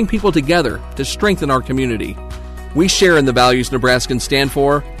 we bring people together to strengthen our community. We share in the values Nebraskans stand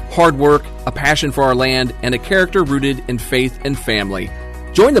for: hard work, a passion for our land, and a character rooted in faith and family.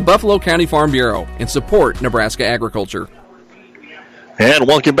 Join the Buffalo County Farm Bureau and support Nebraska agriculture. And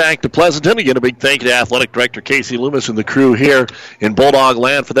welcome back to Pleasanton. Again, a big thank you to Athletic Director Casey Loomis and the crew here in Bulldog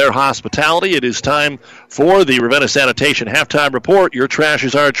Land for their hospitality. It is time for the Ravenna Sanitation Halftime Report. Your trash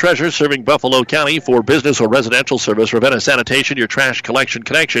is our treasure, serving Buffalo County for business or residential service. Ravenna Sanitation, your trash collection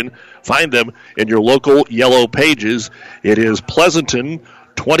connection. Find them in your local yellow pages. It is Pleasanton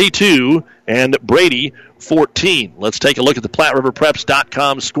 22, and Brady 14. Let's take a look at the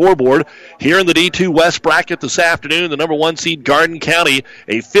PlatteRiverPreps.com scoreboard. Here in the D2 West bracket this afternoon, the number 1 seed Garden County,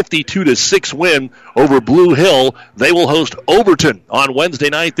 a 52-6 win over Blue Hill. They will host Overton on Wednesday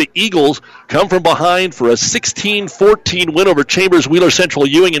night. The Eagles come from behind for a 16-14 win over Chambers Wheeler Central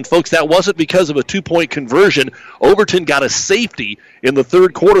Ewing. And folks, that wasn't because of a 2-point conversion. Overton got a safety in the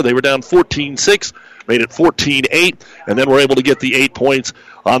third quarter. They were down 14-6. Made it 14-8, and then were able to get the 8 points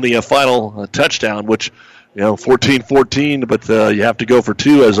on the final touchdown, which, 14-14, but you have to go for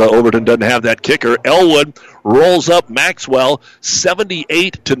 2 as Overton doesn't have that kicker. Elwood rolls up Maxwell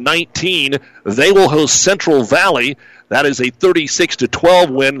 78-19. They will host Central Valley. That is a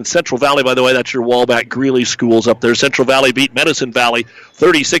 36-12 win. In Central Valley, by the way, that's your Walbach Greeley schools up there. Central Valley beat Medicine Valley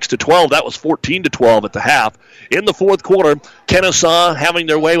 36-12. That was 14-12 at the half. In the fourth quarter, Kennesaw having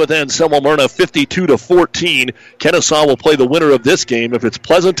their way with Anselmo Myrna 52-14. Kennesaw will play the winner of this game. If it's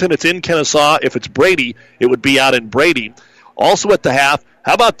Pleasanton, it's in Kennesaw. If it's Brady, it would be out in Brady. Also at the half,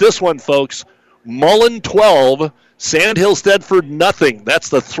 how about this one, folks? Mullen 12, Sandhill Stedford nothing. That's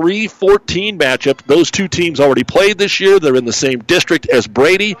the 3-14 matchup. Those two teams already played this year. They're in the same district as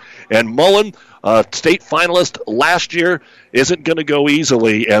Brady, and Mullen, state finalist last year, isn't going to go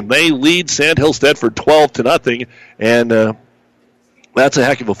easily, and they lead Sandhill Stedford 12-0, and that's a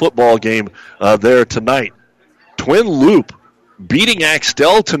heck of a football game there tonight. Twin Loop beating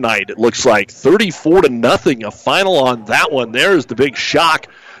Axtell tonight, it looks like 34-0, a final on that one. There's the big shock,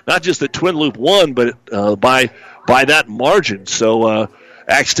 not just that Twin Loop won, but by that margin. So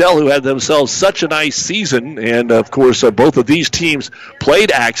Axtell, who had themselves such a nice season, and of course both of these teams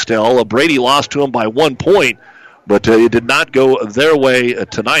played Axtell. Brady lost to them by 1 point, but it did not go their way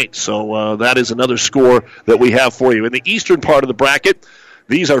tonight. So that is another score that we have for you. In the eastern part of the bracket,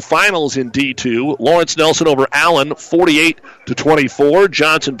 these are finals in D2. Lawrence Nelson over Allen, 48-24.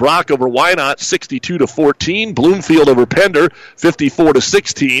 Johnson Brock over Wynot, 62-14. Bloomfield over Pender,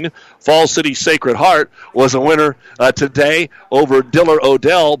 54-16. Falls City Sacred Heart was a winner today over Diller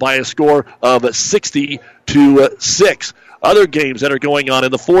Odell by a score of 60-6. Other games that are going on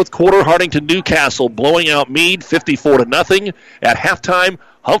in the fourth quarter, Hartington Newcastle blowing out Meade 54-0. At halftime,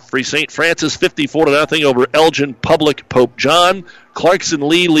 Humphrey St. Francis 54-0 over Elgin Public Pope John. Clarkson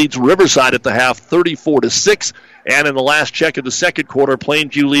Lee leads Riverside at the half 34-6. And in the last check of the second quarter,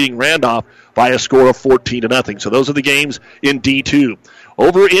 Plainview leading Randolph by a score of 14-0. So those are the games in D2.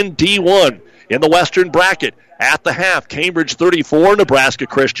 Over in D1, in the western bracket, at the half, Cambridge 34, Nebraska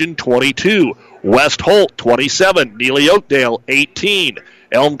Christian 22. West Holt 27, Neely Oakdale 18.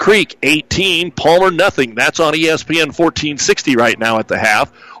 Elm Creek 18, Palmer nothing. That's on ESPN 1460 right now at the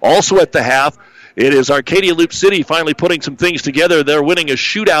half. Also at the half, it is Arcadia Loop City finally putting some things together. They're winning a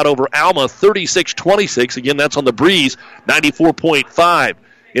shootout over Alma 36-26. Again, that's on the Breeze 94.5.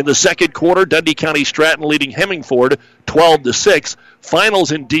 In the second quarter, Dundee County Stratton leading Hemmingford 12-6.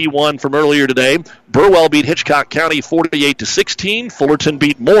 Finals in D1 from earlier today. Burwell beat Hitchcock County 48-16. Fullerton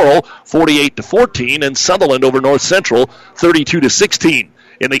beat Morrill 48-14. And Sutherland over North Central 32-16.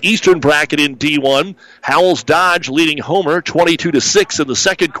 In the eastern bracket in D1, Howells Dodge leading Homer 22-6 in the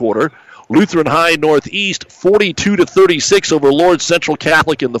second quarter. Lutheran High Northeast 42-36 over Lord Central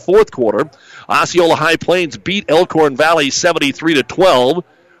Catholic in the fourth quarter. Osceola High Plains beat Elkhorn Valley 73-12.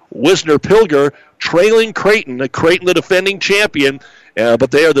 Wisner Pilger trailing Creighton, Creighton the defending champion, but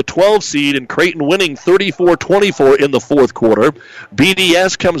they are the 12 seed, and Creighton winning 34-24 in the fourth quarter.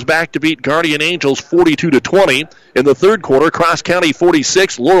 BDS comes back to beat Guardian Angels 42-20. In the third quarter, Cross County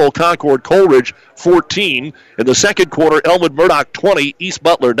 46, Laurel Concord Coleridge 14. In the second quarter, Elmwood Murdoch 20, East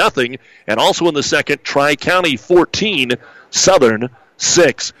Butler nothing, and also in the second, Tri-County 14, Southern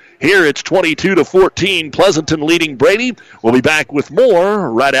 6. Here it's 22-14, Pleasanton leading Brady. We'll be back with more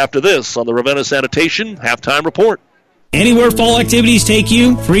right after this on the Ravenna Sanitation Halftime Report. Anywhere fall activities take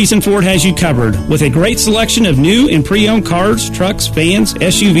you, Friesen Ford has you covered with a great selection of new and pre-owned cars, trucks, vans,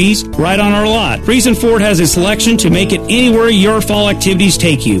 SUVs right on our lot. Friesen Ford has a selection to make it anywhere your fall activities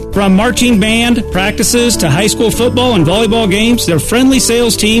take you. From marching band practices to high school football and volleyball games, their friendly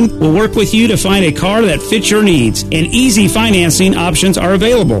sales team will work with you to find a car that fits your needs, and easy financing options are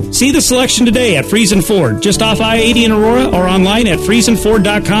available. See the selection today at Friesen Ford, just off I-80 in Aurora, or online at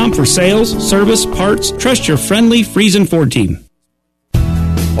FriesenFord.com for sales, service, parts. Trust your friendly Friesen Ford team.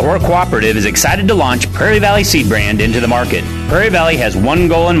 Aurora Cooperative is excited to launch Prairie Valley Seed Brand into the market. Prairie Valley has one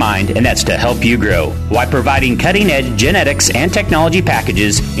goal in mind, and that's to help you grow. While providing cutting-edge genetics and technology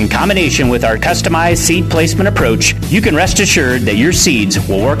packages in combination with our customized seed placement approach, you can rest assured that your seeds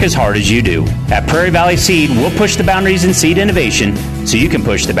will work as hard as you do. At Prairie Valley Seed, we'll push the boundaries in seed innovation so you can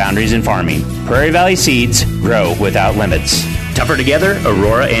push the boundaries in farming. Prairie Valley Seeds, grow without limits. Tougher together,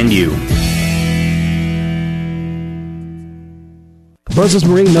 Aurora and you. Buzz's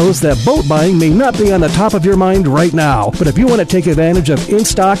Marine knows that boat buying may not be on the top of your mind right now, but if you want to take advantage of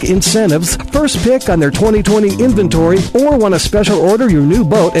in-stock incentives, first pick on their 2020 inventory, or want to special order your new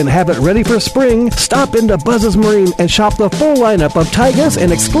boat and have it ready for spring, stop into Buzz's Marine and shop the full lineup of Tigers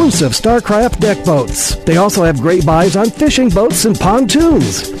and exclusive StarCraft deck boats. They also have great buys on fishing boats and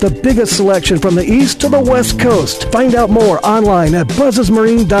pontoons. The biggest selection from the east to the west coast. Find out more online at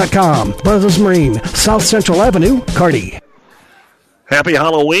buzzesmarine.com. Buzz's Marine, South Central Avenue, Kearney. Happy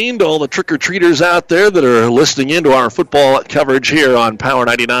Halloween to all the trick-or-treaters out there that are listening into our football coverage here on Power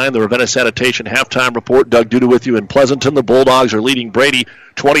 99. The Ravenna Sanitation halftime report. Doug Duda with you in Pleasanton. The Bulldogs are leading Brady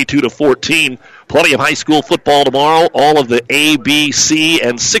 22-14. Plenty of high school football tomorrow. All of the A, B, C,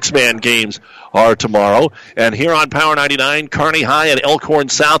 and six-man games are tomorrow. And here on Power 99, Kearney High and Elkhorn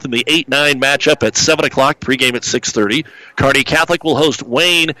South in the 8-9 matchup at 7 o'clock, pregame at 6:30. Kearney Catholic will host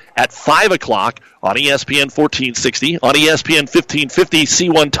Wayne at 5 o'clock on ESPN 1460. On ESPN 1550,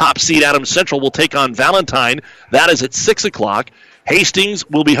 C1 top seed Adams Central will take on Valentine. That is at 6 o'clock. Hastings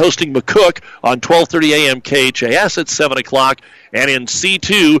will be hosting McCook on 12:30 a.m. KHAS at 7 o'clock. And in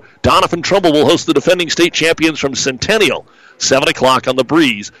C2, Donovan Trumbull will host the defending state champions from Centennial, 7 o'clock on the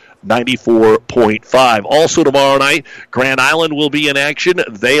Breeze 94.5. Also tomorrow night, Grand Island will be in action.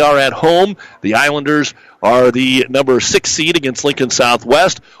 They are at home. The Islanders are the number 6 seed against Lincoln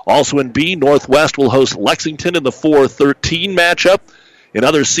Southwest. Also in B, Northwest will host Lexington in the 4-13 matchup. In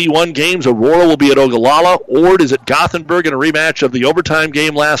other C1 games, Aurora will be at Ogallala. Ord is at Gothenburg in a rematch of the overtime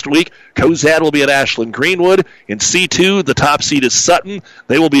game last week. Cozad will be at Ashland Greenwood. In C2, the top seed is Sutton.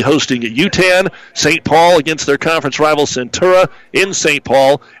 They will be hosting UTAN. St. Paul against their conference rival Centura in St.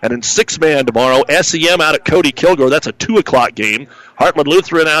 Paul. And in six-man tomorrow, SEM out at Cody Kilgore. That's a 2 o'clock game. Heartland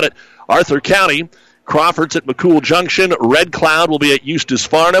Lutheran out at Arthur County. Crawford's at McCool Junction. Red Cloud will be at Eustis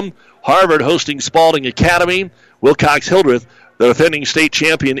Farnham. Harvard hosting Spalding Academy. Wilcox-Hildreth, the defending state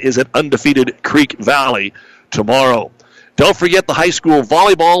champion, is at undefeated Creek Valley tomorrow. Don't forget the high school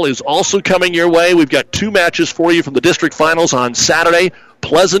volleyball is also coming your way. We've got 2 matches for you from the district finals on Saturday.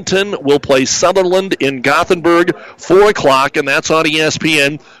 Pleasanton will play Sutherland in Gothenburg, 4 o'clock, and that's on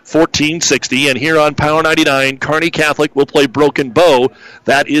ESPN 1460. And here on Power 99, Kearney Catholic will play Broken Bow.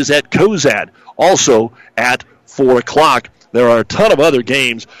 That is at Cozad, also at 4 o'clock. There are a ton of other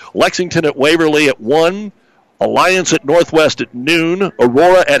games. Lexington at Waverly at 1. Alliance at Northwest at noon.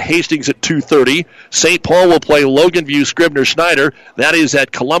 Aurora at Hastings at 2:30. St. Paul will play Loganview Scribner-Snyder. That is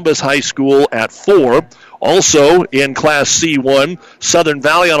at Columbus High School at 4. Also in Class C1, Southern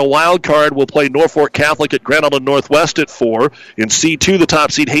Valley on a wild card will play Norfolk Catholic at Grand Island Northwest at 4. In C2, the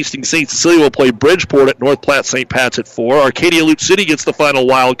top seed Hastings St. Cecilia will play Bridgeport at North Platte St. Pat's at 4. Arcadia Loop City gets the final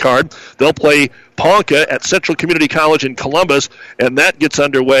wild card. They'll play Ponca at Central Community College in Columbus, and that gets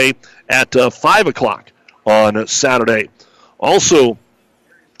underway at 5 o'clock on Saturday. Also,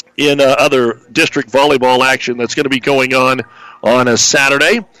 in other district volleyball action that's going to be going on a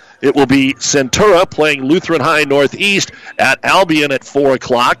Saturday, it will be Centura playing Lutheran High Northeast at Albion at 4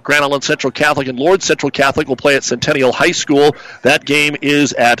 o'clock. Grand Island Central Catholic and Lord Central Catholic will play at Centennial High School. That game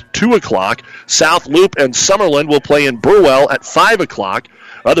is at 2 o'clock. South Loop and Summerlin will play in Burwell at 5 o'clock.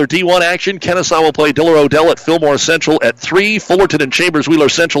 Other D1 action, Kennesaw will play Diller Odell at Fillmore Central at 3. Fullerton and Chambers Wheeler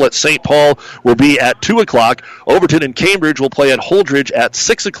Central at St. Paul will be at 2 o'clock. Overton and Cambridge will play at Holdridge at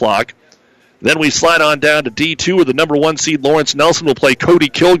 6 o'clock. Then we slide on down to D2, where the number 1 seed Lawrence Nelson will play Cody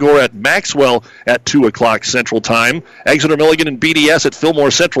Kilgore at Maxwell at 2 o'clock Central Time. Exeter Milligan and BDS at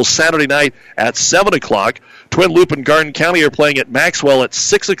Fillmore Central Saturday night at 7 o'clock. Twin Loop and Garden County are playing at Maxwell at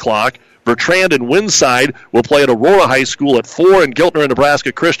 6 o'clock. Bertrand and Winside will play at Aurora High School at 4, and Giltner and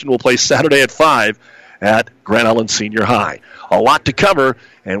Nebraska Christian will play Saturday at 5 at Grand Island Senior High. A lot to cover,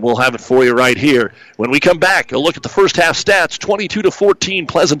 and we'll have it for you right here. When we come back, a look at the first half stats, 22-14,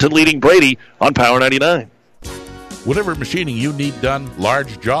 Pleasanton leading Brady on Power 99. Whatever machining you need done,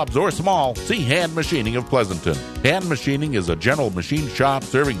 large jobs or small, see Hand Machining of Pleasanton. Hand Machining is a general machine shop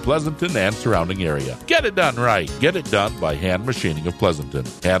serving Pleasanton and surrounding area. Get it done right. Get it done by Hand Machining of Pleasanton.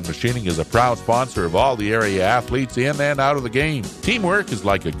 Hand Machining is a proud sponsor of all the area athletes in and out of the game. Teamwork is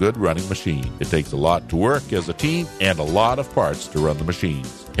like a good running machine. It takes a lot to work as a team and a lot of parts to run the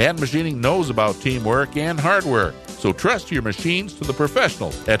machines. Hand Machining knows about teamwork and hard work, so trust your machines to the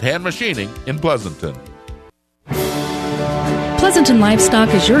professionals at Hand Machining in Pleasanton. Pleasanton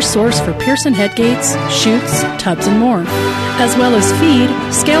Livestock is your source for Pearson headgates, chutes, tubs, and more, as well as feed,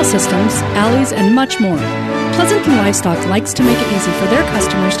 scale systems, alleys, and much more. Pleasanton Livestock likes to make it easy for their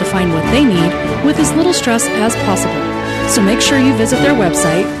customers to find what they need with as little stress as possible. So make sure you visit their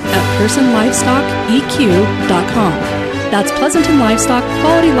website at PearsonLivestockEQ.com. That's Pleasanton Livestock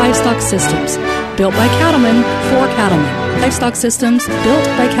Quality Livestock Systems. Built by cattlemen for cattlemen. Livestock Systems built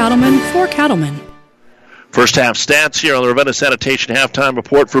by cattlemen for cattlemen. First half stats here on the Ravenna Sanitation halftime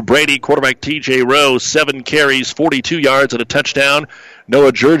report for Brady. Quarterback TJ Rowe, 7 carries, 42 yards and a touchdown.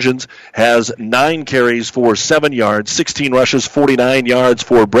 Noah Jurgens has 9 carries for 7 yards, 16 rushes, 49 yards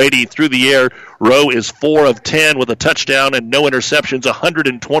for Brady. Through the air, Rowe is 4 of 10 with a touchdown and no interceptions,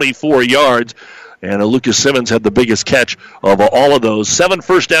 124 yards. And Lucas Simmons had the biggest catch of all of those. 7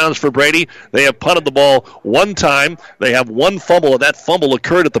 first downs for Brady. They have punted the ball 1 time. They have 1 fumble, and that fumble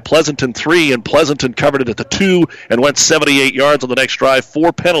occurred at the Pleasanton 3, and Pleasanton covered it at the 2 and went 78 yards on the next drive.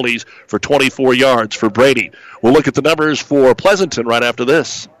 4 penalties for 24 yards for Brady. We'll look at the numbers for Pleasanton right after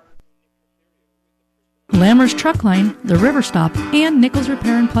this. Lammer's Truck Line, the River Stop, and Nichols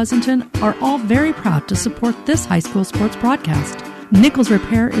Repair in Pleasanton are all very proud to support this high school sports broadcast. Nichols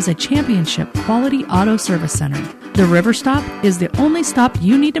Repair is a championship quality auto service center. The River Stop is the only stop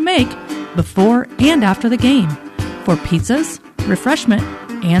you need to make before and after the game for pizzas, refreshment,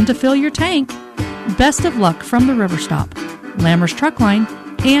 and to fill your tank. Best of luck from the River Stop, Lammer's Truck Line,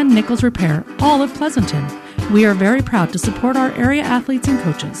 and Nichols Repair, all of Pleasanton. We are very proud to support our area athletes and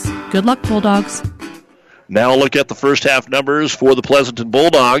coaches. Good luck, Bulldogs. Now look at the first half numbers for the Pleasanton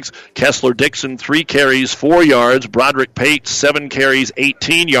Bulldogs. Kessler Dixon, 3 carries, 4 yards. Broderick Pate, 7 carries,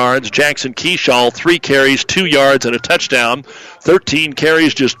 18 yards. Jackson Keyshaw, 3 carries, 2 yards and a touchdown. 13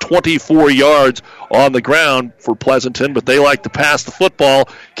 carries, just 24 yards on the ground for Pleasanton, but they like to pass the football.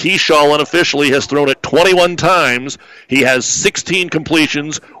 Keyshaw unofficially has thrown it 21 times. He has 16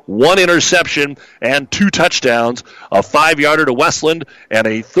 completions, 1 interception, and 2 touchdowns. A 5-yarder to Westland and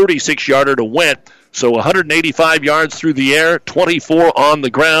a 36-yarder to Went. So 185 yards through the air, 24 on the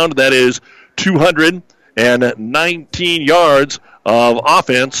ground. That is 219 yards of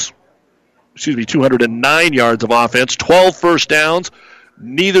offense. 209 yards of offense, 12 first downs.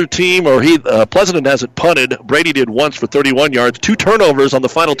 Neither team, Pleasanton hasn't punted. Brady did once for 31 yards. 2 turnovers on the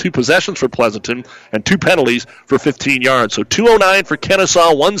final 2 possessions for Pleasanton, and 2 penalties for 15 yards. So 209 for Kennesaw,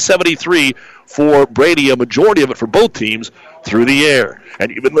 173 for Brady, a majority of it for both teams through the air.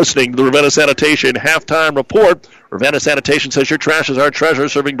 And you've been listening to the Ravenna Sanitation halftime report. Ravenna Sanitation says your trash is our treasure,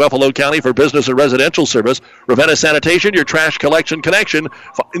 serving Buffalo County for business and residential service. Ravenna Sanitation, your trash collection connection.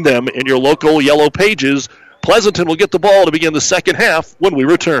 Find them in your local yellow pages. Pleasanton will get the ball to begin the second half when we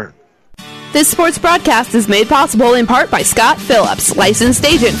return. This sports broadcast is made possible in part by Scott Phillips, licensed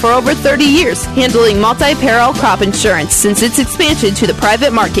agent for over 30 years, handling multi-peril crop insurance since its expansion to the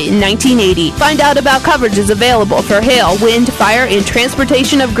private market in 1980. Find out about coverages available for hail, wind, fire, and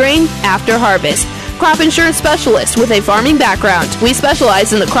transportation of grain after harvest. Crop insurance specialist with a farming background. We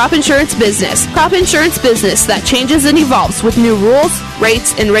specialize in the crop insurance business. Crop insurance business that changes and evolves with new rules,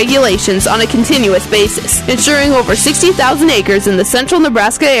 rates, and regulations on a continuous basis, insuring over 60,000 acres in the central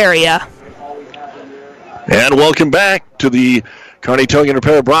Nebraska area. And welcome back to the Kearney Towing and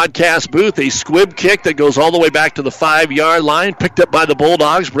Repair broadcast booth. A squib kick that goes all the way back to the 5-yard line, picked up by the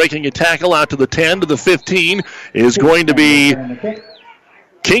Bulldogs, breaking a tackle out to the 10 to the 15 is going to be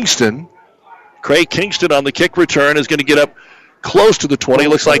Kingston. Craig Kingston on the kick return is going to get up close to the 20.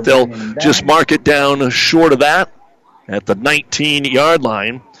 Looks like they'll just mark it down short of that at the 19-yard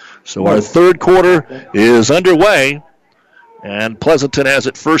line. So our third quarter is underway, and Pleasanton has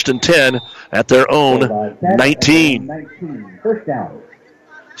it 1st and 10 at their own 19.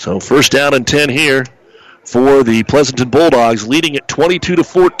 So 1st down and 10 here for the Pleasanton Bulldogs, leading at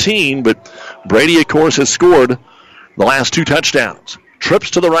 22-14, but Brady, of course, has scored the last 2 touchdowns. Trips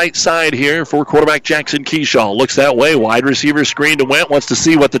to the right side here for quarterback Jackson Keyshaw. Looks that way. Wide receiver screen to Went. Wants to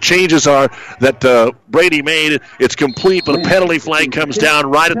see what the changes are that Brady made. It's complete, but a penalty flag comes down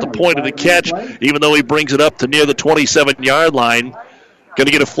right at the point of the catch, even though he brings it up to near the 27-yard line. Going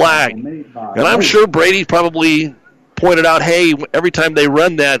to get a flag. And I'm sure Brady probably pointed out, hey, every time they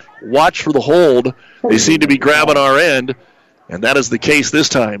run that, watch for the hold. They seem to be grabbing our end, and that is the case this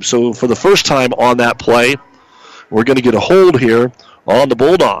time. So for the first time on that play, we're going to get a hold here on the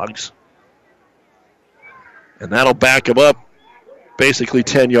Bulldogs. And that'll back them up. Basically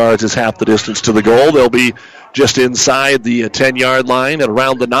 10 yards is half the distance to the goal. They'll be just inside the 10-yard line at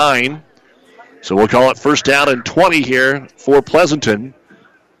around the 9. So we'll call it 1st down and 20 here for Pleasanton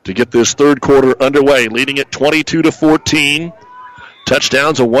to get this third quarter underway, leading it 22-14.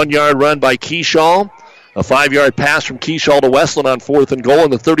 Touchdowns, a 1-yard run by Keyshaw, a 5-yard pass from Keyshaw to Westland on 4th and goal,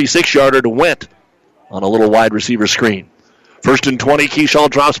 and the 36-yarder to Went on a little wide receiver screen. First and 20, Keyshaw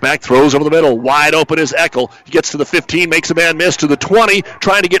drops back, throws over the middle. Wide open is Eckel. He gets to the 15, makes a man miss to the 20,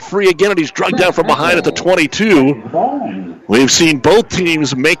 trying to get free again, and he's drugged down from behind at the 22. We've seen both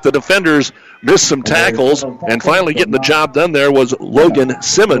teams make the defenders miss some tackles, and finally getting the job done there was Logan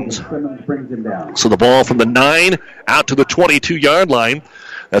Simmons. So the ball from the 9 out to the 22-yard line.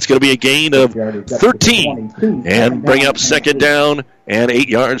 That's going to be a gain of 13 and bring up second down and 8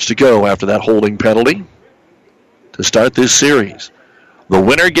 yards to go after that holding penalty to start this series. The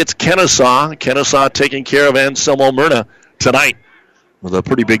winner gets Kennesaw. Kennesaw taking care of Anselmo Myrna tonight with a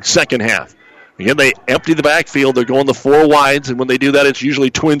pretty big second half. Again, they empty the backfield. They're going the 4 wides, and when they do that, it's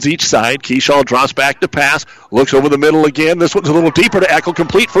usually twins each side. Keyshaw drops back to pass, looks over the middle again. This one's a little deeper to Eckel.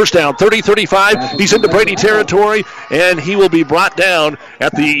 Complete first down, 30-35. He's into Brady territory, and he will be brought down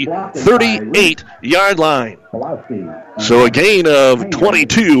at the 38-yard line. So a gain of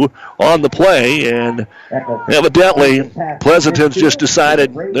 22 on the play, and evidently Pleasanton's just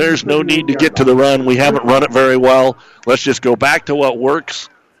decided there's no need to get to the run. We haven't run it very well. Let's just go back to what works.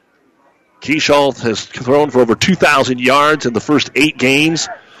 Keyshaw has thrown for over 2,000 yards in the first 8 games,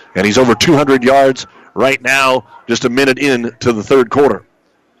 and he's over 200 yards right now, just a minute into the third quarter.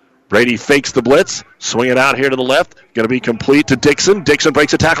 Brady fakes the blitz, swing it out here to the left, going to be complete to Dixon. Dixon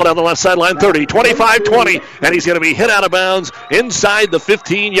breaks a tackle down the left sideline, 30, 25, 20, and he's going to be hit out of bounds inside the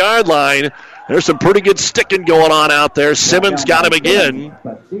 15-yard line. There's some pretty good sticking going on out there. Simmons got him again,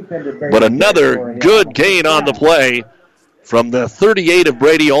 but another good gain on the play. From the 38 of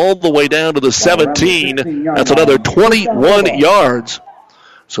Brady all the way down to the 17, that's another 21 yards.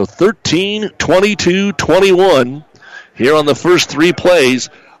 So 13, 22, 21 here on the first 3 plays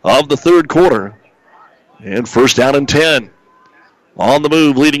of the third quarter. And first down and 10. On the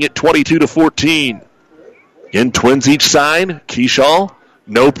move, leading it 22-14. In twins each side, Keyshaw,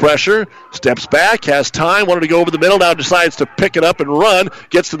 no pressure, steps back, has time, wanted to go over the middle, now decides to pick it up and run,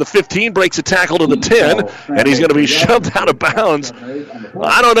 gets to the 15, breaks a tackle to the 10, and he's going to be shoved out of bounds.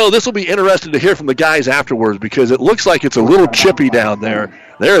 I don't know, this will be interesting to hear from the guys afterwards because it looks like it's a little chippy down there.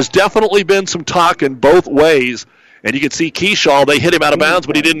 There has definitely been some talk in both ways, and you can see Keyshaw, they hit him out of bounds,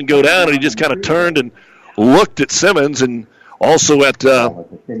 but he didn't go down, and he just kind of turned and looked at Simmons and also at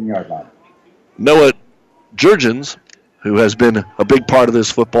Noah Jurgens, who has been a big part of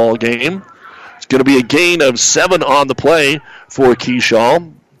this football game. It's going to be a gain of 7 on the play for Keyshaw,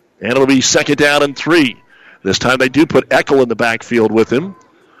 and it'll be second down and 3. This time they do put Eckel in the backfield with him.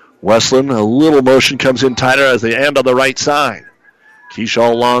 Westland, a little motion comes in tighter as they end on the right side.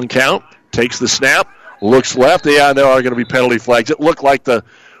 Keyshaw long count, takes the snap, looks left. Yeah, there are going to be penalty flags. It looked like the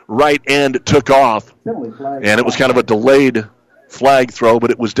right end took off, and it was kind of a delayed flag throw,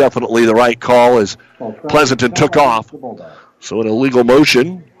 but it was definitely the right call as Pleasanton took off. So an illegal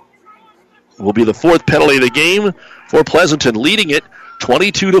motion will be the 4th penalty of the game for Pleasanton, leading it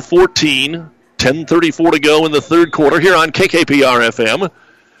 22-14, 10:34 to go in the third quarter here on KKPR-FM.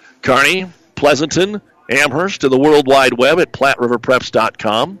 Kearney, Pleasanton, Amherst, and the World Wide Web at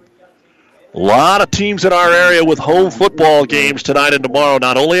PlatteRiverPreps.com. A lot of teams in our area with home football games tonight and tomorrow.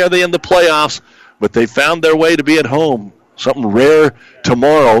 Not only are they in the playoffs, but they found their way to be at home. Something rare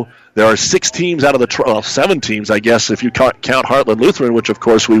tomorrow. There are 6 teams out of the 7 teams, I guess, if you count Heartland Lutheran, which of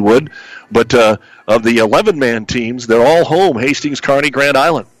course we would. But of the 11-man teams, they're all home. Hastings, Kearney, Grand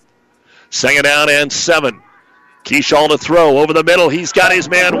Island. Second down and 7. Keyshaw to throw over the middle. He's got his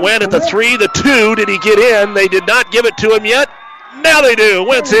man Wynn at the 3, the 2. Did he get in? They did not give it to him yet. Now they do.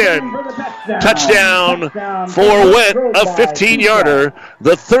 Wynn's in. Touchdown for Wynn, a 15-yarder.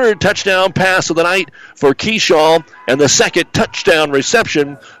 The 3rd touchdown pass of the night for Keyshaw, and the 2nd touchdown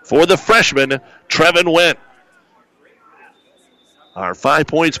reception for the freshman, Trevin Wynn. Our 5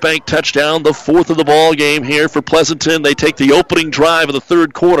 points bank touchdown, the 4th of the ball game here for Pleasanton. They take the opening drive of the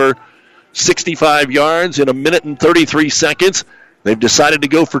third quarter, 65 yards in a minute and 33 seconds. They've decided to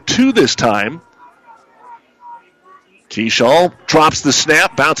go for 2 this time. Keyshaw drops the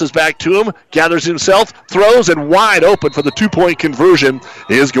snap, bounces back to him, gathers himself, throws, and wide open for the 2-point conversion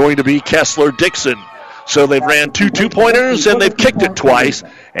is going to be Kessler Dixon. So they've ran 2 2-pointers, and they've kicked it twice.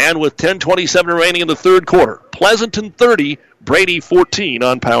 And with 10:27 remaining in the third quarter, Pleasanton 30, Brady 14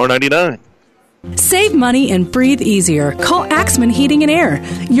 on Power 99. Save money and breathe easier. Call Axman Heating and Air,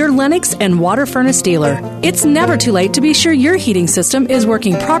 your Lennox and water furnace dealer. It's never too late to be sure your heating system is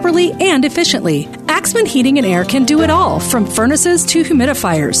working properly and efficiently. Axman Heating and Air can do it all, from furnaces to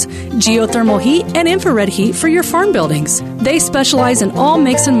humidifiers, geothermal heat, and infrared heat for your farm buildings. They specialize in all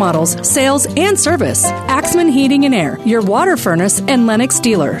makes and models, sales, and service. Axman Heating and Air, your water furnace and Lennox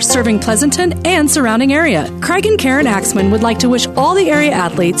dealer, serving Pleasanton and surrounding area. Craig and Karen Axman would like to wish all the area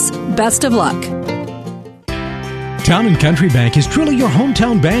athletes best of luck. Town & Country Bank is truly your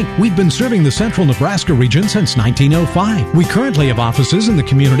hometown bank. We've been serving the central Nebraska region since 1905. We currently have offices in the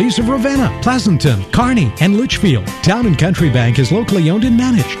communities of Ravenna, Pleasanton, Kearney, and Litchfield. Town & Country Bank is locally owned and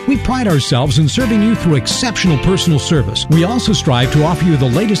managed. We pride ourselves in serving you through exceptional personal service. We also strive to offer you the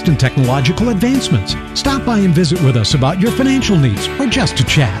latest in technological advancements. Stop by and visit with us about your financial needs or just to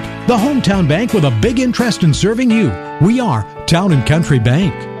chat. The hometown bank with a big interest in serving you. We are Town & Country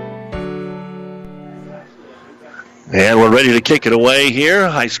Bank. And we're ready to kick it away here.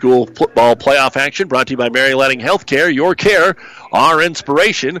 High school football playoff action brought to you by Mary Lanning Healthcare. Your care, our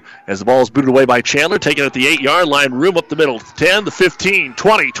inspiration. As the ball is booted away by Chandler, taken at the 8-yard line, room up the middle. 10, the 15,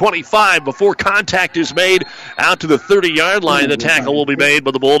 20, 25. Before contact is made, out to the 30-yard line. The tackle will be made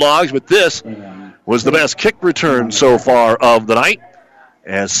by the Bulldogs, but this was the best kick return so far of the night,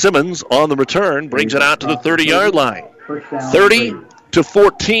 as Simmons on the return brings it out to the 30-yard line.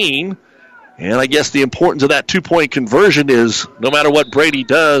 30-14. And I guess the importance of that 2-point conversion is no matter what Brady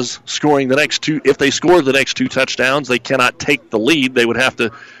does, scoring the next two, if they score the next 2 touchdowns, they cannot take the lead. They would have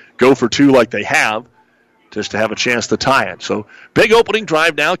to go for 2 like they have just to have a chance to tie it. So big opening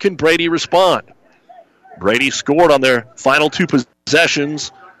drive now. Can Brady respond? Brady scored on their final 2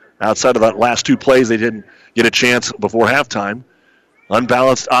 possessions. Outside of that last 2 plays, they didn't get a chance before halftime.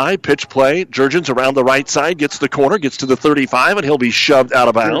 Unbalanced eye, pitch play. Jurgens around the right side, gets the corner, gets to the 35, and he'll be shoved out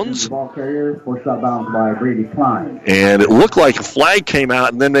of bounds. Ball carrier, forced out bounds by Brady Klein. And it looked like a flag came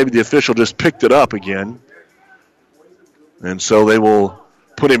out, and then maybe the official just picked it up again. And so they will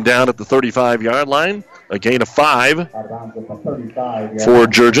put him down at the 35-yard line. A gain of 5 for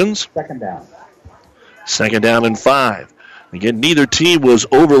Jurgens. Second down and 5. Again, neither team was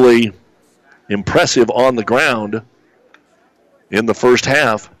overly impressive on the ground in the first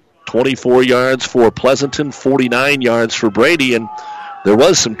half. 24 yards for Pleasanton, 49 yards for Brady, and there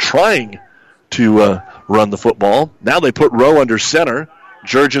was some trying to run the football. Now they put Rowe under center.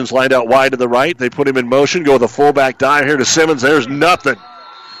 Jurgens lined out wide to the right. They put him in motion, go with a fullback dive here to Simmons. There's nothing.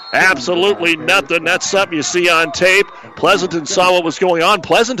 Absolutely nothing. That's something you see on tape. Pleasanton saw what was going on.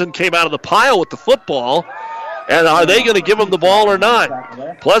 Pleasanton came out of the pile with the football. And are they going to give him the ball or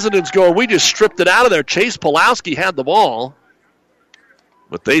not? Pleasanton's going, we just stripped it out of there. Chase Pulowski had the ball.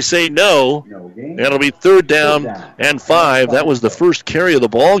 But they say no, and it'll be 3rd down and 5. That was the first carry of the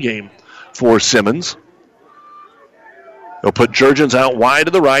ball game for Simmons. They'll put Jurgens out wide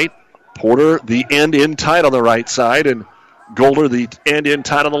to the right, Porter the end in tight on the right side, and Golder the end in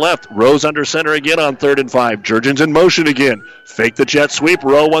tight on the left. Rowe's under center again on 3rd and 5. Jurgens in motion again. Fake the jet sweep.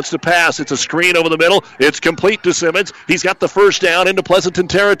 Rowe wants to pass. It's a screen over the middle. It's complete to Simmons. He's got the first down into Pleasanton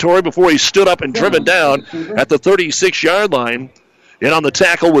territory before he stood up and driven down at the 36-yard line. And on the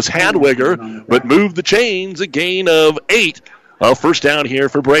tackle was Hadwiger, but moved the chains. A gain of 8. A first down here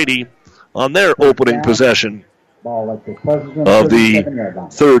for Brady on their opening possession of the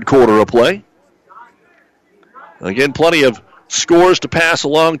third quarter of play. Again, plenty of scores to pass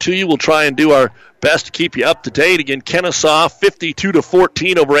along to you. We'll try and do our best to keep you up to date. Again, Kennesaw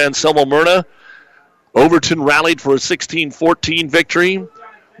 52-14 over Anselmo Myrna. Overton rallied for a 16-14 victory.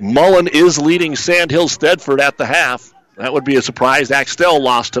 Mullen is leading Sandhill Stedford at the half. That would be a surprise. Axtell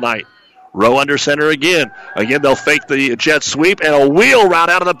lost tonight. Rowe under center again. Again, they'll fake the jet sweep and a wheel route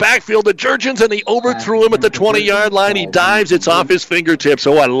out of the backfield to Jurgens, and they overthrew him at the 20-yard line. He dives. It's off his fingertips.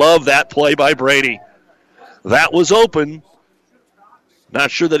 Oh, I love that play by Brady. That was open. Not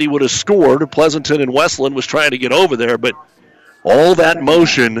sure that he would have scored. Pleasanton and Westland was trying to get over there, but all that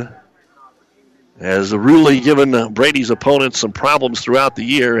motion has really given Brady's opponents some problems throughout the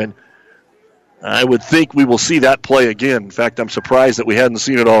year, and I would think we will see that play again. In fact, I'm surprised that we hadn't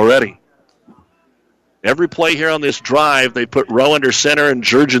seen it already. Every play here on this drive, they put Rowe under center and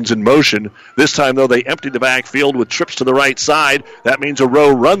Jurgens in motion. This time, though, they emptied the backfield with trips to the right side. That means a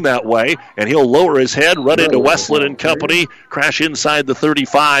Rowe run that way, and he'll lower his head, run into Westland and company, crash inside the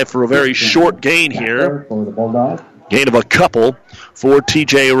 35 for a very short gain here. Gain of a couple for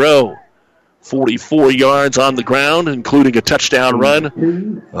T.J. Rowe. 44 yards on the ground, including a touchdown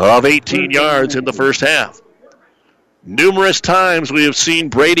run of 18 yards in the first half. Numerous times we have seen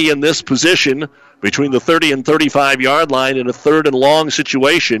Brady in this position between the 30 and 35-yard line in a 3rd and long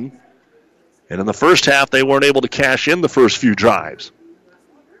situation. And in the first half, they weren't able to cash in the first few drives.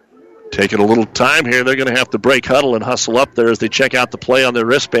 Taking a little time here, they're going to have to break huddle and hustle up there as they check out the play on their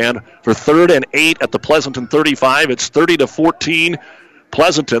wristband for 3rd and 8 at the Pleasanton 35. It's 30-14.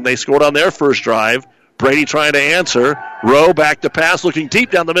 Pleasanton, they scored on their first drive. Brady trying to answer. Rowe back to pass, looking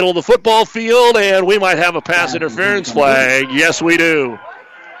deep down the middle of the football field, and we might have a pass interference flag. Yes, we do.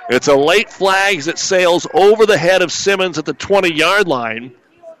 It's a late flag that sails over the head of Simmons at the 20-yard line.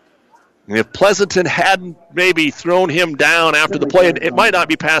 If Pleasanton hadn't maybe thrown him down after the play, it might not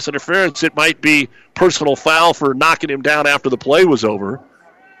be pass interference. It might be personal foul for knocking him down after the play was over.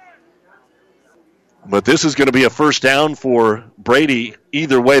 But this is going to be a first down for Brady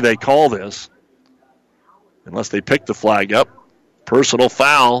either way they call this, unless they pick the flag up. Personal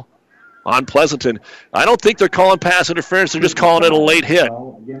foul on Pleasanton. I don't think they're calling pass interference. They're just calling it a late hit.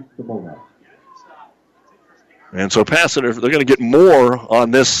 And so they're going to get more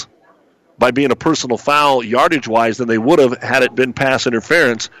on this by being a personal foul yardage-wise than they would have had it been pass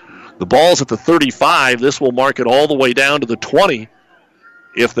interference. The ball's at the 35. This will mark it all the way down to the 20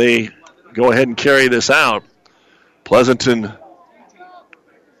 if they go ahead and carry this out. Pleasanton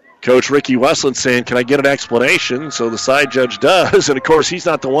coach Ricky Westland saying, can I get an explanation? So the side judge does, and of course he's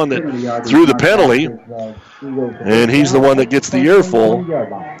not the one that threw the penalty, and he's the one that gets the earful.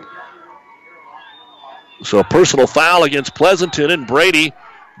 So a personal foul against Pleasanton, and Brady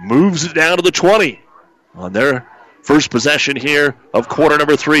moves it down to the 20 on their first possession here of quarter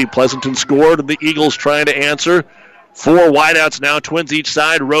number 3. Pleasanton scored, and the Eagles trying to answer. 4 wideouts now, twins each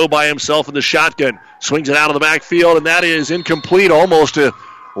side. Rowe by himself in the shotgun. Swings it out of the backfield, and that is incomplete, almost a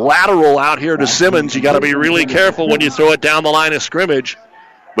lateral out here to Simmons. You got to be really careful when you throw it down the line of scrimmage,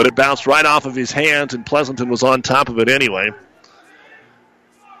 but it bounced right off of his hands, and Pleasanton was on top of it anyway.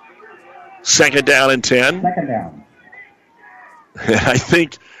 Second down and 10. Second down. I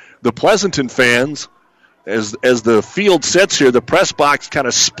think the Pleasanton fans, as the field sits here, the press box kind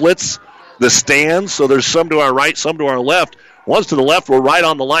of splits the stands, so there's some to our right, some to our left. Ones to the left were right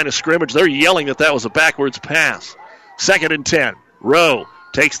on the line of scrimmage. They're yelling that was a backwards pass. Second and 10. Rowe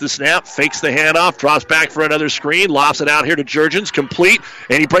takes the snap, fakes the handoff, drops back for another screen, lofts it out here to Jurgens, complete,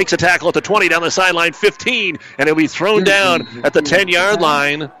 and he breaks a tackle at the 20, down the sideline, 15, and it'll be thrown down at the 10-yard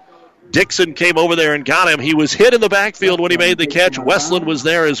line. Dixon came over there and got him. He was hit in the backfield when he made the catch. Westland was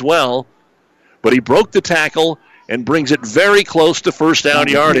there as well. But he broke the tackle and brings it very close to first down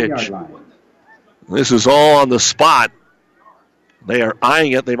yardage. This is all on the spot. They are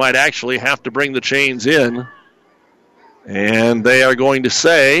eyeing it. They might actually have to bring the chains in. And they are going to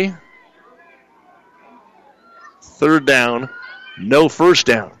say third down, no first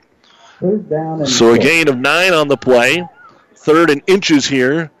down. So a gain of 9 on the play. Third and inches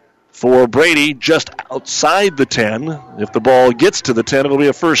here for Brady, just outside the 10. If the ball gets to the 10, it'll be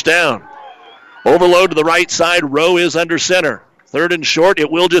a first down. Overload to the right side. Rowe is under center. Third and short,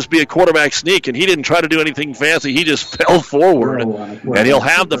 it will just be a quarterback sneak, and he didn't try to do anything fancy. He just fell forward, and he'll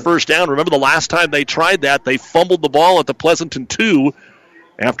have the first down. Remember the last time they tried that, they fumbled the ball at the Pleasanton 2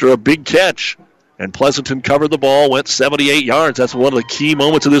 after a big catch, and Pleasanton covered the ball, went 78 yards. That's one of the key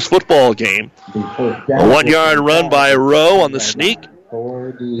moments of this football game. A 1-yard run by Rowe on the sneak.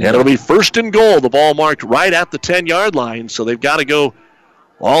 And it'll be first and goal. The ball marked right at the 10-yard line, so they've got to go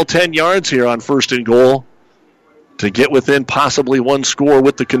all 10 yards here on first and goal to get within possibly one score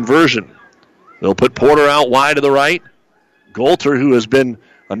with the conversion. They'll put Porter out wide to the right. Golter, who has been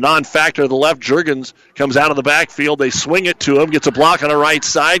a non-factor to the left, Jurgens comes out of the backfield. They swing it to him, gets a block on the right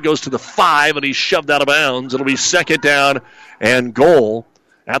side, goes to the 5, and he's shoved out of bounds. It'll be second down and goal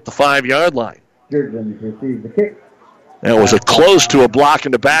at the 5-yard line. Jurgens receives the kick. That was a close to a block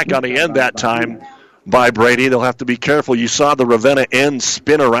in the back on the end that time by Brady. They'll have to be careful. You saw the Ravenna end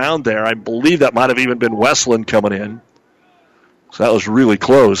spin around there. I believe that might have even been Westland coming in. So that was really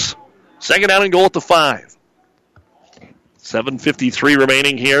close. Second down and goal at the 5. 7:53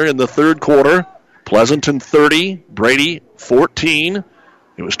 remaining here in the third quarter. Pleasanton 30, Brady 14.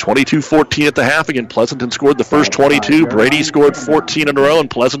 It was 22-14 at the half. Again, Pleasanton scored the first 22. Brady scored 14 in a row, and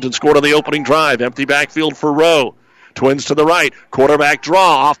Pleasanton scored on the opening drive. Empty backfield for Rowe. Twins to the right. Quarterback draw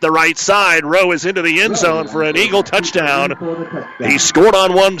off the right side. Rowe is into the end zone for an Eagle touchdown. He scored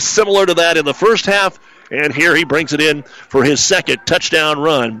on one similar to that in the first half, and here he brings it in for his second touchdown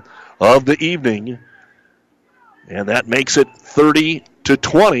run of the evening. And that makes it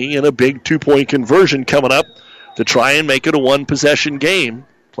 30-20 in a big 2-point conversion coming up to try and make it a one-possession game.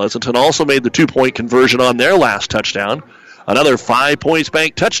 Pleasanton also made the 2-point conversion on their last touchdown. Another 5 points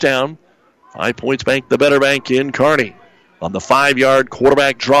bank touchdown. 5 points bank, the better bank in Kearney. On the 5-yard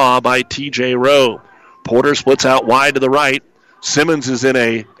quarterback draw by T.J. Rowe. Porter splits out wide to the right. Simmons is in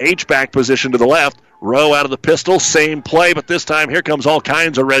a H-back position to the left. Rowe out of the pistol, same play, but this time here comes all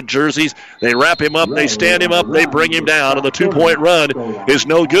kinds of red jerseys. They wrap him up, they stand him up, they bring him down, and the 2-point run is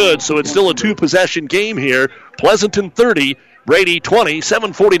no good, so it's still a 2-possession game here. Pleasanton 30, Brady 20,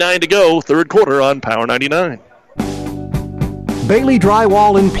 7:49 to go, third quarter on Power 99. Bailey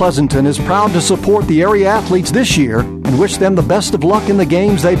Drywall in Pleasanton is proud to support the area athletes this year and wish them the best of luck in the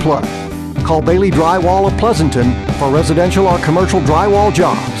games they play. Call Bailey Drywall of Pleasanton for residential or commercial drywall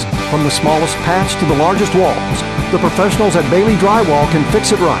jobs. From the smallest patch to the largest walls, the professionals at Bailey Drywall can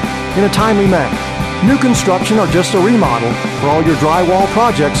fix it right in a timely manner. New construction or just a remodel, for all your drywall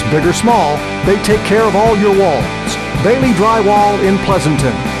projects, big or small, they take care of all your walls. Bailey Drywall in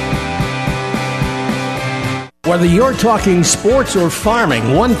Pleasanton. Whether you're talking sports or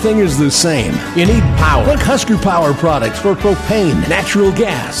farming, one thing is the same. You need power. Think Husker Power products for propane, natural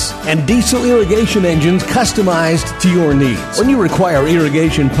gas, and diesel irrigation engines customized to your needs. When you require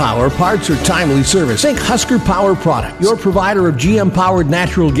irrigation power, parts, or timely service, think Husker Power products, your provider of GM-powered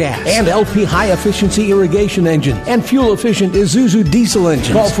natural gas and LP high-efficiency irrigation engine and fuel-efficient Isuzu diesel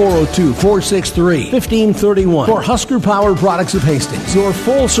engines. Call 402-463-1531 for Husker Power Products of Hastings, your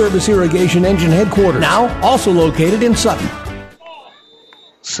full-service irrigation engine headquarters. Now, also located in Sutton.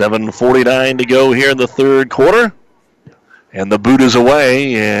 7:49 to go here in the third quarter. And the boot is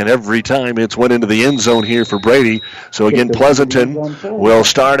away, and every time it's went into the end zone here for Brady. So again, Pleasanton will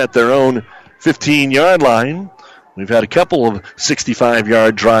start at their own 15-yard line. We've had a couple of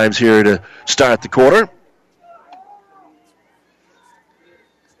 65-yard drives here to start the quarter.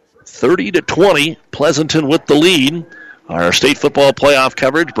 30-20, Pleasanton with the lead. Our state football playoff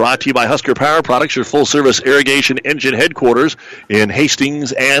coverage brought to you by Husker Power Products, your full-service irrigation engine headquarters in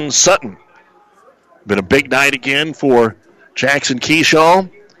Hastings and Sutton. Been a big night again for Jackson Keyshaw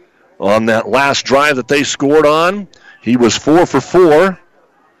on that last drive that they scored on. He was 4 for 4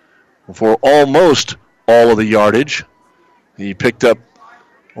 for almost all of the yardage. He picked up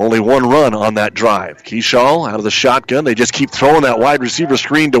only one run on that drive. Keyshaw out of the shotgun. They just keep throwing that wide receiver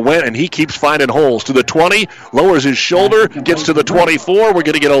screen to Went, and he keeps finding holes. To the 20, lowers his shoulder, gets to the 24. We're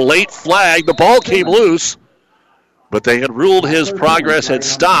going to get a late flag. The ball came loose, but they had ruled his progress had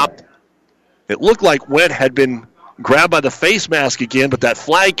stopped. It looked like Went had been grabbed by the face mask again, but that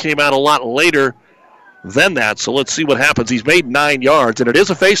flag came out a lot later than that. So let's see what happens. He's made 9 yards, and it is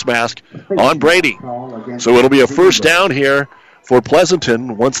a face mask on Brady. So it'll be a first down here for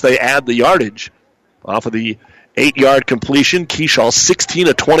Pleasanton once they add the yardage off of the 8-yard completion. Keyshaw 16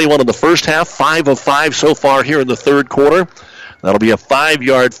 of 21 in the first half, 5 of 5 so far here in the third quarter. That'll be a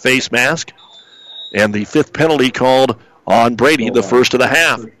 5-yard face mask, and the 5th penalty called on Brady, the first of the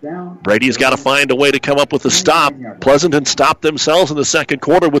half. Brady's got to find a way to come up with a stop. Pleasanton stopped themselves in the second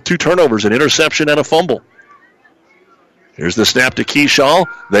quarter with 2 turnovers, an interception and a fumble. Here's the snap to Keyshaw.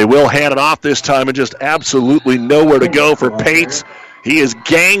 They will hand it off this time, and just absolutely nowhere to go for Pates. He is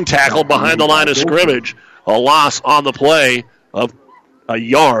gang tackled behind the line of scrimmage. A loss on the play of a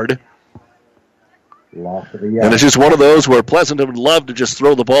yard. And it's just one of those where Pleasanton would love to just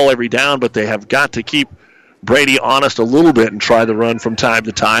throw the ball every down, but they have got to keep Brady honest a little bit and try the run from time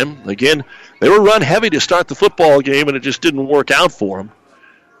to time. Again, they were run heavy to start the football game, and it just didn't work out for them.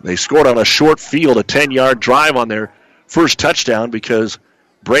 They scored on a short field, a 10-yard drive on their first touchdown because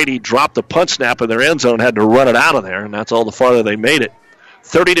Brady dropped the punt snap in their end zone, had to run it out of there, and that's all the farther they made it.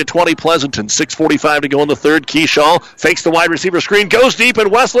 30-20 Pleasanton, 6:45 to go in the third. Keyshaw fakes the wide receiver screen, goes deep,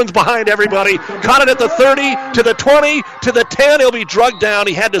 and Westland's behind everybody. Caught it at the 30, to the 20, to the 10. He'll be drugged down.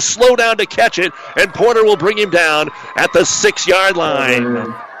 He had to slow down to catch it, and Porter will bring him down at the 6-yard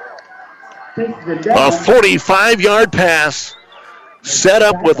line. A 45-yard pass set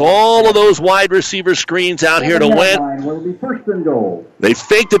up with all of those wide receiver screens out here to Went. They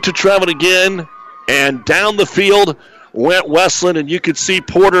faked it to Trevin again, and down the field went Westland, and you could see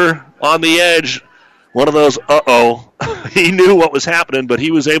Porter on the edge. One of those, he knew what was happening, but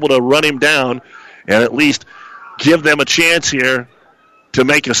he was able to run him down and at least give them a chance here to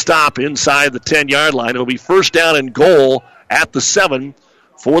make a stop inside the 10-yard line. It'll be first down and goal at the 7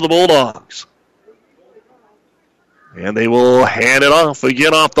 for the Bulldogs. And they will hand it off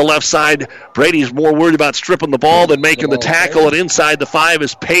again off the left side. Brady's more worried about stripping the ball than making the tackle. And inside the 5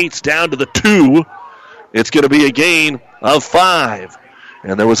 is Pates down to the 2. It's going to be a gain of 5.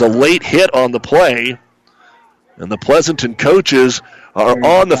 And there was a late hit on the play. And the Pleasanton coaches are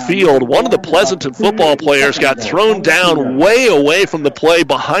on the field. One of the Pleasanton football players got thrown down way away from the play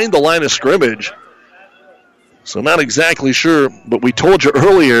behind the line of scrimmage. So not exactly sure, but we told you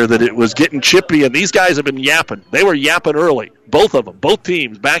earlier that it was getting chippy, and these guys have been yapping. They were yapping early, both of them, both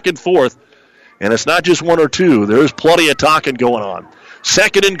teams, back and forth. And it's not just one or two. There's plenty of talking going on.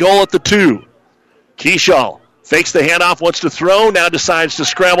 Second and goal at the 2. Keyshaw fakes the handoff, wants to throw, now decides to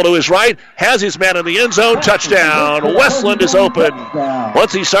scramble to his right, has his man in the end zone, touchdown. Westland is open.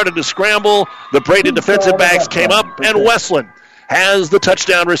 Once he started to scramble, the Brady defensive backs came up, and Westland has the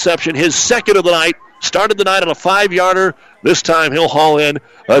touchdown reception, his second of the night. Started the night on a 5-yarder. This time he'll haul in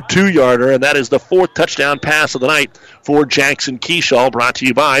a 2-yarder, and that is the 4th touchdown pass of the night for Jackson Keyshaw, brought to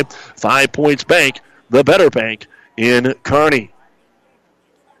you by 5 Points Bank, the better bank in Kearney.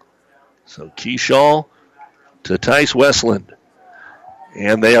 So Keyshaw to Tice Westland.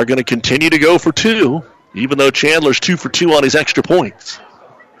 And they are going to continue to go for two, even though Chandler's 2 for 2 on his extra points.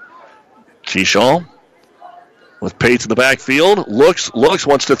 Keyshaw with Pates in the backfield. Looks,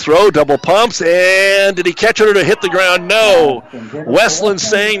 wants to throw, double pumps, and did he catch it or to hit the ground? No. Westland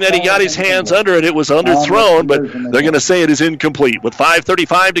saying that he got his hands under it. It was underthrown, but they're going to say it is incomplete. With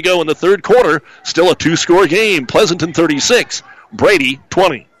 5:35 to go in the third quarter, still a two-score game. Pleasanton 36, Brady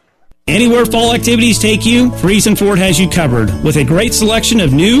 20. Anywhere fall activities take you, Friesen Ford has you covered. With a great selection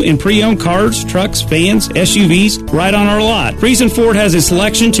of new and pre-owned cars, trucks, vans, SUVs, right on our lot. Friesen Ford has a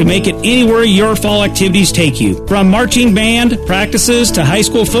selection to make it anywhere your fall activities take you. From marching band practices to high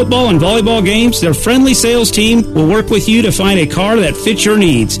school football and volleyball games, their friendly sales team will work with you to find a car that fits your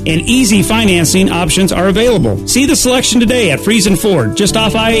needs. And easy financing options are available. See the selection today at Friesen Ford, just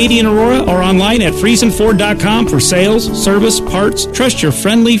off I-80 in Aurora, or online at FriesenFord.com for sales, service, parts. Trust your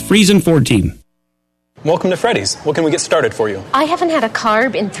friendly Friesen Ford team. Welcome to Freddy's. What can we get started for you? I haven't had a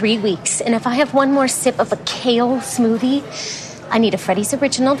carb in 3 weeks, and if I have one more sip of a kale smoothie, I need a Freddy's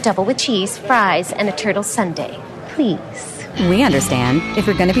Original double with cheese, fries, and a turtle sundae. Please. We understand. If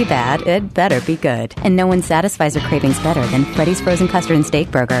you're going to be bad, it better be good. And no one satisfies your cravings better than Freddy's Frozen Custard and Steak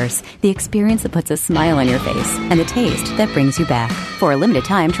Burgers. The experience that puts a smile on your face and the taste that brings you back. For a limited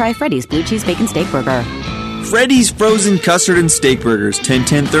time, try Freddy's Blue Cheese Bacon Steak Burger. Freddy's Frozen Custard and Steak Burgers,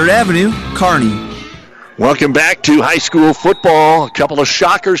 1010 3rd Avenue, Kearney. Welcome back to high school football. A couple of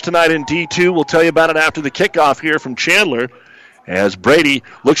shockers tonight in D2. We'll tell you about it after the kickoff here from Chandler, as Brady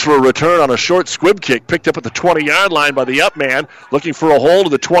looks for a return on a short squib kick picked up at the 20-yard line by the up man, looking for a hole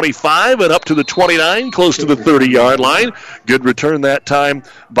to the 25 and up to the 29, close to the 30-yard line. Good return that time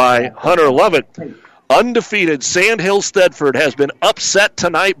by Hunter Lovett. Undefeated Sandhill Stedford has been upset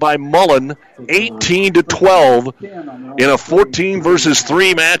tonight by Mullen, 18-12 in a 14 versus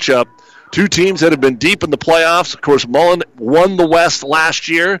 3 matchup. Two teams that have been deep in the playoffs. Of course, Mullen won the West last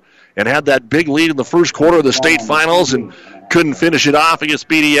year and had that big lead in the first quarter of the state finals and couldn't finish it off against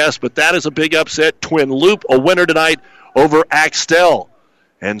BDS, but that is a big upset. Twin Loop, a winner tonight over Axtell.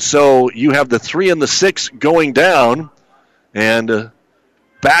 And so you have the 3 and the 6 going down, and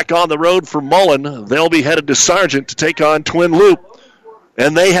back on the road for Mullen. They'll be headed to Sargent to take on Twin Loop,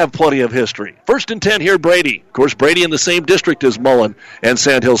 and they have plenty of history. 1st and 10 here, Brady. Of course, Brady in the same district as Mullen and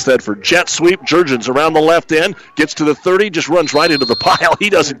Sandhill Stedford. Jet sweep, Jurgens around the left end, gets to the 30, just runs right into the pile. He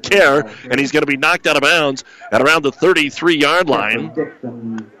doesn't care, and he's going to be knocked out of bounds at around the 33-yard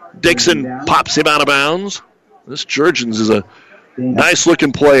line. Dixon pops him out of bounds. This Jurgens is a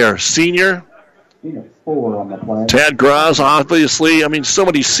nice-looking player. Senior. Tad Graz, obviously. I mean, so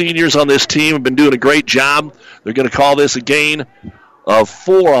many seniors on this team have been doing a great job. They're going to call this a gain of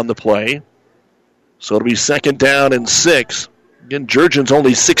 4 on the play. So it'll be 2nd down and 6. Again, Jurgens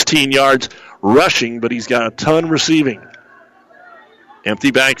only 16 yards rushing, but he's got a ton receiving.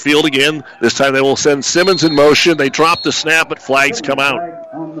 Empty backfield again. This time they will send Simmons in motion. They drop the snap, but flags come out.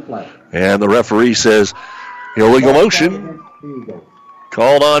 And the referee says, illegal motion.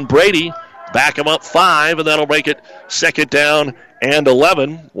 Called on Brady. Back him up 5, and that'll make it 2nd down and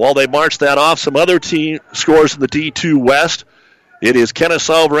 11. While they march that off, some other team scores in the D2 West. It is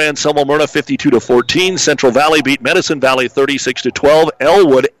Kennesaw ran Selma Myrna 52-14. Central Valley beat Medicine Valley 36-12.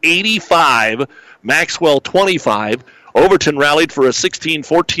 Elwood 85. Maxwell 25. Overton rallied for a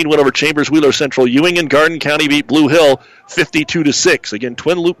 16-14 win over Chambers Wheeler Central Ewing, and Garden County beat Blue Hill 52-6. Again,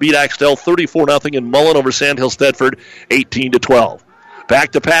 Twin Loop beat Axtell 34-0, and Mullen over Sandhill Stedford 18-12.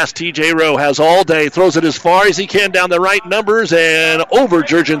 Back to pass, TJ Rowe has all day, throws it as far as he can down the right numbers and over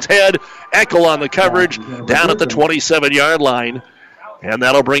Jurgens' head. Eckel on the coverage down at the 27-yard line. And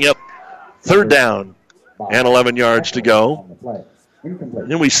that'll bring up 3rd down and 11 yards to go.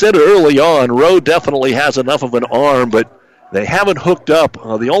 And we said early on, Rowe definitely has enough of an arm, but they haven't hooked up.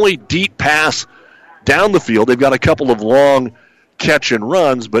 The only deep pass down the field, they've got a couple of long catch and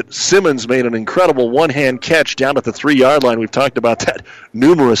runs, but Simmons made an incredible one-hand catch down at the 3-yard line. We've talked about that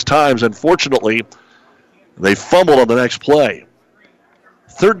numerous times. Unfortunately, they fumbled on the next play.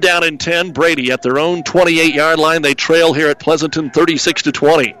 3rd down and 10, Brady at their own 28-yard line. They trail here at Pleasanton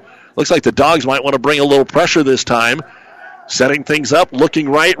 36-20. Looks like the Dogs might want to bring a little pressure this time. Setting things up, looking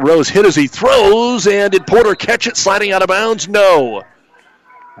right. Rose hit as he throws, and did Porter catch it sliding out of bounds? No.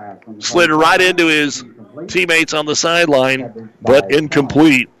 Slid right into his teammates on the sideline, but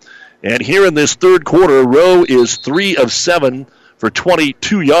incomplete. And here in this 3rd quarter, Rowe is 3 of 7 for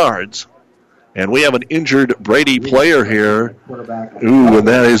 22 yards. And we have an injured Brady player here. Ooh, and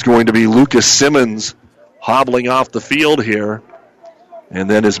that is going to be Lucas Simmons hobbling off the field here. And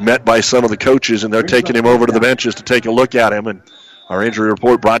then is met by some of the coaches, and they're taking him over to the benches to take a look at him. And Our injury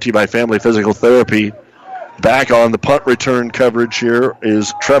report brought to you by Family Physical Therapy. Back on the punt return coverage here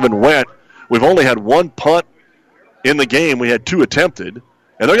is Trevin Went. We've only had one punt in the game. We had 2 attempted.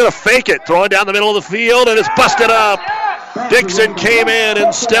 And they're going to fake it, throwing down the middle of the field, and it's busted up. Dixon came in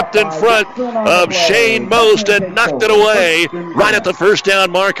and stepped in front of Shane Most and knocked it away right at the first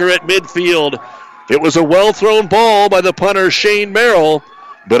down marker at midfield. It was a well-thrown ball by the punter, Shane Merrill,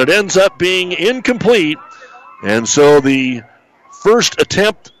 but it ends up being incomplete. And so the first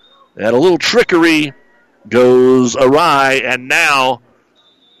attempt at a little trickery goes awry, and now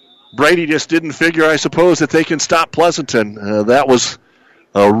Brady just didn't figure, I suppose, that they can stop Pleasanton. That was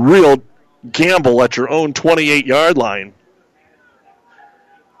a real gamble at your own 28-yard line.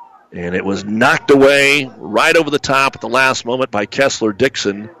 And it was knocked away right over the top at the last moment by Kessler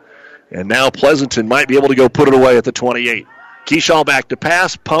Dixon. And now Pleasanton might be able to go put it away at the 28. Keyshaw back to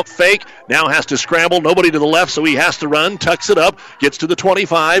pass, pump fake, now has to scramble, nobody to the left, so he has to run, tucks it up, gets to the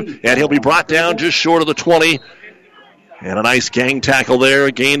 25, and he'll be brought down just short of the 20. And a nice gang tackle there,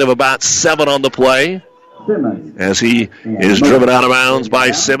 a gain of about 7 on the play as he is driven out of bounds by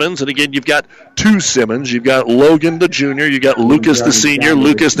Simmons. And again, you've got 2 Simmons. You've got Logan the junior, you've got Lucas the senior.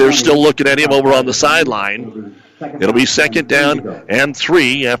 Lucas, they're still looking at him over on the sideline. It'll be 2nd down and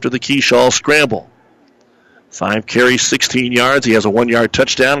 3 after the Keyshaw scramble. 5 carries, 16 yards. He has a 1-yard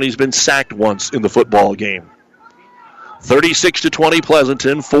touchdown, and he's been sacked once in the football game. 36-20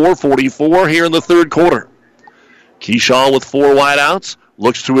 Pleasanton, 4:44 here in the third quarter. Keyshaw with 4 wideouts,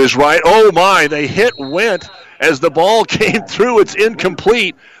 looks to his right. Oh, my, they hit Went as the ball came through. It's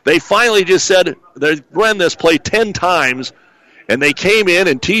incomplete. They finally just said they ran this play 10 times, and they came in,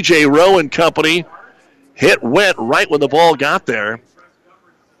 and T.J. Rowe and company hit Went right when the ball got there,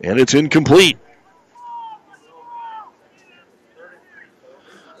 and it's incomplete.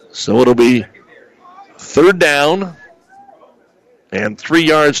 So it'll be 3rd down and 3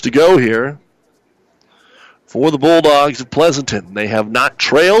 yards to go here for the Bulldogs of Pleasanton. They have not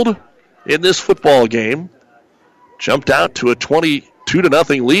trailed in this football game. Jumped out to a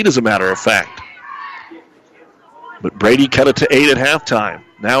 22-0 lead, as a matter of fact. But Brady cut it to 8 at halftime.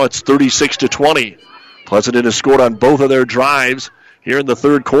 Now it's 36-20. Pleasanton has scored on both of their drives. Here in the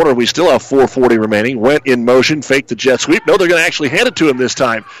third quarter, we still have 4:40 remaining. Went in motion, faked the jet sweep. No, they're going to actually hand it to him this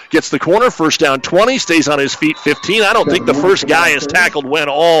time. Gets the corner, 1st down 20, stays on his feet 15. I don't think the first guy has tackled Went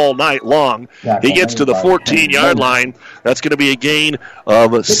all night long. He gets to the 14-yard line. That's going to be a gain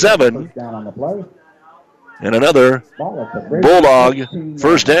of 7. And another Bulldog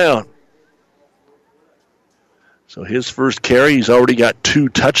 1st down. So his first carry, he's already got 2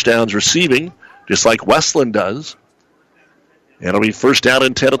 touchdowns receiving, just like Westland does. And it'll be 1st down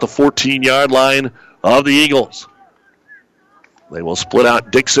and 10 at the 14-yard line of the Eagles. They will split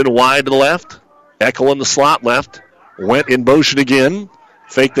out Dixon wide to the left. Eckel in the slot left. Went in motion again.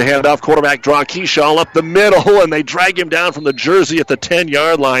 Fake the handoff. Quarterback draw. Keyshaw up the middle, and they drag him down from the jersey at the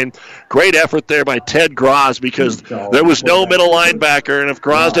 10-yard line. Great effort there by Ted Gross, because there was no middle linebacker, and if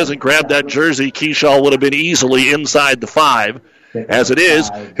Gross doesn't grab that jersey, Keyshaw would have been easily inside the 5. As it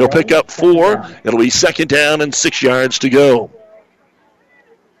is, he'll pick up 4. It'll be 2nd down and 6 yards to go.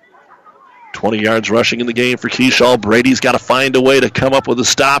 20 yards rushing in the game for Keyshaw. Brady's got to find a way to come up with a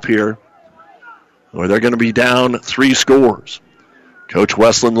stop here, or they're going to be down 3 scores. Coach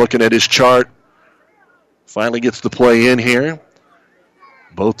Westland looking at his chart. Finally gets the play in here.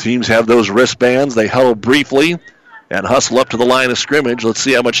 Both teams have those wristbands. They huddle briefly and hustle up to the line of scrimmage. Let's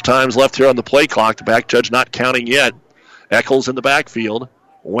see how much time's left here on the play clock. The back judge not counting yet. Eccles in the backfield.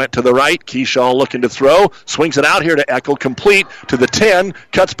 Went to the right. Keyshaw looking to throw. Swings it out here to Eckel. Complete to the 10.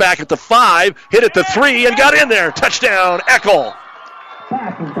 Cuts back at the 5. Hit at the 3 and got in there. Touchdown, Eckel. A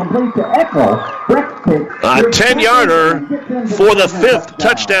 10-yarder for the 5th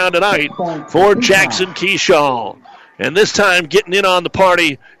touchdown tonight for Jackson Keyshaw. And this time getting in on the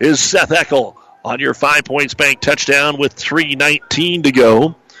party is Seth Eckel on your 5 Points Bank touchdown with 3:19 to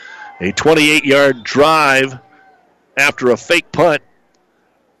go. A 28-yard drive after a fake punt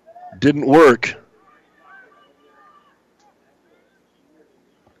didn't work.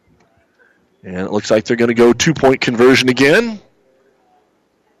 And it looks like they're going to go 2-point conversion again.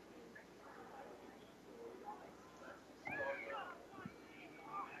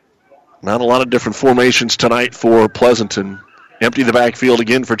 Not a lot of different formations tonight for Pleasanton. Empty the backfield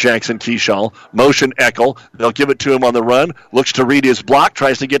again for Jackson Keyshaw. Motion Eckel. They'll give it to him on the run. Looks to read his block.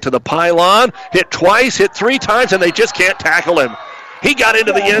 Tries to get to the pylon. Hit twice, hit 3 times, and they just can't tackle him. He got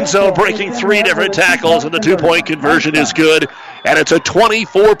into the end zone, breaking 3 different tackles, and the 2-point conversion is good. And it's a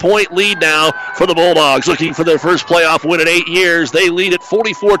 24-point lead now for the Bulldogs, looking for their first playoff win in 8 years. They lead at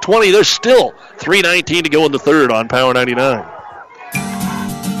 44-20. There's still 3:19 to go in the third on Power 99.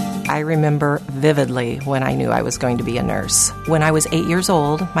 I remember vividly when I knew I was going to be a nurse. When I was 8 years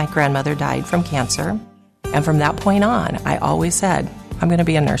old, my grandmother died from cancer. And from that point on, I always said, I'm going to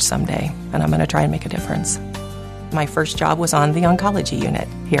be a nurse someday, and I'm going to try and make a difference. My first job was on the oncology unit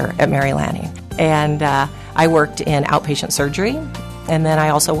here at Mary Lanning. And I worked in outpatient surgery, and then I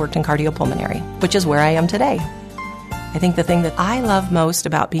also worked in cardiopulmonary, which is where I am today. I think the thing that I love most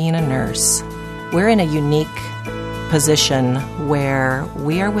about being a nurse, we're in a unique position where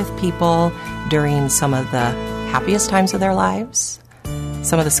we are with people during some of the happiest times of their lives,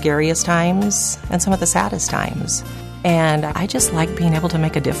 some of the scariest times, and some of the saddest times. And I just like being able to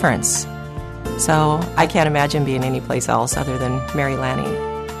make a difference. So I can't imagine being anyplace else other than Mary Lanning.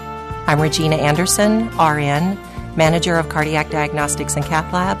 I'm Regina Anderson, RN, Manager of Cardiac Diagnostics and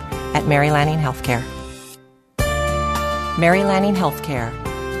Cath Lab at Mary Lanning Healthcare. Mary Lanning Healthcare.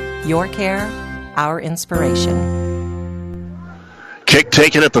 Your care, our inspiration. Kick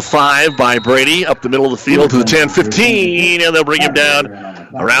taken at the 5 by Brady, up the middle of the field to the 10-15, and they'll bring him down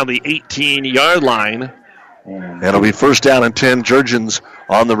around the 18-yard line. And it'll be first down and 10. Jurgens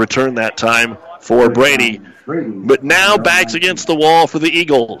on the return that time for Brady. But now backs against the wall for the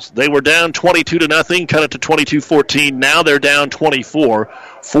Eagles. They were down 22-0, cut it to 22-14. Now they're down 24.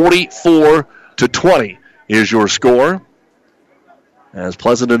 44-20 is your score. As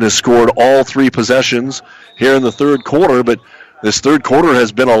Pleasanton has scored all 3 possessions here in the third quarter, but this third quarter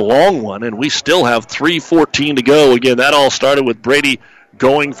has been a long one, and we still have 3:14 to go. Again, that all started with Brady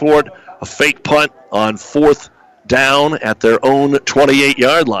going for it, a fake punt on 4th down at their own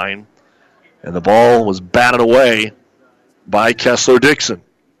 28-yard line, and the ball was batted away by Kessler-Dixon.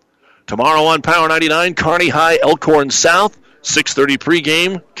 Tomorrow on Power 99, Kearney High, Elkhorn South, 6:30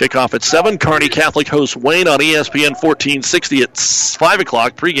 pregame, kickoff at 7. Kearney Catholic hosts Wayne on ESPN 1460 at 5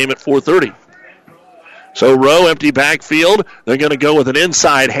 o'clock, pregame at 4:30. So Rowe, empty backfield. They're going to go with an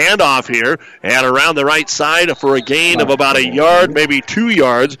inside handoff here. And around the right side for a gain of about a yard, maybe 2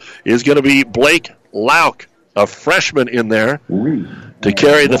 yards, is going to be Blake Lauk, a freshman in there, to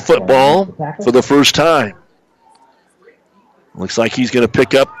carry the football for the first time. Looks like he's going to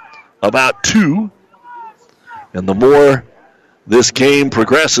pick up about 2. And the more this game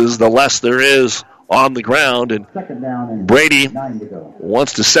progresses, the less there is on the ground, and Brady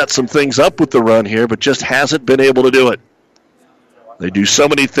wants to set some things up with the run here, but just hasn't been able to do it. They do so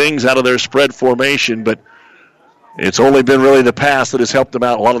many things out of their spread formation, but it's only been really the pass that has helped them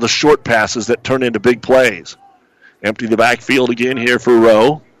out, a lot of the short passes that turn into big plays. Empty the backfield again here for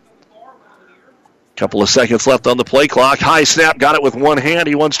Rowe. Couple of seconds left on the play clock. High snap, got it with one hand.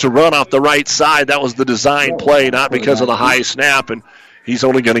 He wants to run off the right side. That was the design play, not because of the high snap, and he's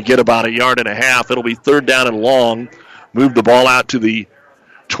only going to get about a yard and a half. It'll be 3rd down and long. Move the ball out to the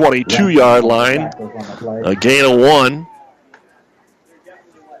 22-yard line. A gain of 1.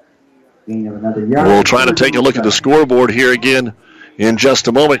 We'll try to take a look at the scoreboard here again in just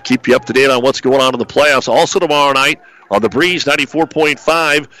a moment. Keep you up to date on what's going on in the playoffs. Also tomorrow night on the Breeze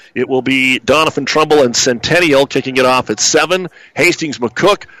 94.5, it will be Donovan Trumbull and Centennial kicking it off at 7. Hastings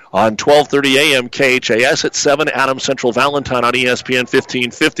McCook on 12:30 a.m. KHAS at 7. Adams Central Valentine on ESPN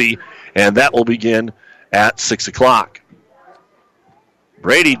 1550, and that will begin at 6 o'clock.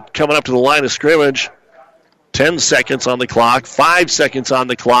 Brady coming up to the line of scrimmage. 10 seconds on the clock, 5 seconds on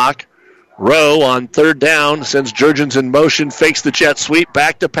the clock. Rowe on 3rd down sends Jurgens in motion, fakes the jet sweep,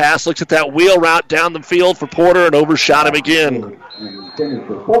 back to pass, looks at that wheel route down the field for Porter and overshot him again.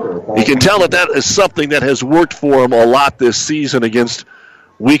 You can tell that is something that has worked for him a lot this season against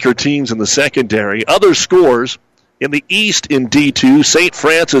weaker teams in the secondary. Other scores in the East in D2, St.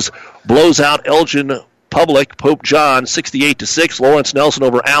 Francis blows out Elgin Public, Pope John 68-6. Lawrence Nelson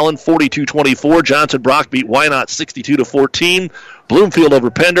over Allen 42-24. Johnson Brock beat Wynot 62-14. Bloomfield over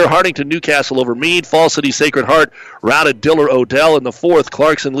Pender. Hartington Newcastle over Meade. Fall City Sacred Heart routed Diller Odell in the 4th.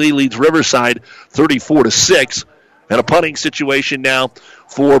 Clarkson Lee leads Riverside 34-6. And a punting situation now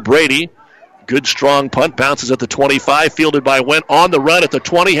for Brady. Good strong punt, bounces at the 25, fielded by Went on the run at the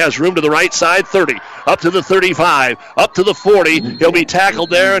 20, has room to the right side, 30, up to the 35, up to the 40. He'll be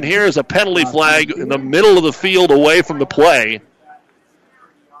tackled there, and here's a penalty flag in the middle of the field away from the play.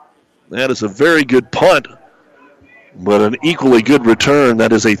 That is a very good punt, but an equally good return.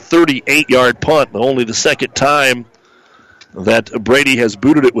 That is a 38-yard punt, only the second time that Brady has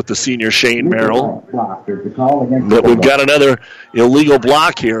booted it with the senior Shane Merrill. But we've got another illegal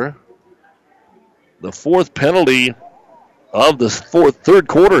block here. The 4th penalty of the third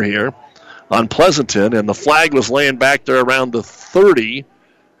quarter here on Pleasanton, and the flag was laying back there around the 30.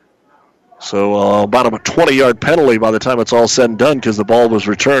 So about a 20-yard penalty by the time it's all said and done because the ball was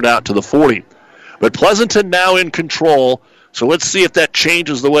returned out to the 40. But Pleasanton now in control. So let's see if that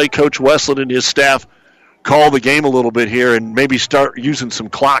changes the way Coach Westland and his staff call the game a little bit here and maybe start using some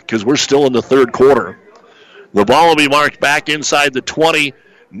clock because we're still in the third quarter. The ball will be marked back inside the 20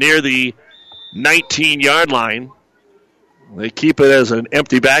 near the 19-yard line. They keep it as an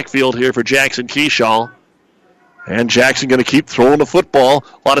empty backfield here for Jackson Keyshaw. And Jackson going to keep throwing the football.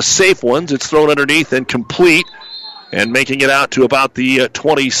 A lot of safe ones. It's thrown underneath and complete. And making it out to about the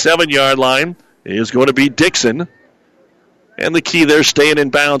 27-yard line is going to be Dixon. And the key there, staying in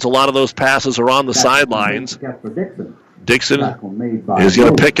bounds. A lot of those passes are on the sidelines. Dixon is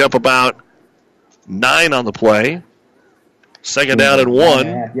going to pick up about 9 on the play. Second down and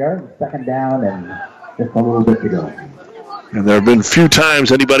 1. Second down and just a little bit to go. And there have been few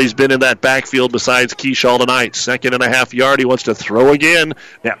times anybody's been in that backfield besides Keyshaw tonight. 2.5 yard. He wants to throw again.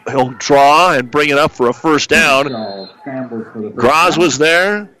 Now he'll draw and bring it up for a first down. Graz was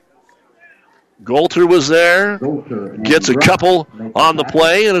there. Golter was there. Gets a couple on the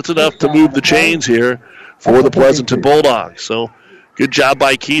play, and it's enough to move the chains here for the Pleasanton Bulldogs. So good job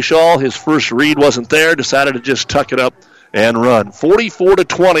by Keyshaw. His first read wasn't there. Decided to just tuck it up and run.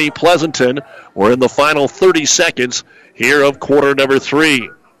 44-20, Pleasanton. We're in the final 30 seconds here of quarter number 3.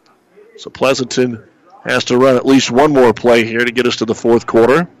 So Pleasanton has to run at least one more play here to get us to the fourth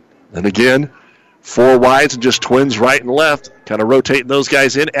quarter. And again, 4 wides and just twins right and left. Kind of rotating those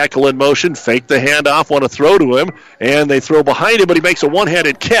guys in. Eckel in motion. Fake the handoff. Want to throw to him. And they throw behind him, but he makes a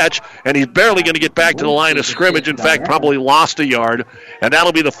one-handed catch. And he's barely going to get back to the line of scrimmage. In fact, probably lost a yard. And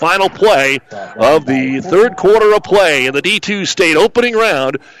that'll be the final play of the third quarter of play in the D2 state opening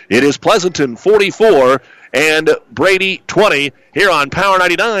round. It is Pleasanton 44 and Brady 20 here on Power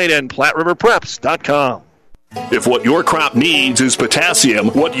 99 and PlatteRiverPreps.com. If what your crop needs is potassium,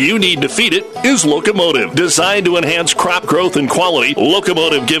 what you need to feed it is Locomotive. Designed to enhance crop growth and quality,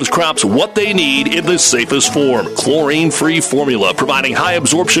 Locomotive gives crops what they need in the safest form. Chlorine-free formula, providing high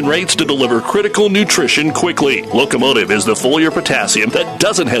absorption rates to deliver critical nutrition quickly. Locomotive is the foliar potassium that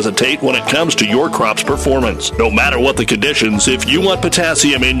doesn't hesitate when it comes to your crop's performance. No matter what the conditions, if you want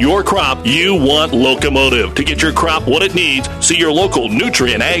potassium in your crop, you want Locomotive. To get your crop what it needs, see your local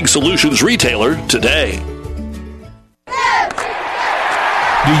Nutrient Ag Solutions retailer today.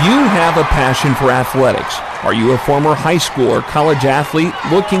 Do you have a passion for athletics? Are you a former high school or college athlete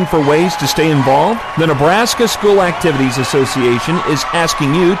looking for ways to stay involved? The Nebraska School Activities Association is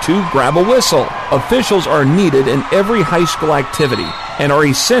asking you to grab a whistle. Officials are needed in every high school activity and are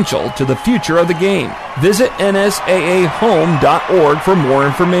essential to the future of the game. Visit nsaahome.org for more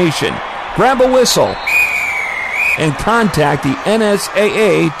information. Grab a whistle and contact the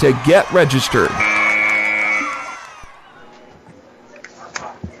NSAA to get registered.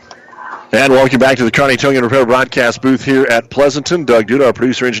 And welcome back to the Kearney Towing and Repair broadcast booth here at Pleasanton. Doug Duda, our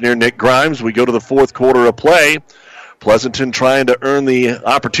producer-engineer Nick Grimes. We go to the fourth quarter of play. Pleasanton trying to earn the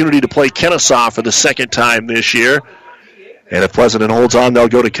opportunity to play Kennesaw for the second time this year. And if Pleasanton holds on, they'll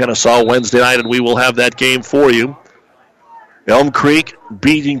go to Kennesaw Wednesday night, and we will have that game for you. Elm Creek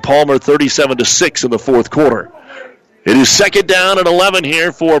beating Palmer 37-6 in the fourth quarter. It is second down and 11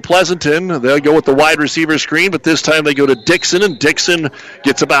 here for Pleasanton. They'll go with the wide receiver screen, but this time they go to Dixon, and Dixon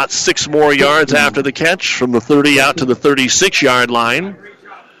gets about 6 more yards after the catch from the 30 out to the 36-yard line.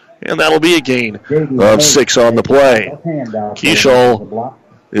 And that'll be a gain of 6 on the play. Keyshaw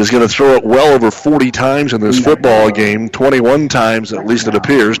is going to throw it well over 40 times in this football game, 21 times, at least it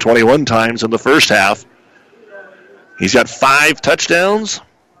appears, 21 times in the first half. He's got 5 touchdowns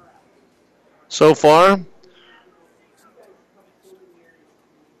so far.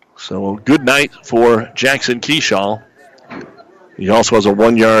 So good night for Jackson Keyshaw. He also has a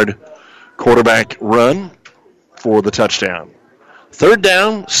 1-yard quarterback run for the touchdown. Third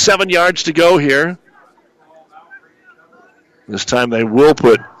down, 7 yards to go here. This time they will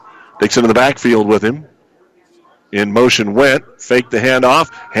put Dixon in the backfield with him. In motion went, faked the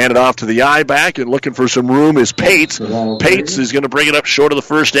handoff, handed off to the I-back, and looking for some room is Pates. Pates is going to bring it up short of the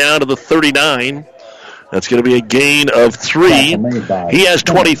first down to the 39. That's going to be a gain of 3. He has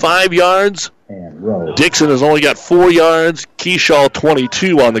 25 yards. Dixon has only got 4 yards. Keyshaw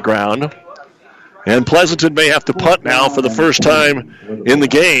 22 on the ground. And Pleasanton may have to punt now for the first time in the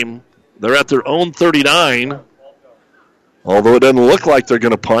game. They're at their own 39, although it doesn't look like they're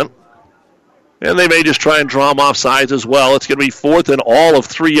going to punt. And they may just try and draw them off sides as well. It's going to be 4th and all of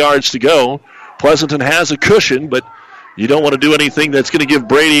 3 yards to go. Pleasanton has a cushion, but you don't want to do anything that's going to give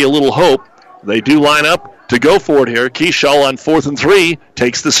Brady a little hope. They do line up to go for it here. Keyshaw on 4th and 3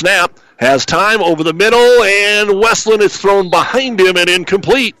 takes the snap, has time over the middle, and Westland is thrown behind him and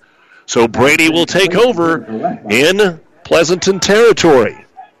incomplete. So Brady will take over in Pleasanton territory.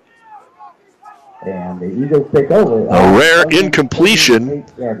 And the Eagles take over. A rare incompletion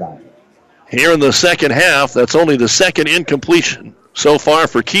here in the second half. That's only the second incompletion so far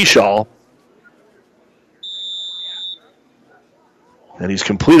for Keyshaw. And he's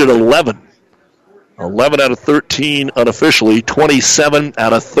completed 11. 11 out of 13 unofficially, 27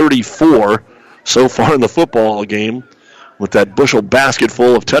 out of 34 so far in the football game with that bushel basket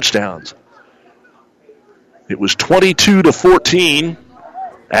full of touchdowns. It was 22-14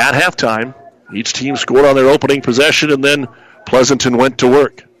 at halftime. Each team scored on their opening possession, and then Pleasanton went to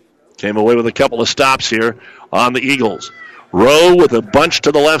work. Came away with a couple of stops here on the Eagles. Rowe with a bunch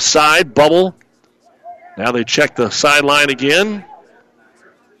to the left side, bubble. Now they check the sideline again.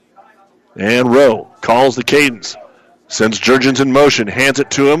 And Rowe calls the cadence. Sends Jurgens in motion, hands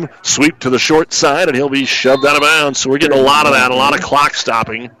it to him, sweep to the short side, and he'll be shoved out of bounds. So we're getting a lot of that, a lot of clock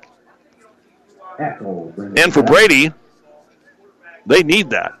stopping. And for Brady, they need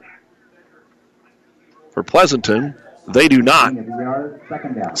that. For Pleasanton, they do not.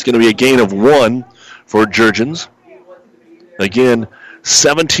 It's going to be a gain of 1 for Jurgens. Again,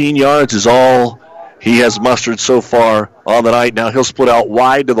 17 yards is all he has mustered so far on the night. Now he'll split out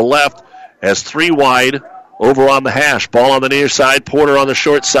wide to the left as 3 wide over on the hash. Ball on the near side, Porter on the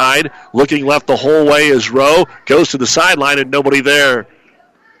short side. Looking left the whole way as Rowe goes to the sideline and nobody there.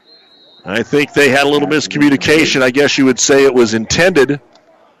 I think they had a little miscommunication. I guess you would say it was intended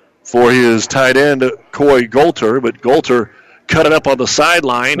for his tight end, Coy Golter, but Golter cut it up on the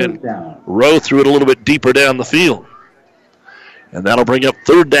sideline and Rowe threw it a little bit deeper down the field. And that'll bring up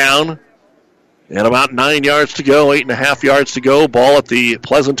 3rd down. And about 9 yards to go, 8.5 yards to go. Ball at the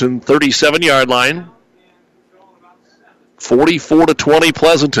Pleasanton 37-yard line. 44-20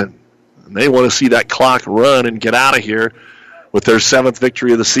 Pleasanton. And they want to see that clock run and get out of here with their 7th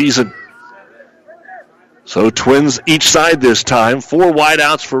victory of the season. So Twins each side this time. 4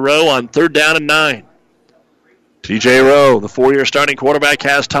 wideouts for Rowe on 3rd down and 9. T.J. Rowe, the 4-year starting quarterback,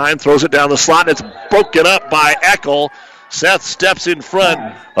 has time, throws it down the slot, and it's broken up by Eckel. Seth steps in front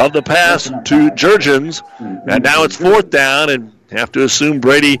of the pass to Jurgens, and now it's 4th down, and have to assume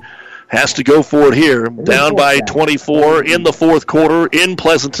Brady has to go for it here. Down by 24 in the 4th quarter in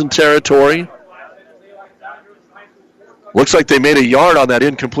Pleasanton territory. Looks like they made a yard on that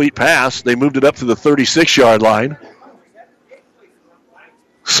incomplete pass. They moved it up to the 36-yard line.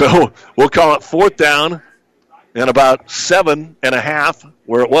 So we'll call it 4th down and about 7.5,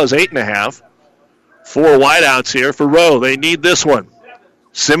 where it was 8.5. 4 wideouts here for Rowe. They need this one.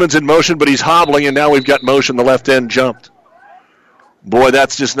 Simmons in motion, but he's hobbling, and now we've got motion. The left end jumped. Boy,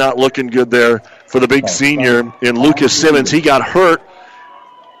 that's just not looking good there for the big senior in Lucas Simmons. He got hurt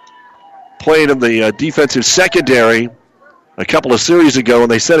playing in the defensive secondary a couple of series ago, and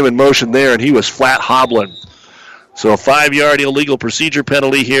they set him in motion there, and he was flat hobbling. So a 5-yard illegal procedure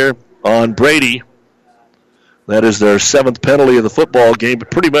penalty here on Brady. That is their 7th penalty of the football game, but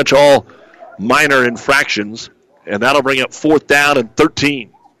pretty much all minor infractions, and that'll bring up 4th down and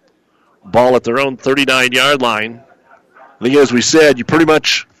 13. Ball at their own 39-yard line. I think, as we said, you pretty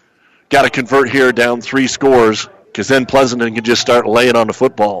much got to convert here down 3 scores, because then Pleasanton can just start laying on the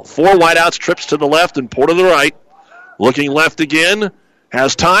football. 4 wideouts, trips to the left and Porter to the right. Looking left again.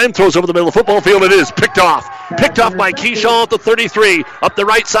 Has time, throws over the middle of the football field. It is picked off. Picked off by Keyshaw at the 33. Up the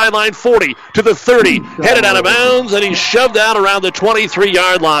right sideline, 40 to the 30. Headed out of bounds, and he's shoved out around the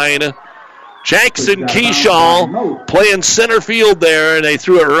 23-yard line. Jackson Keyshaw playing center field there, and they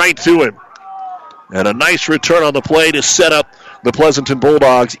threw it right to him. And a nice return on the play to set up the Pleasanton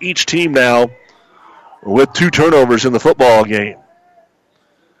Bulldogs. Each team now with 2 turnovers in the football game.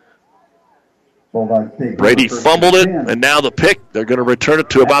 Brady fumbled it, and now the pick. They're going to return it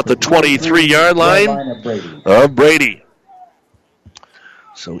to about the 23-yard line of Brady.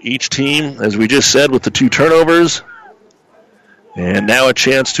 So each team, as we just said, with the 2 turnovers. And now a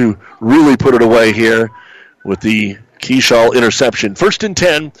chance to really put it away here with the Keyshaw interception. 1st and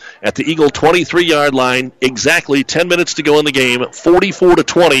 10 at the Eagle 23-yard line. Exactly 10 minutes to go in the game.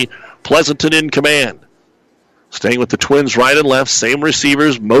 44-20, Pleasanton in command. Staying with the Twins right and left. Same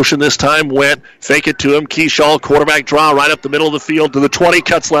receivers. Motion this time went. Fake it to him. Keyshaw, quarterback draw right up the middle of the field to the 20.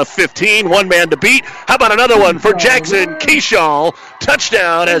 Cuts left 15. 1 man to beat. How about another one for Jackson Keyshaw?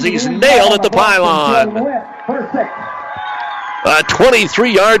 Touchdown as he's nailed at the pylon. A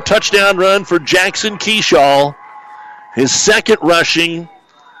 23-yard touchdown run for Jackson Keyshaw. His 2nd rushing.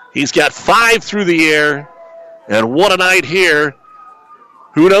 He's got 5 through the air. And what a night here.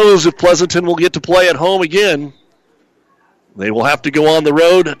 Who knows if Pleasanton will get to play at home again. They will have to go on the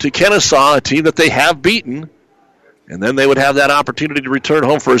road to Kennesaw, a team that they have beaten. And then they would have that opportunity to return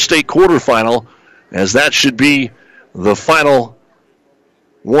home for a state quarterfinal, as that should be the final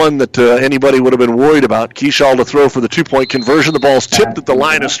one that anybody would have been worried about. Keyshaw to throw for the 2-point conversion. The ball's tipped at the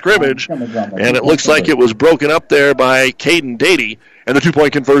line of scrimmage, and it looks like it was broken up there by Caden Dady, and the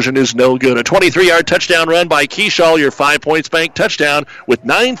 2-point conversion is no good. A 23-yard touchdown run by Keyshaw, your 5 points bank touchdown. With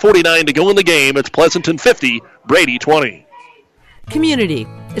 9:49 to go in the game, it's Pleasanton 50, Brady 20. Community.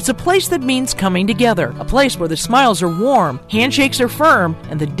 It's a place that means coming together, a place where the smiles are warm, handshakes are firm,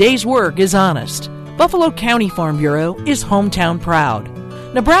 and the day's work is honest. Buffalo County Farm Bureau is hometown proud.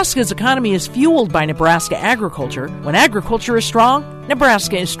 Nebraska's economy is fueled by Nebraska agriculture. When agriculture is strong,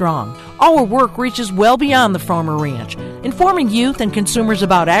 Nebraska is strong. Our work reaches well beyond the farmer ranch, informing youth and consumers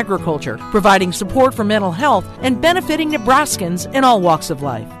about agriculture, providing support for mental health, and benefiting Nebraskans in all walks of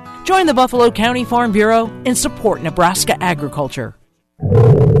life. Join the Buffalo County Farm Bureau and support Nebraska agriculture.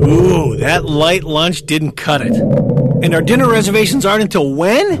 Ooh, that light lunch didn't cut it. And our dinner reservations aren't until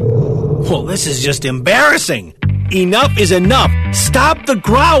when? Well, this is just embarrassing. Enough is enough. Stop the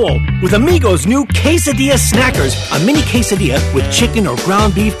growl with Amigo's new Quesadilla Snackers. A mini quesadilla with chicken or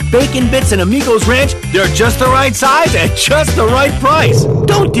ground beef, bacon bits, and Amigo's Ranch. They're just the right size at just the right price.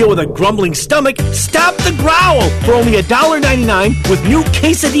 Don't deal with a grumbling stomach. Stop the growl for only $1.99 with new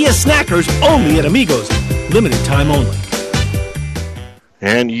Quesadilla Snackers only at Amigo's. Limited time only.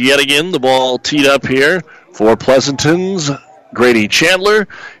 And yet again, the ball teed up here for Pleasanton's Grady Chandler.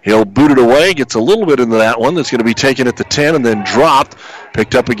 He'll boot it away, gets a little bit into that one. That's going to be taken at the 10 and then dropped.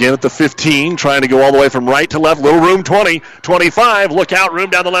 Picked up again at the 15, trying to go all the way from right to left. Little room, 20, 25. Look out,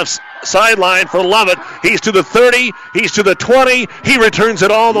 room down the left sideline for Lovett. He's to the 30. He's to the 20. He returns it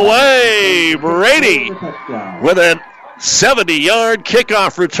all the way. Brady with a 70-yard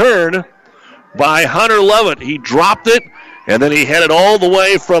kickoff return by Hunter Lovett. He dropped it, and then he headed all the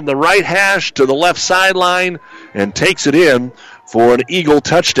way from the right hash to the left sideline and takes it in for an Eagle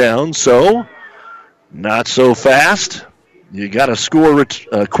touchdown. So, not so fast. You got to score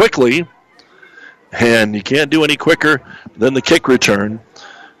quickly, and you can't do any quicker than the kick return.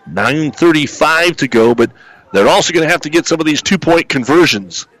 9:35 to go, but they're also going to have to get some of these 2-point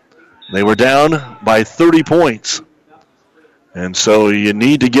conversions. They were down by 30 points. And so you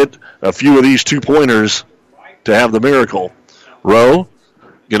need to get a few of these 2-pointers to have the miracle. Rowe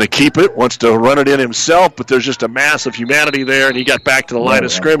going to keep it, wants to run it in himself, but there's just a mass of humanity there, and he got back to the line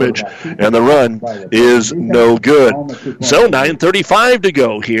of scrimmage, and the run is no good. So 9:35 to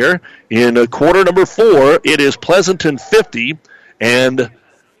go here in quarter number 4. It is Pleasanton 50 and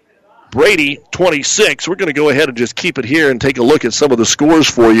Brady 26. We're going to go ahead and just keep it here and take a look at some of the scores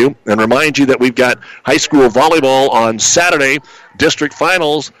for you and remind you that we've got high school volleyball on Saturday. District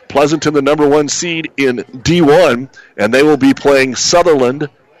finals, Pleasanton the number 1 seed in D1, and they will be playing Sutherland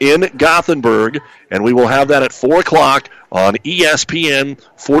in Gothenburg, and we will have that at 4 o'clock on ESPN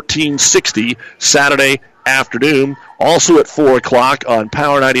 1460 Saturday afternoon. Also at 4 o'clock on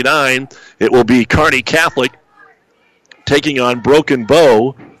Power 99, it will be Kearney Catholic taking on Broken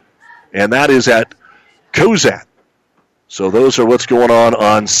Bow, and that is at Cozad. So those are what's going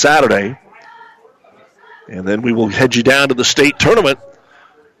on Saturday. And then we will head you down to the state tournament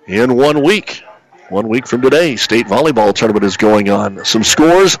in 1 week. 1 week from today, state volleyball tournament is going on. Some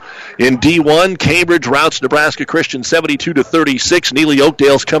scores in D1. Cambridge routs Nebraska Christian 72-36. Neely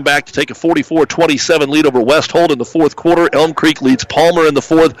Oakdale's come back to take a 44-27 lead over West Holt in the fourth quarter. Elm Creek leads Palmer in the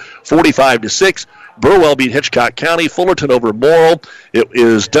fourth, 45-6. Burwell beat Hitchcock County. Fullerton over Morrill. It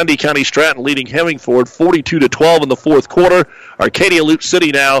is Dundee County Stratton leading Hemmingford 42-12 in the fourth quarter. Arcadia Loop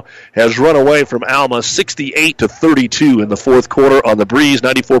City now has run away from Alma 68-32 in the fourth quarter on the Breeze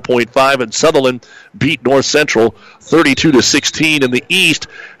 94.5, and Sutherland beat North Central 32-16 in the East.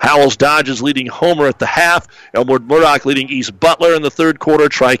 Howells Dodge is leading Homer at the half. Elmwood Murdoch leading East Butler in the third quarter.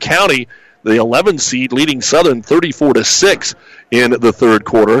 Tri-County, the 11 seed, leading Southern 34-6 in the third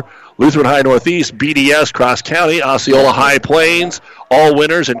quarter. Lutheran High Northeast, BDS, Cross County, Osceola High Plains, all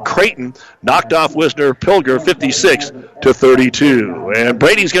winners, and Creighton knocked off Wisner Pilger 56-32. And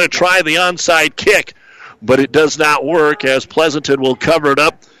Brady's going to try the onside kick, but it does not work as Pleasanton will cover it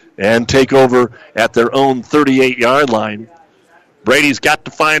up and take over at their own 38-yard line. Brady's got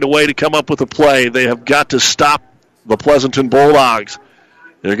to find a way to come up with a play. They have got to stop the Pleasanton Bulldogs.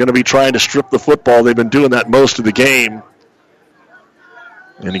 They're going to be trying to strip the football. They've been doing that most of the game.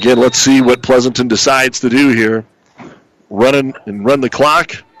 And again, let's see what Pleasanton decides to do here. Run the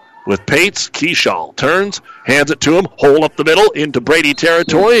clock with Pates. Keyshaw turns, hands it to him, hole up the middle into Brady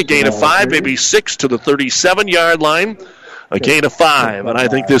territory. A gain of 5, maybe 6 to the 37-yard line. A gain of 5, and I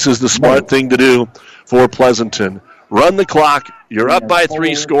think this is the smart thing to do for Pleasanton. Run the clock. You're up by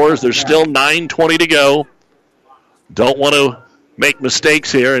 3 scores. There's still 9:20 to go. Don't want to make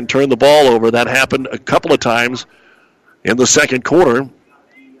mistakes here and turn the ball over. That happened a couple of times in the second quarter.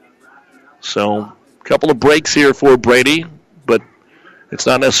 So a couple of breaks here for Brady, but it's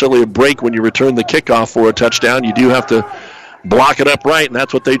not necessarily a break when you return the kickoff for a touchdown. You do have to block it up right, and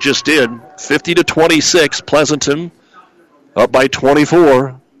that's what they just did. 50-26, Pleasanton up by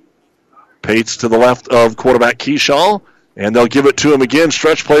 24. Pates to the left of quarterback Keyshaw, and they'll give it to him again.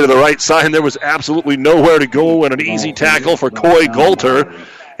 Stretch play to the right side, and there was absolutely nowhere to go, and an easy tackle for Coy Golter,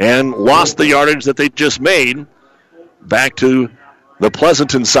 and lost the yardage that they just made. Back to the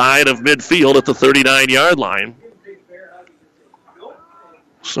Pleasanton side of midfield at the 39-yard line.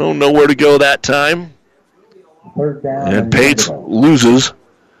 So nowhere to go that time. And Pates loses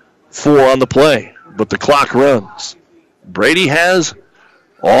 4 on the play, but the clock runs. Brady has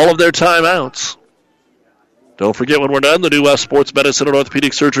all of their timeouts. Don't forget, when we're done, the New West Sports Medicine and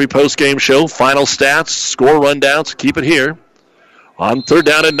Orthopedic Surgery post-game show. Final stats, score rundowns. Keep it here. On 3rd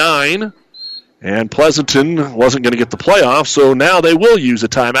down and 9. And Pleasanton wasn't going to get the playoff, so now they will use a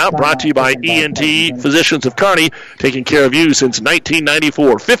timeout. Brought to you by ENT Physicians of Kearney, taking care of you since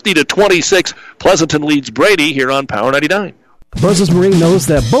 1994. 50-26, Pleasanton leads Brady here on Power 99. Buzz's Marine knows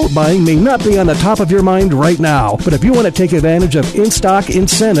that boat buying may not be on the top of your mind right now, but if you want to take advantage of in-stock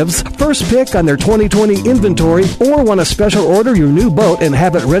incentives, first pick on their 2020 inventory, or want to special order your new boat and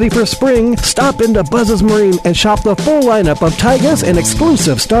have it ready for spring, stop into Buzz's Marine and shop the full lineup of Tigers and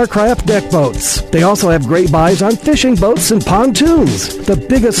exclusive StarCraft deck boats. They also have great buys on fishing boats and pontoons. The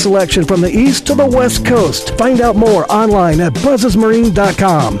biggest selection from the east to the west coast. Find out more online at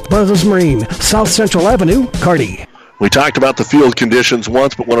buzzesmarine.com. Buzz's Marine, South Central Avenue, Kearney. We talked about the field conditions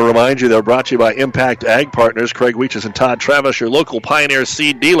once, but want to remind you they're brought to you by Impact Ag Partners, Craig Weeches and Todd Travis, your local Pioneer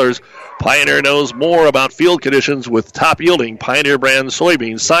seed dealers. Pioneer knows more about field conditions with top-yielding Pioneer brand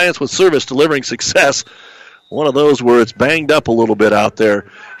soybeans. Science with service, delivering success. One of those where it's banged up a little bit out there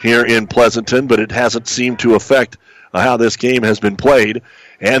here in Pleasanton, but it hasn't seemed to affect how this game has been played.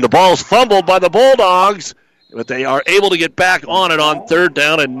 And the ball's fumbled by the Bulldogs, but they are able to get back on it on 3rd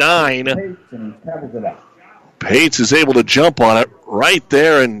down and 9. Pates is able to jump on it right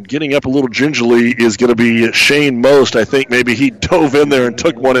there, and getting up a little gingerly is going to be Shane Most. I think maybe he dove in there and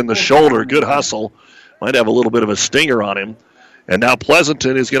took one in the shoulder. Good hustle. Might have a little bit of a stinger on him. And now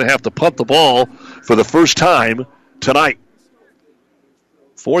Pleasanton is going to have to punt the ball for the first time tonight.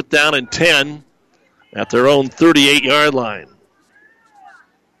 4th down and 10 at their own 38-yard line.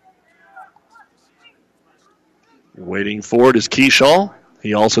 Waiting for it is Keyshaw.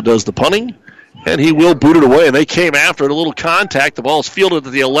 He also does the punting. And he will boot it away, and they came after it. A little contact. The ball's fielded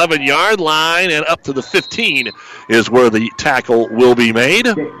at the 11-yard line, and up to the 15 is where the tackle will be made.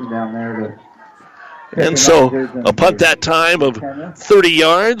 And so a punt that time of 30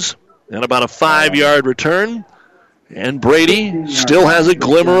 yards and about a 5-yard return. And Brady still has a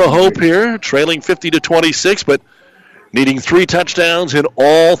glimmer of hope here, trailing 50-26, but needing 3 touchdowns in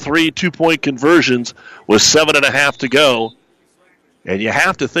all 3 two-point conversions with 7.5 to go. And you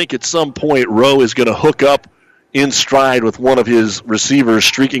have to think at some point Rowe is going to hook up in stride with one of his receivers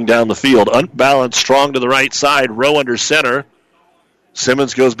streaking down the field. Unbalanced, strong to the right side. Rowe under center.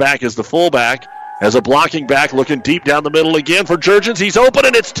 Simmons goes back as the fullback. As a blocking back, looking deep down the middle again for Jurgens. He's open,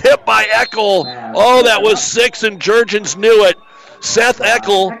 and it's tipped by Eckel. Oh, that was 6, and Jurgens knew it. Seth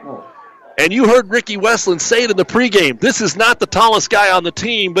Eckel. And you heard Ricky Westland say it in the pregame. This is not the tallest guy on the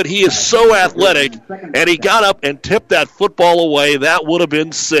team, but he is so athletic. And he got up and tipped that football away. That would have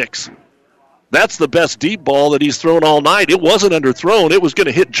been 6. That's the best deep ball that he's thrown all night. It wasn't underthrown. It was going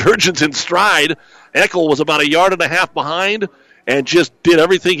to hit Jurgens in stride. Eckel was about 1.5 yards behind and just did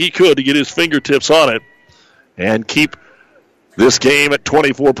everything he could to get his fingertips on it and keep this game at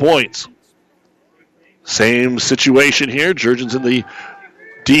 24 points. Same situation here. Jurgens in the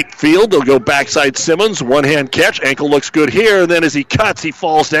deep field. They'll go backside Simmons. One-hand catch. Ankle looks good here. And then as he cuts, he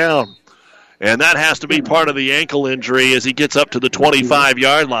falls down. And that has to be part of the ankle injury as he gets up to the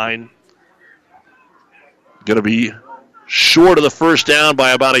 25-yard line. Going to be short of the first down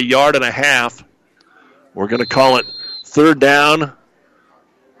by about 1.5 yards. We're going to call it 3rd down.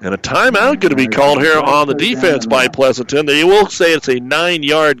 And a timeout going to be called here on the defense by Pleasanton. They will say it's a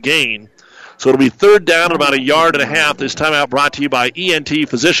 9-yard gain. So it'll be 3rd down and about 1.5 yards. This timeout brought to you by ENT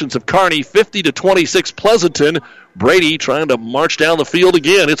Physicians of Kearney. 50-26 Pleasanton. Brady trying to march down the field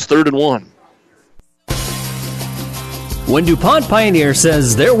again. It's 3rd and 1. When DuPont Pioneer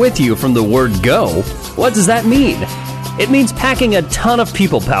says they're with you from the word go, what does that mean? It means packing a ton of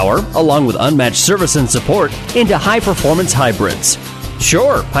people power, along with unmatched service and support, into high-performance hybrids.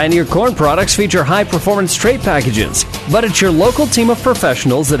 Sure, Pioneer Corn products feature high-performance trait packages, but it's your local team of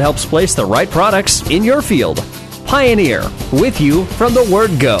professionals that helps place the right products in your field. Pioneer, with you from the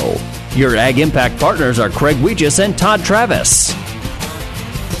word go. Your Ag Impact partners are Craig Weeches and Todd Travis.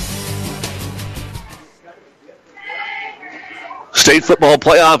 State football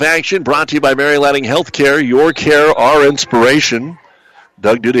playoff action brought to you by Mary Lanning Healthcare. Your care, our inspiration.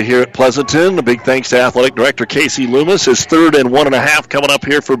 Doug Duda here at Pleasanton. A big thanks to Athletic Director Casey Loomis. His 3rd and 1.5 coming up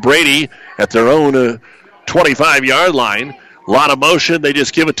here for Brady at their own 25-yard line. A lot of motion. They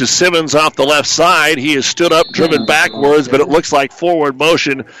just give it to Simmons off the left side. He is stood up, driven backwards, but it looks like forward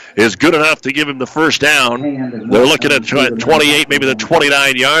motion is good enough to give him the first down. They're looking at 28, maybe the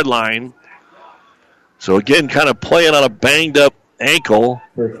 29-yard line. So, again, kind of playing on a banged-up ankle.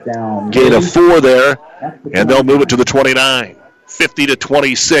 Gain of 4 there, and they'll move it to the 29.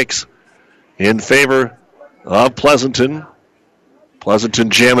 50-26 in favor of Pleasanton.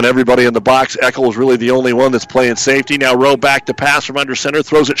 Pleasanton jamming everybody in the box. Eckel is really the only one that's playing safety. Now Rowe back to pass from under center.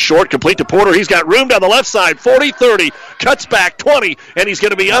 Throws it short. Complete to Porter. He's got room down the left side. 40-30. Cuts back 20. And he's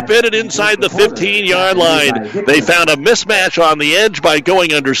going to be upended inside the 15-yard line. They found a mismatch on the edge by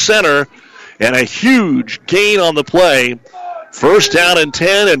going under center. And a huge gain on the play. First down and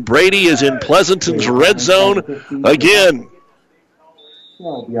 10. And Brady is in Pleasanton's red zone again.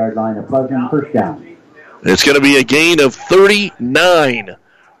 12-yard line of Pleasanton, first down. It's going to be a gain of 39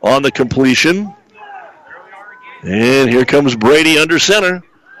 on the completion. And here comes Brady under center.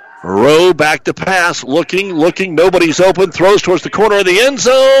 Rowe back to pass, looking, nobody's open, throws towards the corner of the end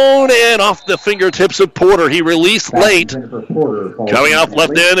zone, and off the fingertips of Porter. He released late, coming off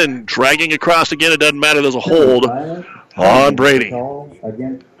left end and dragging across again. It doesn't matter, there's a hold on Brady.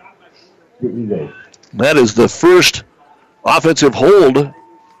 That is the first offensive hold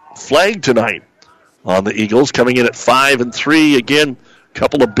flag tonight on the Eagles, coming in at 5-3. Again, a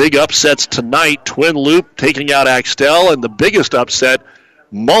couple of big upsets tonight. Twin Loop taking out Axtell, and the biggest upset,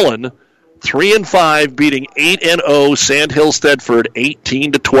 Mullen, 3-5, beating 8-0 Sandhill Stedford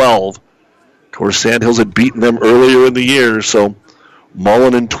 18-12. Of course, Sandhills had beaten them earlier in the year, so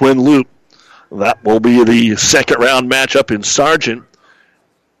Mullen and Twin Loop. That will be the second round matchup in Sargent.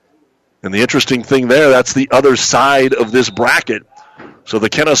 And the interesting thing there, that's the other side of this bracket. So the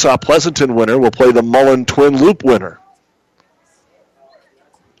Kennesaw Pleasanton winner will play the Mullen Twin Loop winner.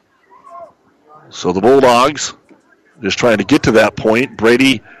 So the Bulldogs just trying to get to that point.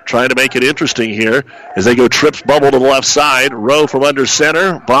 Brady trying to make it interesting here as they go trips bubble to the left side. Rowe from under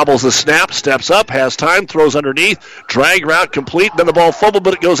center, bobbles the snap, steps up, has time, throws underneath, drag route complete, then the ball fumbled,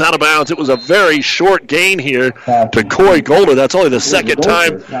 but it goes out of bounds. It was a very short gain here to Corey Golder. That's only the second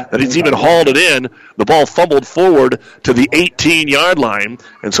time that he's even hauled it in. The ball fumbled forward to the 18-yard line,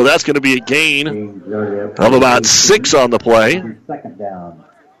 and so that's going to be a gain of about 6 on the play. Second down.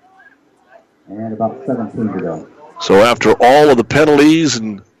 And about 17 to go. So after all of the penalties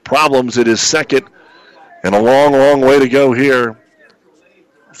and problems, it is second and a long, long way to go here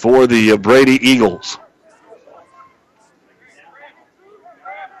for the Brady Eagles.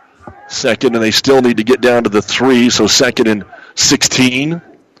 Second, and they still need to get down to the 3, so 2nd and 16.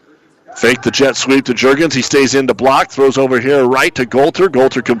 Fake the jet sweep to Juergens. He stays in to block, throws over here right to Golter.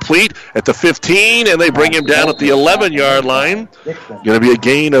 Golter complete at the 15, and they bring him down at the 11-yard line. Going to be a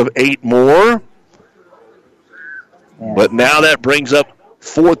gain of 8 more. But now that brings up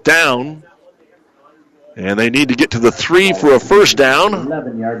 4th down. And they need to get to the 3 for a first down.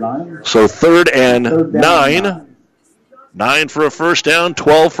 11-yard line. So 3rd and 9. 9 for a first down,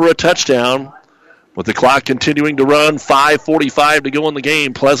 12 for a touchdown. With the clock continuing to run, 5:45 to go in the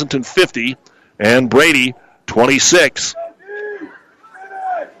game. Pleasanton 50 and Brady 26.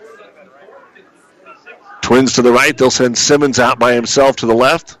 Twins to the right. They'll send Simmons out by himself to the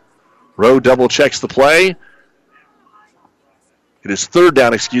left. Rowe double checks the play. It is 3rd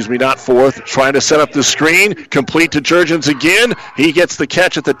down, not 4th. Trying to set up the screen. Complete to Juergens again. He gets the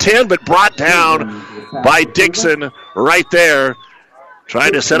catch at the 10, but brought down by Dixon right there.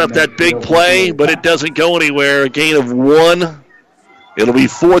 Trying to set up that big play, but it doesn't go anywhere. A gain of 1. It'll be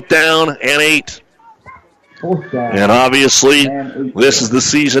 4th down and 8. And obviously, this is the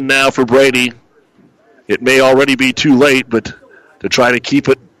season now for Brady. It may already be too late, but to try to keep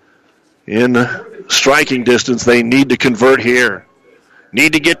it in striking distance, they need to convert here.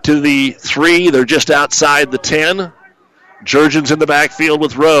 Need to get to the 3. They're just outside the 10. Juergens in the backfield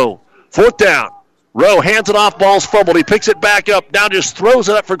with Rowe. 4th down. Rowe hands it off, ball's fumbled. He picks it back up, now just throws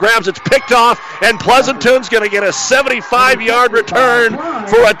it up for grabs. It's picked off, and Pleasanton's going to get a 75-yard return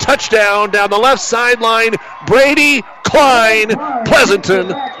for a touchdown down the left sideline. Brady, Klein, Pleasanton,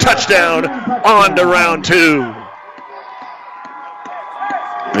 touchdown on to round 2.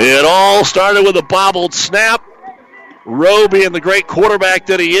 It all started with a bobbled snap. Rowe, being the great quarterback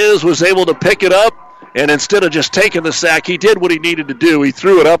that he is, was able to pick it up. And instead of just taking the sack, he did what he needed to do. He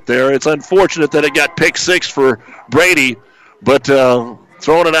threw it up there. It's unfortunate that it got pick 6 for Brady. But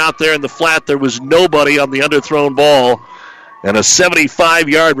throwing it out there in the flat, there was nobody on the underthrown ball. And a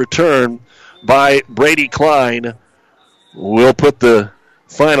 75-yard return by Brady Klein will put the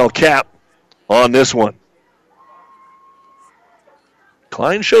final cap on this one.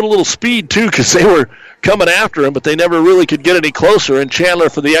 Klein showed a little speed, too, because they were coming after him, but they never really could get any closer. And Chandler,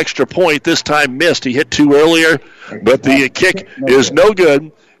 for the extra point, this time missed. He hit 2 earlier, but the kick is no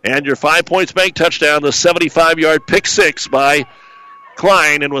good. And your 5 points bank touchdown, the 75-yard pick six by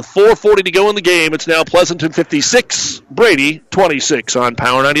Klein. And with 4:40 to go in the game, it's now Pleasanton 56, Brady 26 on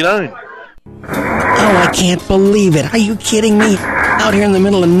Power 99. Oh, I can't believe it. Are you kidding me? Out here in the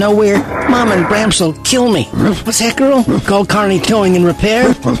middle of nowhere, Mom and Bramps will kill me. What's that, girl? Call Carney Towing and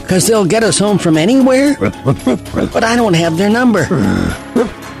Repair? Because they'll get us home from anywhere? But I don't have their number.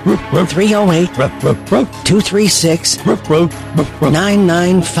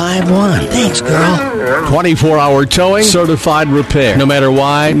 308-236-9951. Thanks, girl. 24-hour towing, certified repair. No matter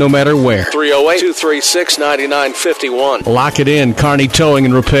why, no matter where. 308-236-9951. Lock it in, Carney Towing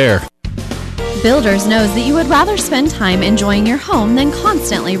and Repair. Builders knows that you would rather spend time enjoying your home than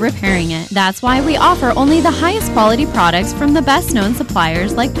constantly repairing it. That's why we offer only the highest quality products from the best known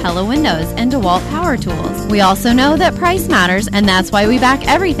suppliers like Pella Windows and DeWalt Power Tools. We also know that price matters, and that's why we back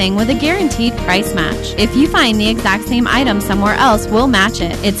everything with a guaranteed price match. If you find the exact same item somewhere else, we'll match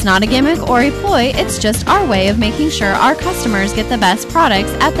it. It's not a gimmick or a ploy, it's just our way of making sure our customers get the best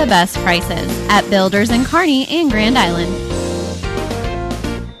products at the best prices. At Builders in Kearney and Grand Island.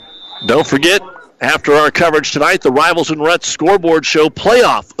 Don't forget, after our coverage tonight, the Rivals and Ruts Scoreboard Show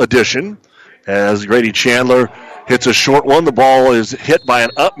Playoff Edition. As Grady Chandler hits a short one, the ball is hit by an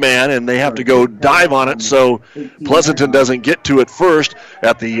up man, and they have to go dive on it, so Pleasanton doesn't get to it first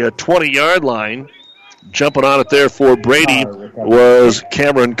at the 20-yard line. Jumping on it there for Brady was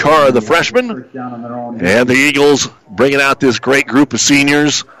Cameron Carr, the freshman. And the Eagles bringing out this great group of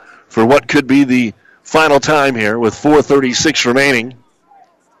seniors for what could be the final time here with 4:36 remaining.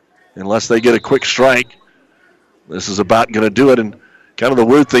 Unless they get a quick strike, this is about going to do it. And kind of the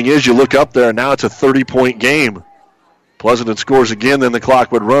weird thing is you look up there, and now it's a 30-point game. Pleasanton scores again, then the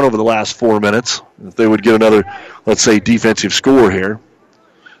clock would run over the last 4 minutes if they would get another, let's say, defensive score here.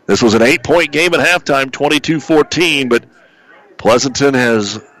 This was an 8-point game at halftime, 22-14, but Pleasanton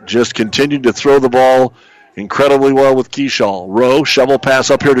has just continued to throw the ball incredibly well with Keyshaw. Rowe, shovel pass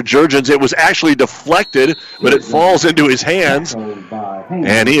up here to Jurgens. It was actually deflected, but it falls into his hands,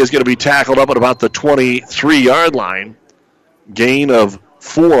 and he is going to be tackled up at about the 23-yard line. Gain of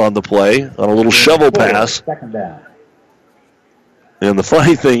 4 on the play on a little shovel pass. And the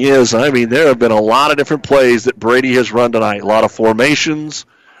funny thing is, I mean, there have been a lot of different plays that Brady has run tonight. A lot of formations,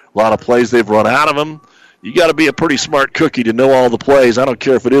 a lot of plays they've run out of him. You got to be a pretty smart cookie to know all the plays. I don't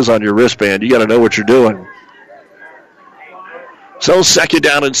care if it is on your wristband. You got to know what you're doing. So 2nd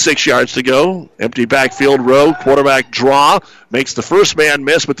down and 6 yards to go. Empty backfield, Rowe, quarterback draw. Makes the first man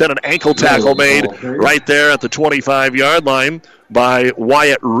miss, but then an ankle tackle made right there at the 25-yard line by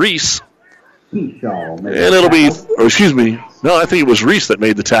Wyatt Reese. And it'll be, or excuse me, no, I think it was Reese that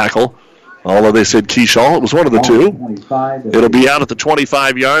made the tackle. Although they said Keyshaw, it was one of the two. It'll be out at the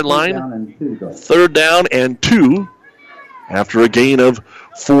 25-yard line. 3rd down and 2 after a gain of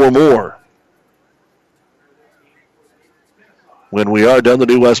 4 more. When we are done the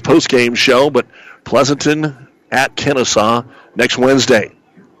New West postgame show, but Pleasanton at Kennesaw next Wednesday.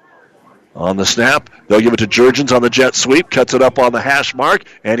 On the snap, they'll give it to Jurgens on the jet sweep, cuts it up on the hash mark,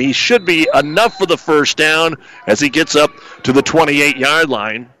 and he should be enough for the first down as he gets up to the 28-yard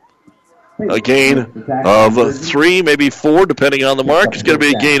line. A gain of 3, maybe 4, depending on the mark. It's going to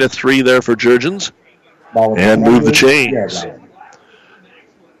be a gain of 3 there for Jurgens. And move the chains.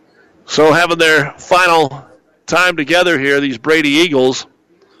 So having their final time together here, these Brady Eagles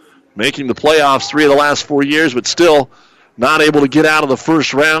making the playoffs 3 of the last 4 years, but still not able to get out of the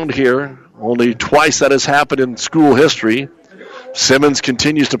first round here. Only twice that has happened in school history. Simmons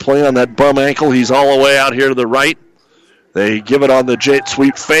continues to play on that bum ankle. He's all the way out here to the right. They give it on the jet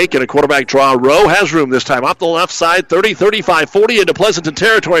sweep fake, and a quarterback draw. Rowe has room this time. Up the left side, 30, 35, 40 into Pleasanton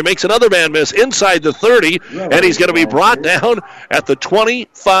territory. Makes another man miss inside the 30, and he's going to be brought down at the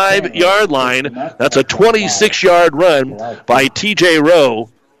 25-yard line. That's a 26-yard run by T.J. Rowe,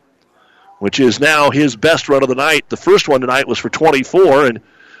 which is now his best run of the night. The first one tonight was for 24, and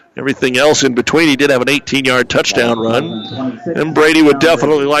everything else in between. He did have an 18-yard touchdown run, and Brady would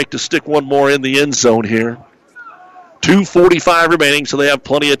definitely like to stick one more in the end zone here. 2:45 remaining, so they have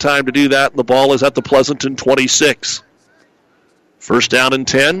plenty of time to do that. The ball is at the Pleasanton 26. 1st down and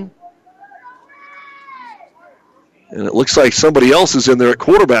 10. And it looks like somebody else is in there at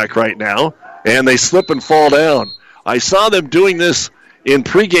quarterback right now, and they slip and fall down. I saw them doing this in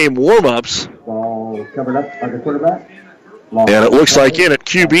pregame warm-ups. Ball covered up by the quarterback. And it looks like in at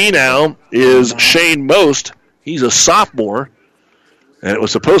QB now is Shane Most. He's a sophomore. And it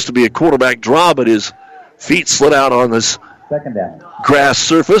was supposed to be a quarterback draw, but his feet slid out on this grass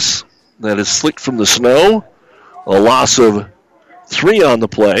surface that is slicked from the snow. A loss of 3 on the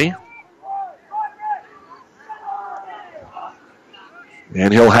play.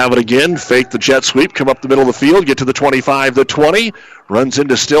 And he'll have it again, fake the jet sweep, come up the middle of the field, get to the 25, the 20. Runs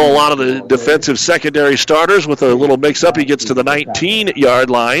into still a lot of the defensive secondary starters with a little mix-up. He gets to the 19-yard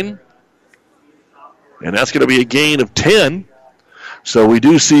line. And that's going to be a gain of 10. So we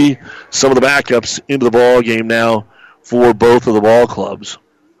do see some of the backups into the ball game now for both of the ball clubs.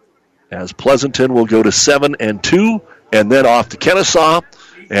 As Pleasanton will go to 7-2, and then off to Kennesaw,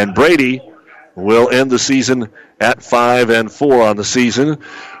 and Brady will end the season at 5-4 on the season.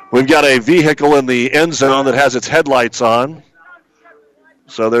 We've got a vehicle in the end zone that has its headlights on,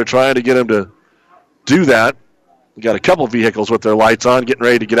 so they're trying to get him to do that. We've got a couple vehicles with their lights on, getting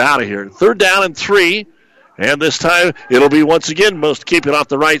ready to get out of here. 3rd down and 3. And this time, it'll be once again Most keeping off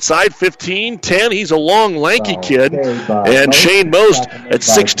the right side. 15-10. He's a long, lanky kid. And Shane Most at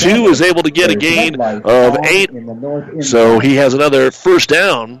 6'2" is able to get a gain of 8. So he has another first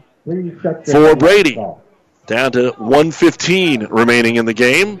down for Brady. Down to 1:15 remaining in the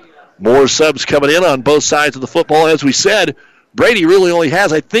game. More subs coming in on both sides of the football. As we said, Brady really only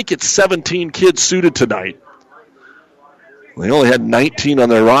has, I think it's 17 kids suited tonight. They only had 19 on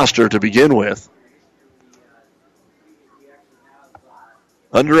their roster to begin with.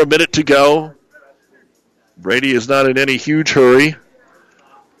 Under a minute to go. Brady is not in any huge hurry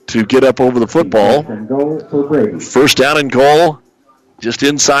to get up over the football. 1st down and goal, just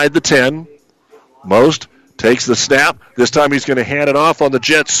inside the 10. Most takes the snap. This time he's going to hand it off on the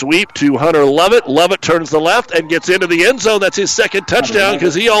jet sweep to Hunter Lovett. Lovett turns the left and gets into the end zone. That's his second touchdown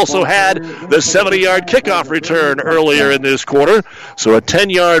because he also had the 70-yard kickoff return earlier in this quarter. So a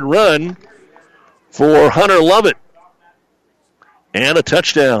 10-yard run for Hunter Lovett. And a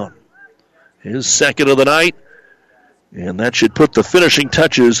touchdown. His second of the night. And that should put the finishing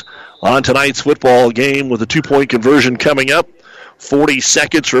touches on tonight's football game with a 2-point conversion coming up. 40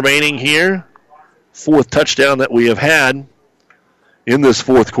 seconds remaining here. 4th touchdown that we have had in this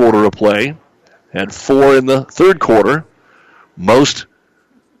 4th quarter of play. Had 4 in the 3rd quarter. Most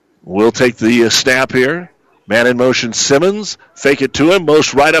will take the snap here. Man in motion, Simmons. Fake it to him.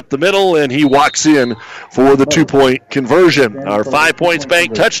 Most right up the middle, and he walks in for the 2-point conversion. Our 5 points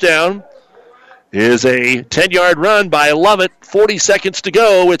bank touchdown is a 10-yard run by Lovett. 40 seconds to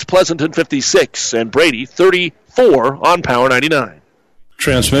go. It's Pleasanton 56 and Brady 34 on Power 99.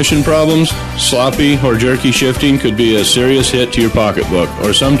 Transmission problems, sloppy or jerky shifting could be a serious hit to your pocketbook,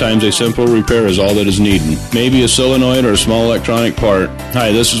 or sometimes a simple repair is all that is needed. Maybe a solenoid or a small electronic part.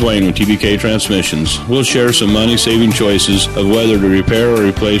 Hi, this is Wayne with TBK Transmissions. We'll share some money-saving choices of whether to repair or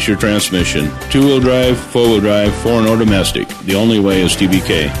replace your transmission. 2-wheel drive, 4-wheel drive, foreign or domestic. The only way is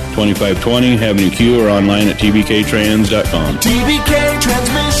TBK. 2520 Avenue Q or online at tbktrans.com. TBK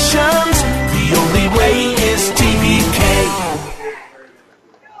Transmissions, the only way is TBK.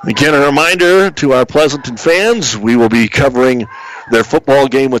 Again, a reminder to our Pleasanton fans, we will be covering their football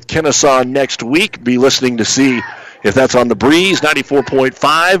game with Kennesaw next week. Be listening to see if that's on the Breeze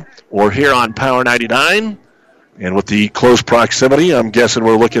 94.5 or here on Power 99. And with the close proximity, I'm guessing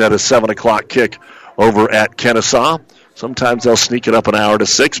we're looking at a 7 o'clock kick over at Kennesaw. Sometimes they'll sneak it up an hour to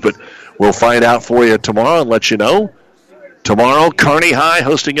 6, but we'll find out for you tomorrow and let you know. Tomorrow, Kearney High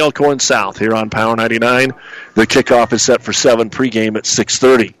hosting Elkhorn South here on Power 99. The kickoff is set for 7, pregame at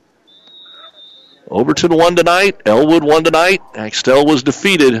 6:30. Overton won tonight. Elwood won tonight. Axtell was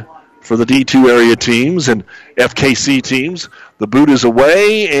defeated for the D2 area teams and FKC teams. The boot is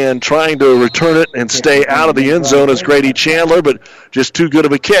away and trying to return it and stay out of the end zone is Grady Chandler, but just too good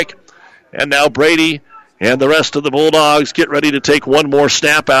of a kick. And now Brady and the rest of the Bulldogs get ready to take one more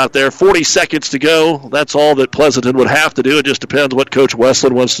snap out there. 40 seconds to go. That's all that Pleasanton would have to do. It just depends what Coach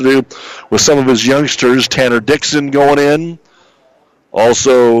Westland wants to do with some of his youngsters. Tanner Dixon going in.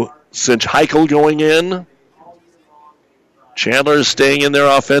 Also, Cinch Heichel going in. Chandler is staying in there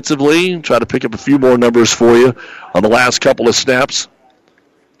offensively. Try to pick up a few more numbers for you on the last couple of snaps.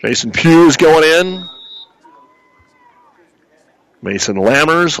 Jason Pugh is going in. Mason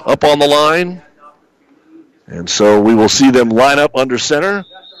Lammers up on the line. And so we will see them line up under center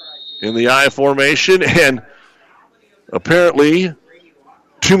in the I formation. And apparently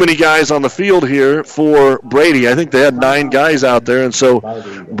too many guys on the field here for Brady. I think they had 9 guys out there, and so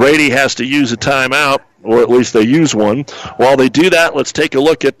Brady has to use a timeout, or at least they use one. While they do that, let's take a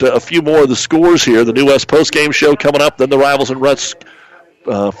look at a few more of the scores here. The New West postgame show coming up, then the Rivals and Ruts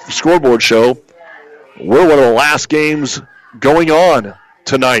scoreboard show. We're one of the last games going on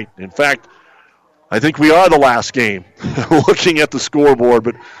tonight. In fact, I think we are the last game looking at the scoreboard,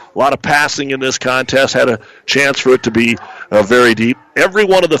 but a lot of passing in this contest, had a chance for it to be very deep. Every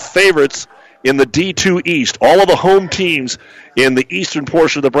one of the favorites in the D2 East, all of the home teams in the eastern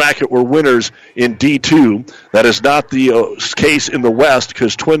portion of the bracket were winners in D2. That is not the case in the West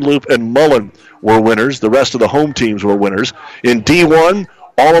because Twin Loop and Mullen were winners. The rest of the home teams were winners. In D1,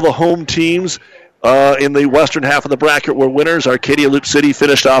 all of the home teams in the western half of the bracket were winners. Arcadia Loop City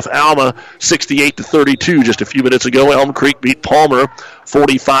finished off Alma 68-32 just a few minutes ago. Elm Creek beat Palmer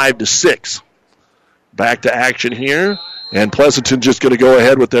 45-6. Back to action here, and Pleasanton just going to go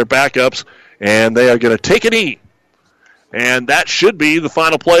ahead with their backups, and they are going to take a knee. And that should be the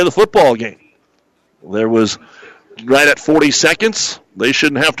final play of the football game. There was right at 40 seconds. They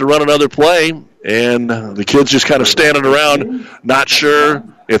shouldn't have to run another play, and the kids just kind of standing around, not sure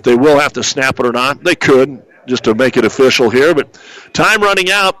if they will have to snap it or not. They could, just to make it official here. But time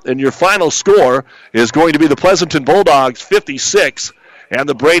running out, and your final score is going to be the Pleasanton Bulldogs 56 and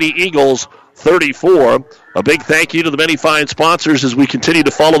the Brady Eagles 34. A big thank you to the many fine sponsors as we continue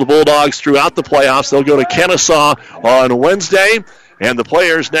to follow the Bulldogs throughout the playoffs. They'll go to Kennesaw on Wednesday, and the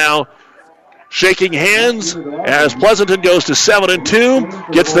players now shaking hands as Pleasanton goes to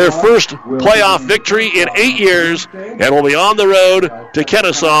 7-2, gets their first playoff victory in 8 years, and will be on the road to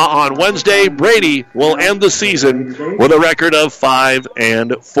Kennesaw on Wednesday. Brady will end the season with a record of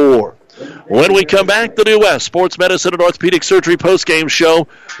 5-4. When we come back, the New West Sports Medicine and Orthopedic Surgery postgame show.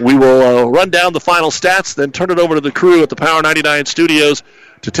 We will run down the final stats, then turn it over to the crew at the Power 99 studios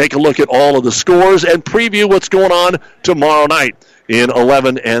to take a look at all of the scores and preview what's going on tomorrow night in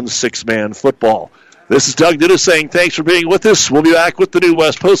 11 and 6-man football. This is Doug Dudas saying thanks for being with us. We'll be back with the New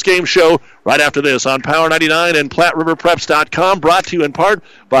West postgame show right after this on Power 99 and PlatteRiverPreps.com, brought to you in part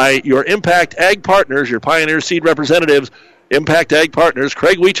by your Impact Ag Partners, your Pioneer Seed representatives. Impact Ag Partners,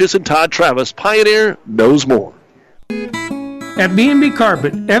 Craig Weeches and Todd Travis. Pioneer knows more. At B&B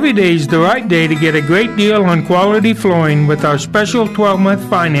Carpet, every day is the right day to get a great deal on quality flooring with our special 12-month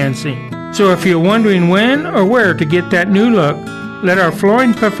financing. So if you're wondering when or where to get that new look, let our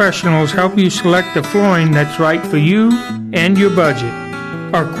flooring professionals help you select the flooring that's right for you and your budget.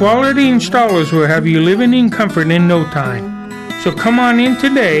 Our quality installers will have you living in comfort in no time. So come on in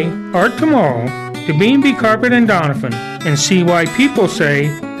today or tomorrow to B&B Carpet and Donovan and see why people say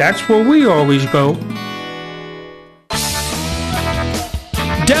that's where we always go.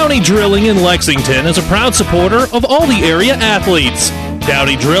 Downey Drilling in Lexington is a proud supporter of all the area athletes.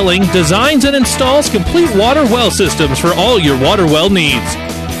 Downey Drilling designs and installs complete water well systems for all your water well needs.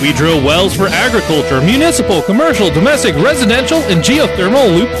 We drill wells for agriculture, municipal, commercial, domestic, residential, and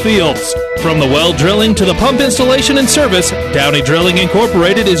geothermal loop fields. From the well drilling to the pump installation and service, Downey Drilling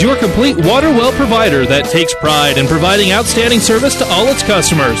Incorporated is your complete water well provider that takes pride in providing outstanding service to all its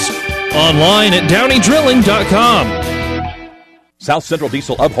customers. Online at downeydrilling.com. South Central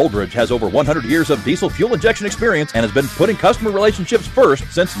Diesel of Holdridge has over 100 years of diesel fuel injection experience and has been putting customer relationships first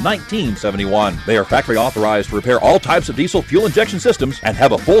since 1971. They are factory authorized to repair all types of diesel fuel injection systems and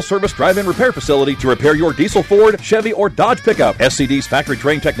have a full-service drive-in repair facility to repair your diesel Ford, Chevy, or Dodge pickup. SCD's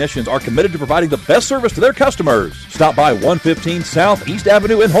factory-trained technicians are committed to providing the best service to their customers. Stop by 115 South East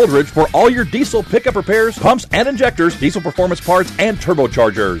Avenue in Holdridge for all your diesel pickup repairs, pumps and injectors, diesel performance parts, and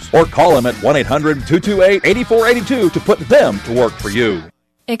turbochargers. Or call them at 1-800-228-8482 to put them to work for you.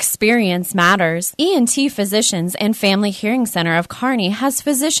 Experience matters. ENT Physicians and Family Hearing Center of Kearney has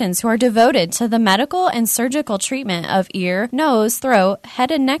physicians who are devoted to the medical and surgical treatment of ear, nose, throat, head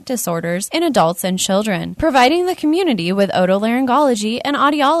and neck disorders in adults and children, providing the community with otolaryngology and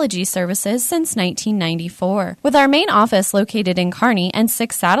audiology services since 1994. With our main office located in Kearney and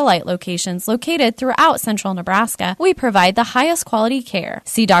 6 satellite locations located throughout central Nebraska, we provide the highest quality care.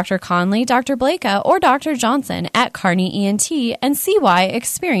 See Dr. Conley, Dr. Blaka, or Dr. Johnson at Kearney ENT and see why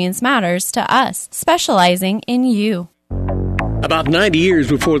experience matters to us, specializing in you. About 90 years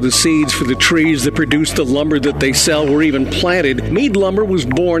before the seeds for the trees that produce the lumber that they sell were even planted, Mead Lumber was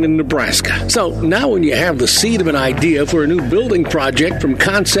born in Nebraska. So now when you have the seed of an idea for a new building project from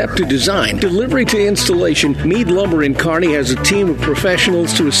concept to design, delivery to installation, Mead Lumber in Kearney has a team of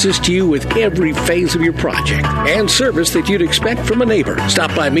professionals to assist you with every phase of your project and service that you'd expect from a neighbor.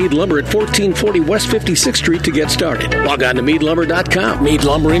 Stop by Mead Lumber at 1440 West 56th Street to get started. Log on to meadlumber.com. Mead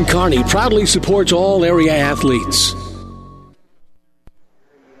Lumber in Kearney proudly supports all area athletes.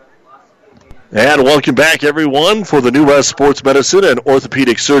 And welcome back, everyone, for the New West Sports Medicine and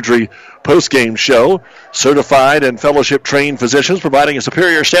Orthopedic Surgery post-game show. Certified and fellowship-trained physicians providing a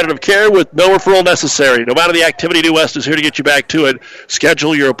superior standard of care with no referral necessary. No matter the activity, New West is here to get you back to it.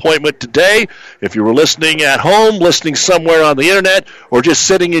 Schedule your appointment today. If you were listening at home, listening somewhere on the internet, or just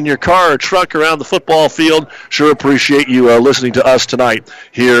sitting in your car or truck around the football field, sure appreciate you listening to us tonight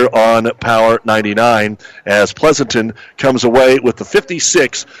here on Power 99 as Pleasanton comes away with the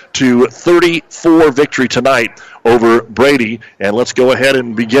 56-34 victory tonight over Brady. And let's go ahead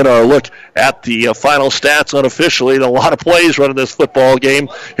and begin our look at the final stats unofficially. And a lot of plays running this football game.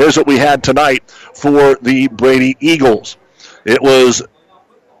 Here's what we had tonight for the Brady Eagles. It was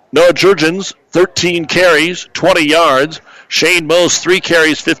Noah Jurgens, 13 carries, 20 yards. Shane Mose, 3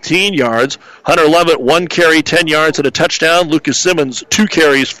 carries, 15 yards. Hunter Levitt, 1 carry, 10 yards and a touchdown. Lucas Simmons, 2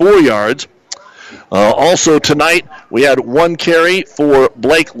 carries, 4 yards. Also tonight, we had 1 carry for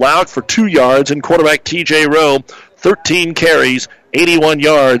Blake Lauk for 2 yards, and quarterback T.J. Rowe, 13 carries, 81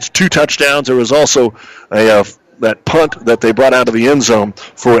 yards, 2 touchdowns. There was also that punt that they brought out of the end zone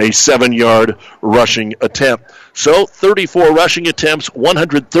for a 7-yard rushing attempt. So 34 rushing attempts,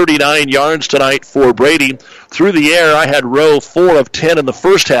 139 yards tonight for Brady. Through the air, I had Rowe 4 of 10 in the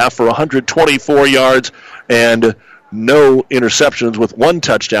first half for 124 yards and no interceptions with 1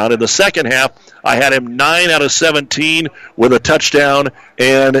 touchdown. In the second half, I had him 9 out of 17 with a touchdown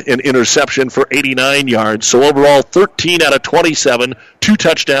and an interception for 89 yards. So overall, 13 out of 27, 2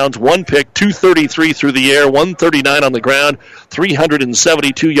 touchdowns, 1 pick, 233 through the air, 139 on the ground,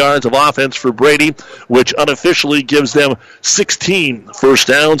 372 yards of offense for Brady, which unofficially gives them 16 first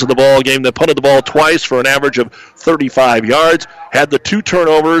downs in the ball game. They punted the ball twice for an average of 35 yards, had the 2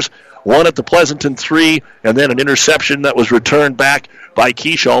 turnovers, 1 at the Pleasanton 3, and then an interception that was returned back by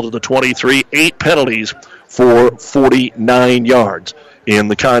Keyshaw to the 23. 8 penalties for 49 yards in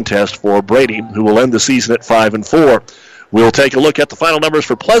the contest for Brady, who will end the season at 5-4. We'll take a look at the final numbers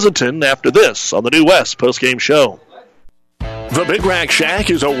for Pleasanton after this on the New West postgame show. The Big Rack Shack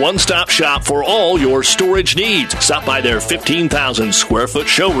is a one-stop shop for all your storage needs. Stop by their 15,000-square-foot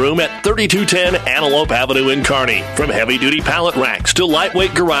showroom at 3210 Antelope Avenue in Kearney. From heavy-duty pallet racks to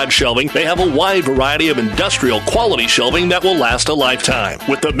lightweight garage shelving, they have a wide variety of industrial-quality shelving that will last a lifetime.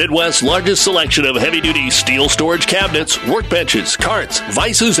 With the Midwest's largest selection of heavy-duty steel storage cabinets, workbenches, carts,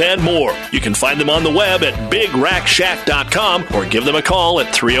 vices, and more. You can find them on the web at BigRackShack.com or give them a call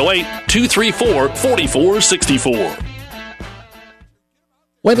at 308-234-4464.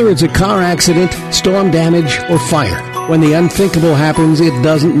 Whether it's a car accident, storm damage, or fire, when the unthinkable happens, it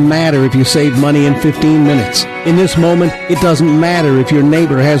doesn't matter if you save money in 15 minutes. In this moment, it doesn't matter if your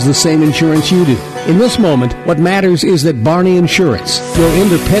neighbor has the same insurance you do. In this moment, what matters is that Barney Insurance, your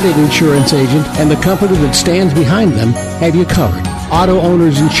independent insurance agent, and the company that stands behind them have you covered. Auto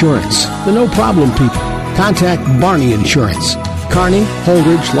Owners Insurance, the no-problem people. Contact Barney Insurance, Kearney,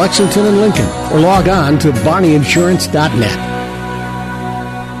 Holdridge, Lexington, and Lincoln, or log on to barneyinsurance.net.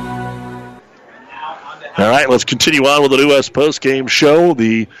 All right, let's continue on with the New West postgame show.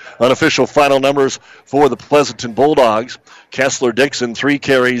 The unofficial final numbers for the Pleasanton Bulldogs. Kessler Dixon, 3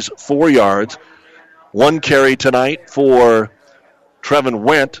 carries, 4 yards. 1 carry tonight for Trevin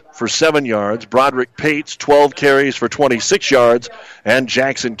Wendt for 7 yards. Broderick Pates, 12 carries for 26 yards. And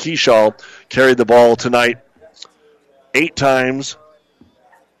Jackson Keyshaw carried the ball tonight 8 times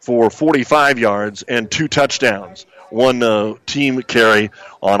for 45 yards and 2 touchdowns. 1 team carry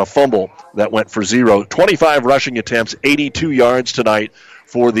on a fumble that went for 0. 25 rushing attempts, 82 yards tonight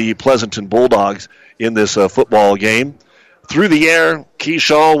for the Pleasanton Bulldogs in this football game. Through the air,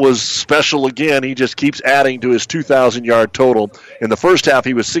 Keyshaw was special again. He just keeps adding to his 2,000-yard total. In the first half,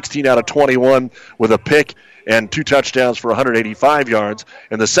 he was 16 out of 21 with a pick and 2 touchdowns for 185 yards.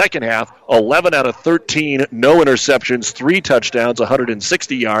 In the second half, 11 out of 13, no interceptions, 3 touchdowns,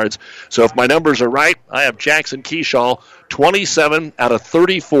 160 yards. So if my numbers are right, I have Jackson Keyshaw, 27 out of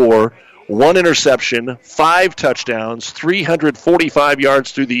 34, 1 interception, 5 touchdowns, 345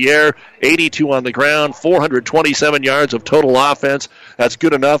 yards through the air, 82 on the ground, 427 yards of total offense. That's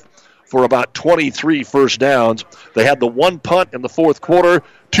good enough for about 23 first downs. They had the 1 punt in the fourth quarter,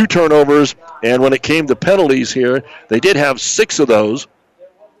 2 turnovers, and when it came to penalties here, they did have 6 of those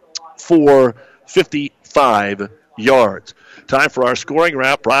for 55 yards. Time for our scoring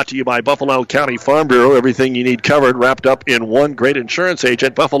wrap, brought to you by Buffalo County Farm Bureau. Everything you need covered, wrapped up in one great insurance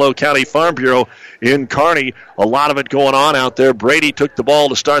agent, Buffalo County Farm Bureau in Kearney. A lot of it going on out there. Brady took the ball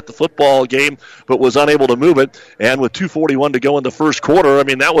to start the football game, but was unable to move it. And with 2:41 to go in the first quarter, I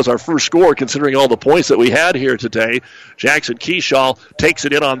mean, that was our first score considering all the points that we had here today. Jackson Keyshaw takes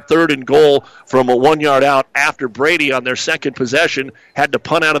it in on 3rd and goal from a 1 yard out after Brady on their second possession had to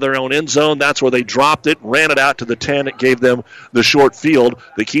punt out of their own end zone. That's where they dropped it, ran it out to the 10. It gave them the short field.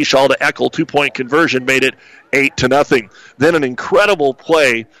 The Keyshaw to Eckel 2-point conversion made it 8-0. Then an incredible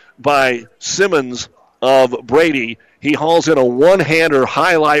play by Simmons of Brady. He hauls in a one-hander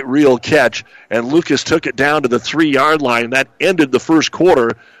highlight reel catch, and Lucas took it down to the 3-yard line. That ended the first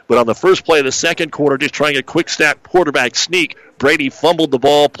quarter, but on the first play of the second quarter, just trying a quick stack quarterback sneak, Brady fumbled the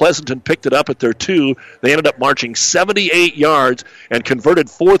ball. Pleasanton picked it up at their 2. They ended up marching 78 yards and converted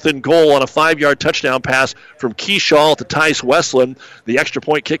 4th and goal on a 5-yard touchdown pass from Keyshaw to Tice Westland. The extra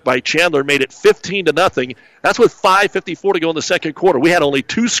point kick by Chandler made it 15-0. That's with 5:54 to go in the second quarter. We had only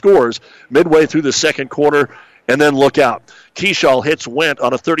 2 scores midway through the second quarter. And then look out. Keyshaw hits Went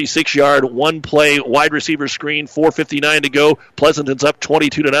on a 36-yard, one-play wide receiver screen, 4:59 to go. Pleasanton's up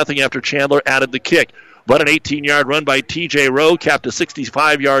 22-0 after Chandler added the kick. But an 18-yard run by T.J. Rowe capped a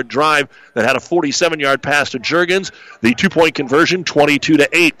 65-yard drive that had a 47-yard pass to Juergens. The 2-point conversion,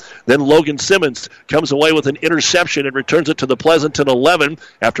 22-8. Then Logan Simmons comes away with an interception and returns it to the Pleasanton 11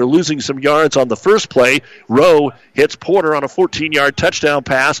 after losing some yards on the first play. Rowe hits Porter on a 14-yard touchdown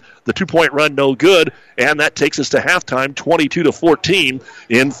pass. The 2-point run no good, and that takes us to halftime, 22-14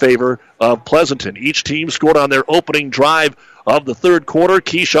 in favor of Pleasanton. Each team scored on their opening drive of the third quarter.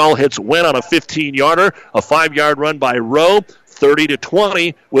 Keyshaw hits Wynn on a 15-yarder, a 5-yard run by Rowe,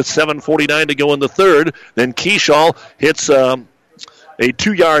 30-20 with 7:49 to go in the third. Then Keyshaw hits a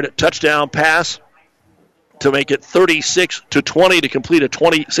 2-yard touchdown pass to make it 36-20 to complete a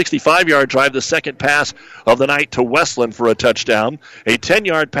 65-yard drive, the second pass of the night to Westland for a touchdown. A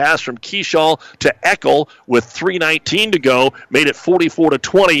 10-yard pass from Keyshaw to Eckel with 3:19 to go made it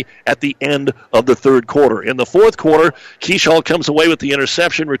 44-20 at the end of the third quarter. In the fourth quarter, Keyshaw comes away with the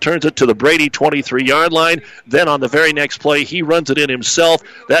interception, returns it to the Brady 23-yard line. Then on the very next play, he runs it in himself.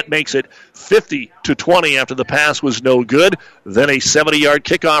 That makes it 50-20 after the pass was no good. Then a 70-yard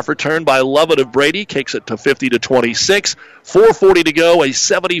kickoff return by Lovett of Brady kicks it to 50-26. 4:40 to go, a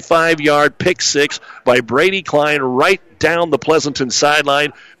 75-yard pick six by Brady Klein right down the Pleasanton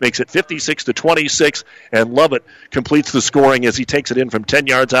sideline, makes it 56-26, and Lovett completes the scoring as he takes it in from 10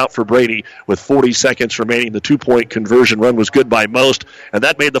 yards out for Brady with 40 seconds remaining. The 2-point conversion run was good by most, and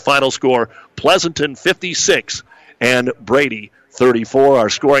that made the final score Pleasanton 56 and Brady 34. Our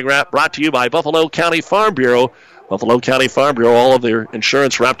scoring wrap brought to you by Buffalo County Farm Bureau. Buffalo County Farm Bureau, all of their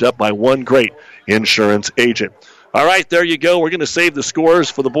insurance wrapped up by one great insurance agent. All right, there you go. We're going to save the scores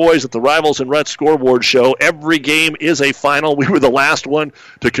for the boys at the Rivals and Ruts scoreboard show. Every game is a final. We were the last one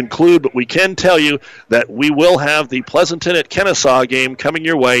to conclude, but we can tell you that we will have the Pleasanton at Kennesaw game coming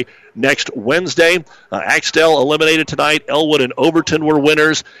your way next Wednesday. Axtell eliminated tonight. Elwood and Overton were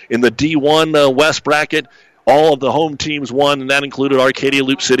winners in the D1 West bracket. All of the home teams won, and that included Arcadia,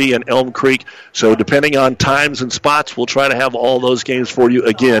 Loop City, and Elm Creek. So depending on times and spots, we'll try to have all those games for you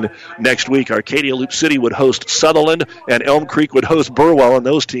again next week. Arcadia, Loop City would host Sutherland, and Elm Creek would host Burwell, and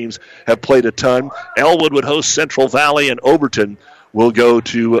those teams have played a ton. Elwood would host Central Valley, and Overton will go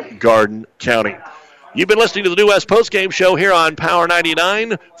to Garden County. You've been listening to the New West Postgame Show here on Power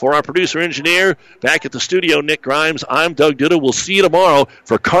 99. For our producer-engineer, back at the studio, Nick Grimes, I'm Doug Duda. We'll see you tomorrow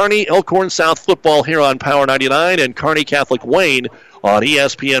for Kearney Elkhorn South football here on Power 99 and Kearney Catholic Wayne on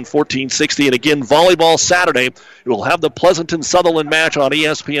ESPN 1460. And again, volleyball Saturday. We'll have the Pleasanton-Sutherland match on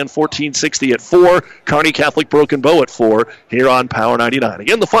ESPN 1460 at 4, Kearney Catholic Broken Bow at 4 here on Power 99.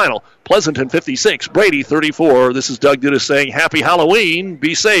 Again, the final, Pleasanton 56, Brady 34. This is Doug Duda saying happy Halloween,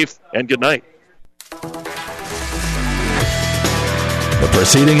 be safe, and good night. The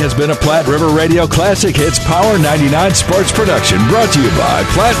proceeding has been a Platte River Radio Classic Hits Power 99 sports production brought to you by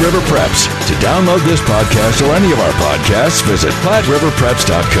Platte River Preps. To download this podcast or any of our podcasts, visit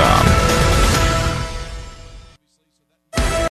PlatteRiverPreps.com.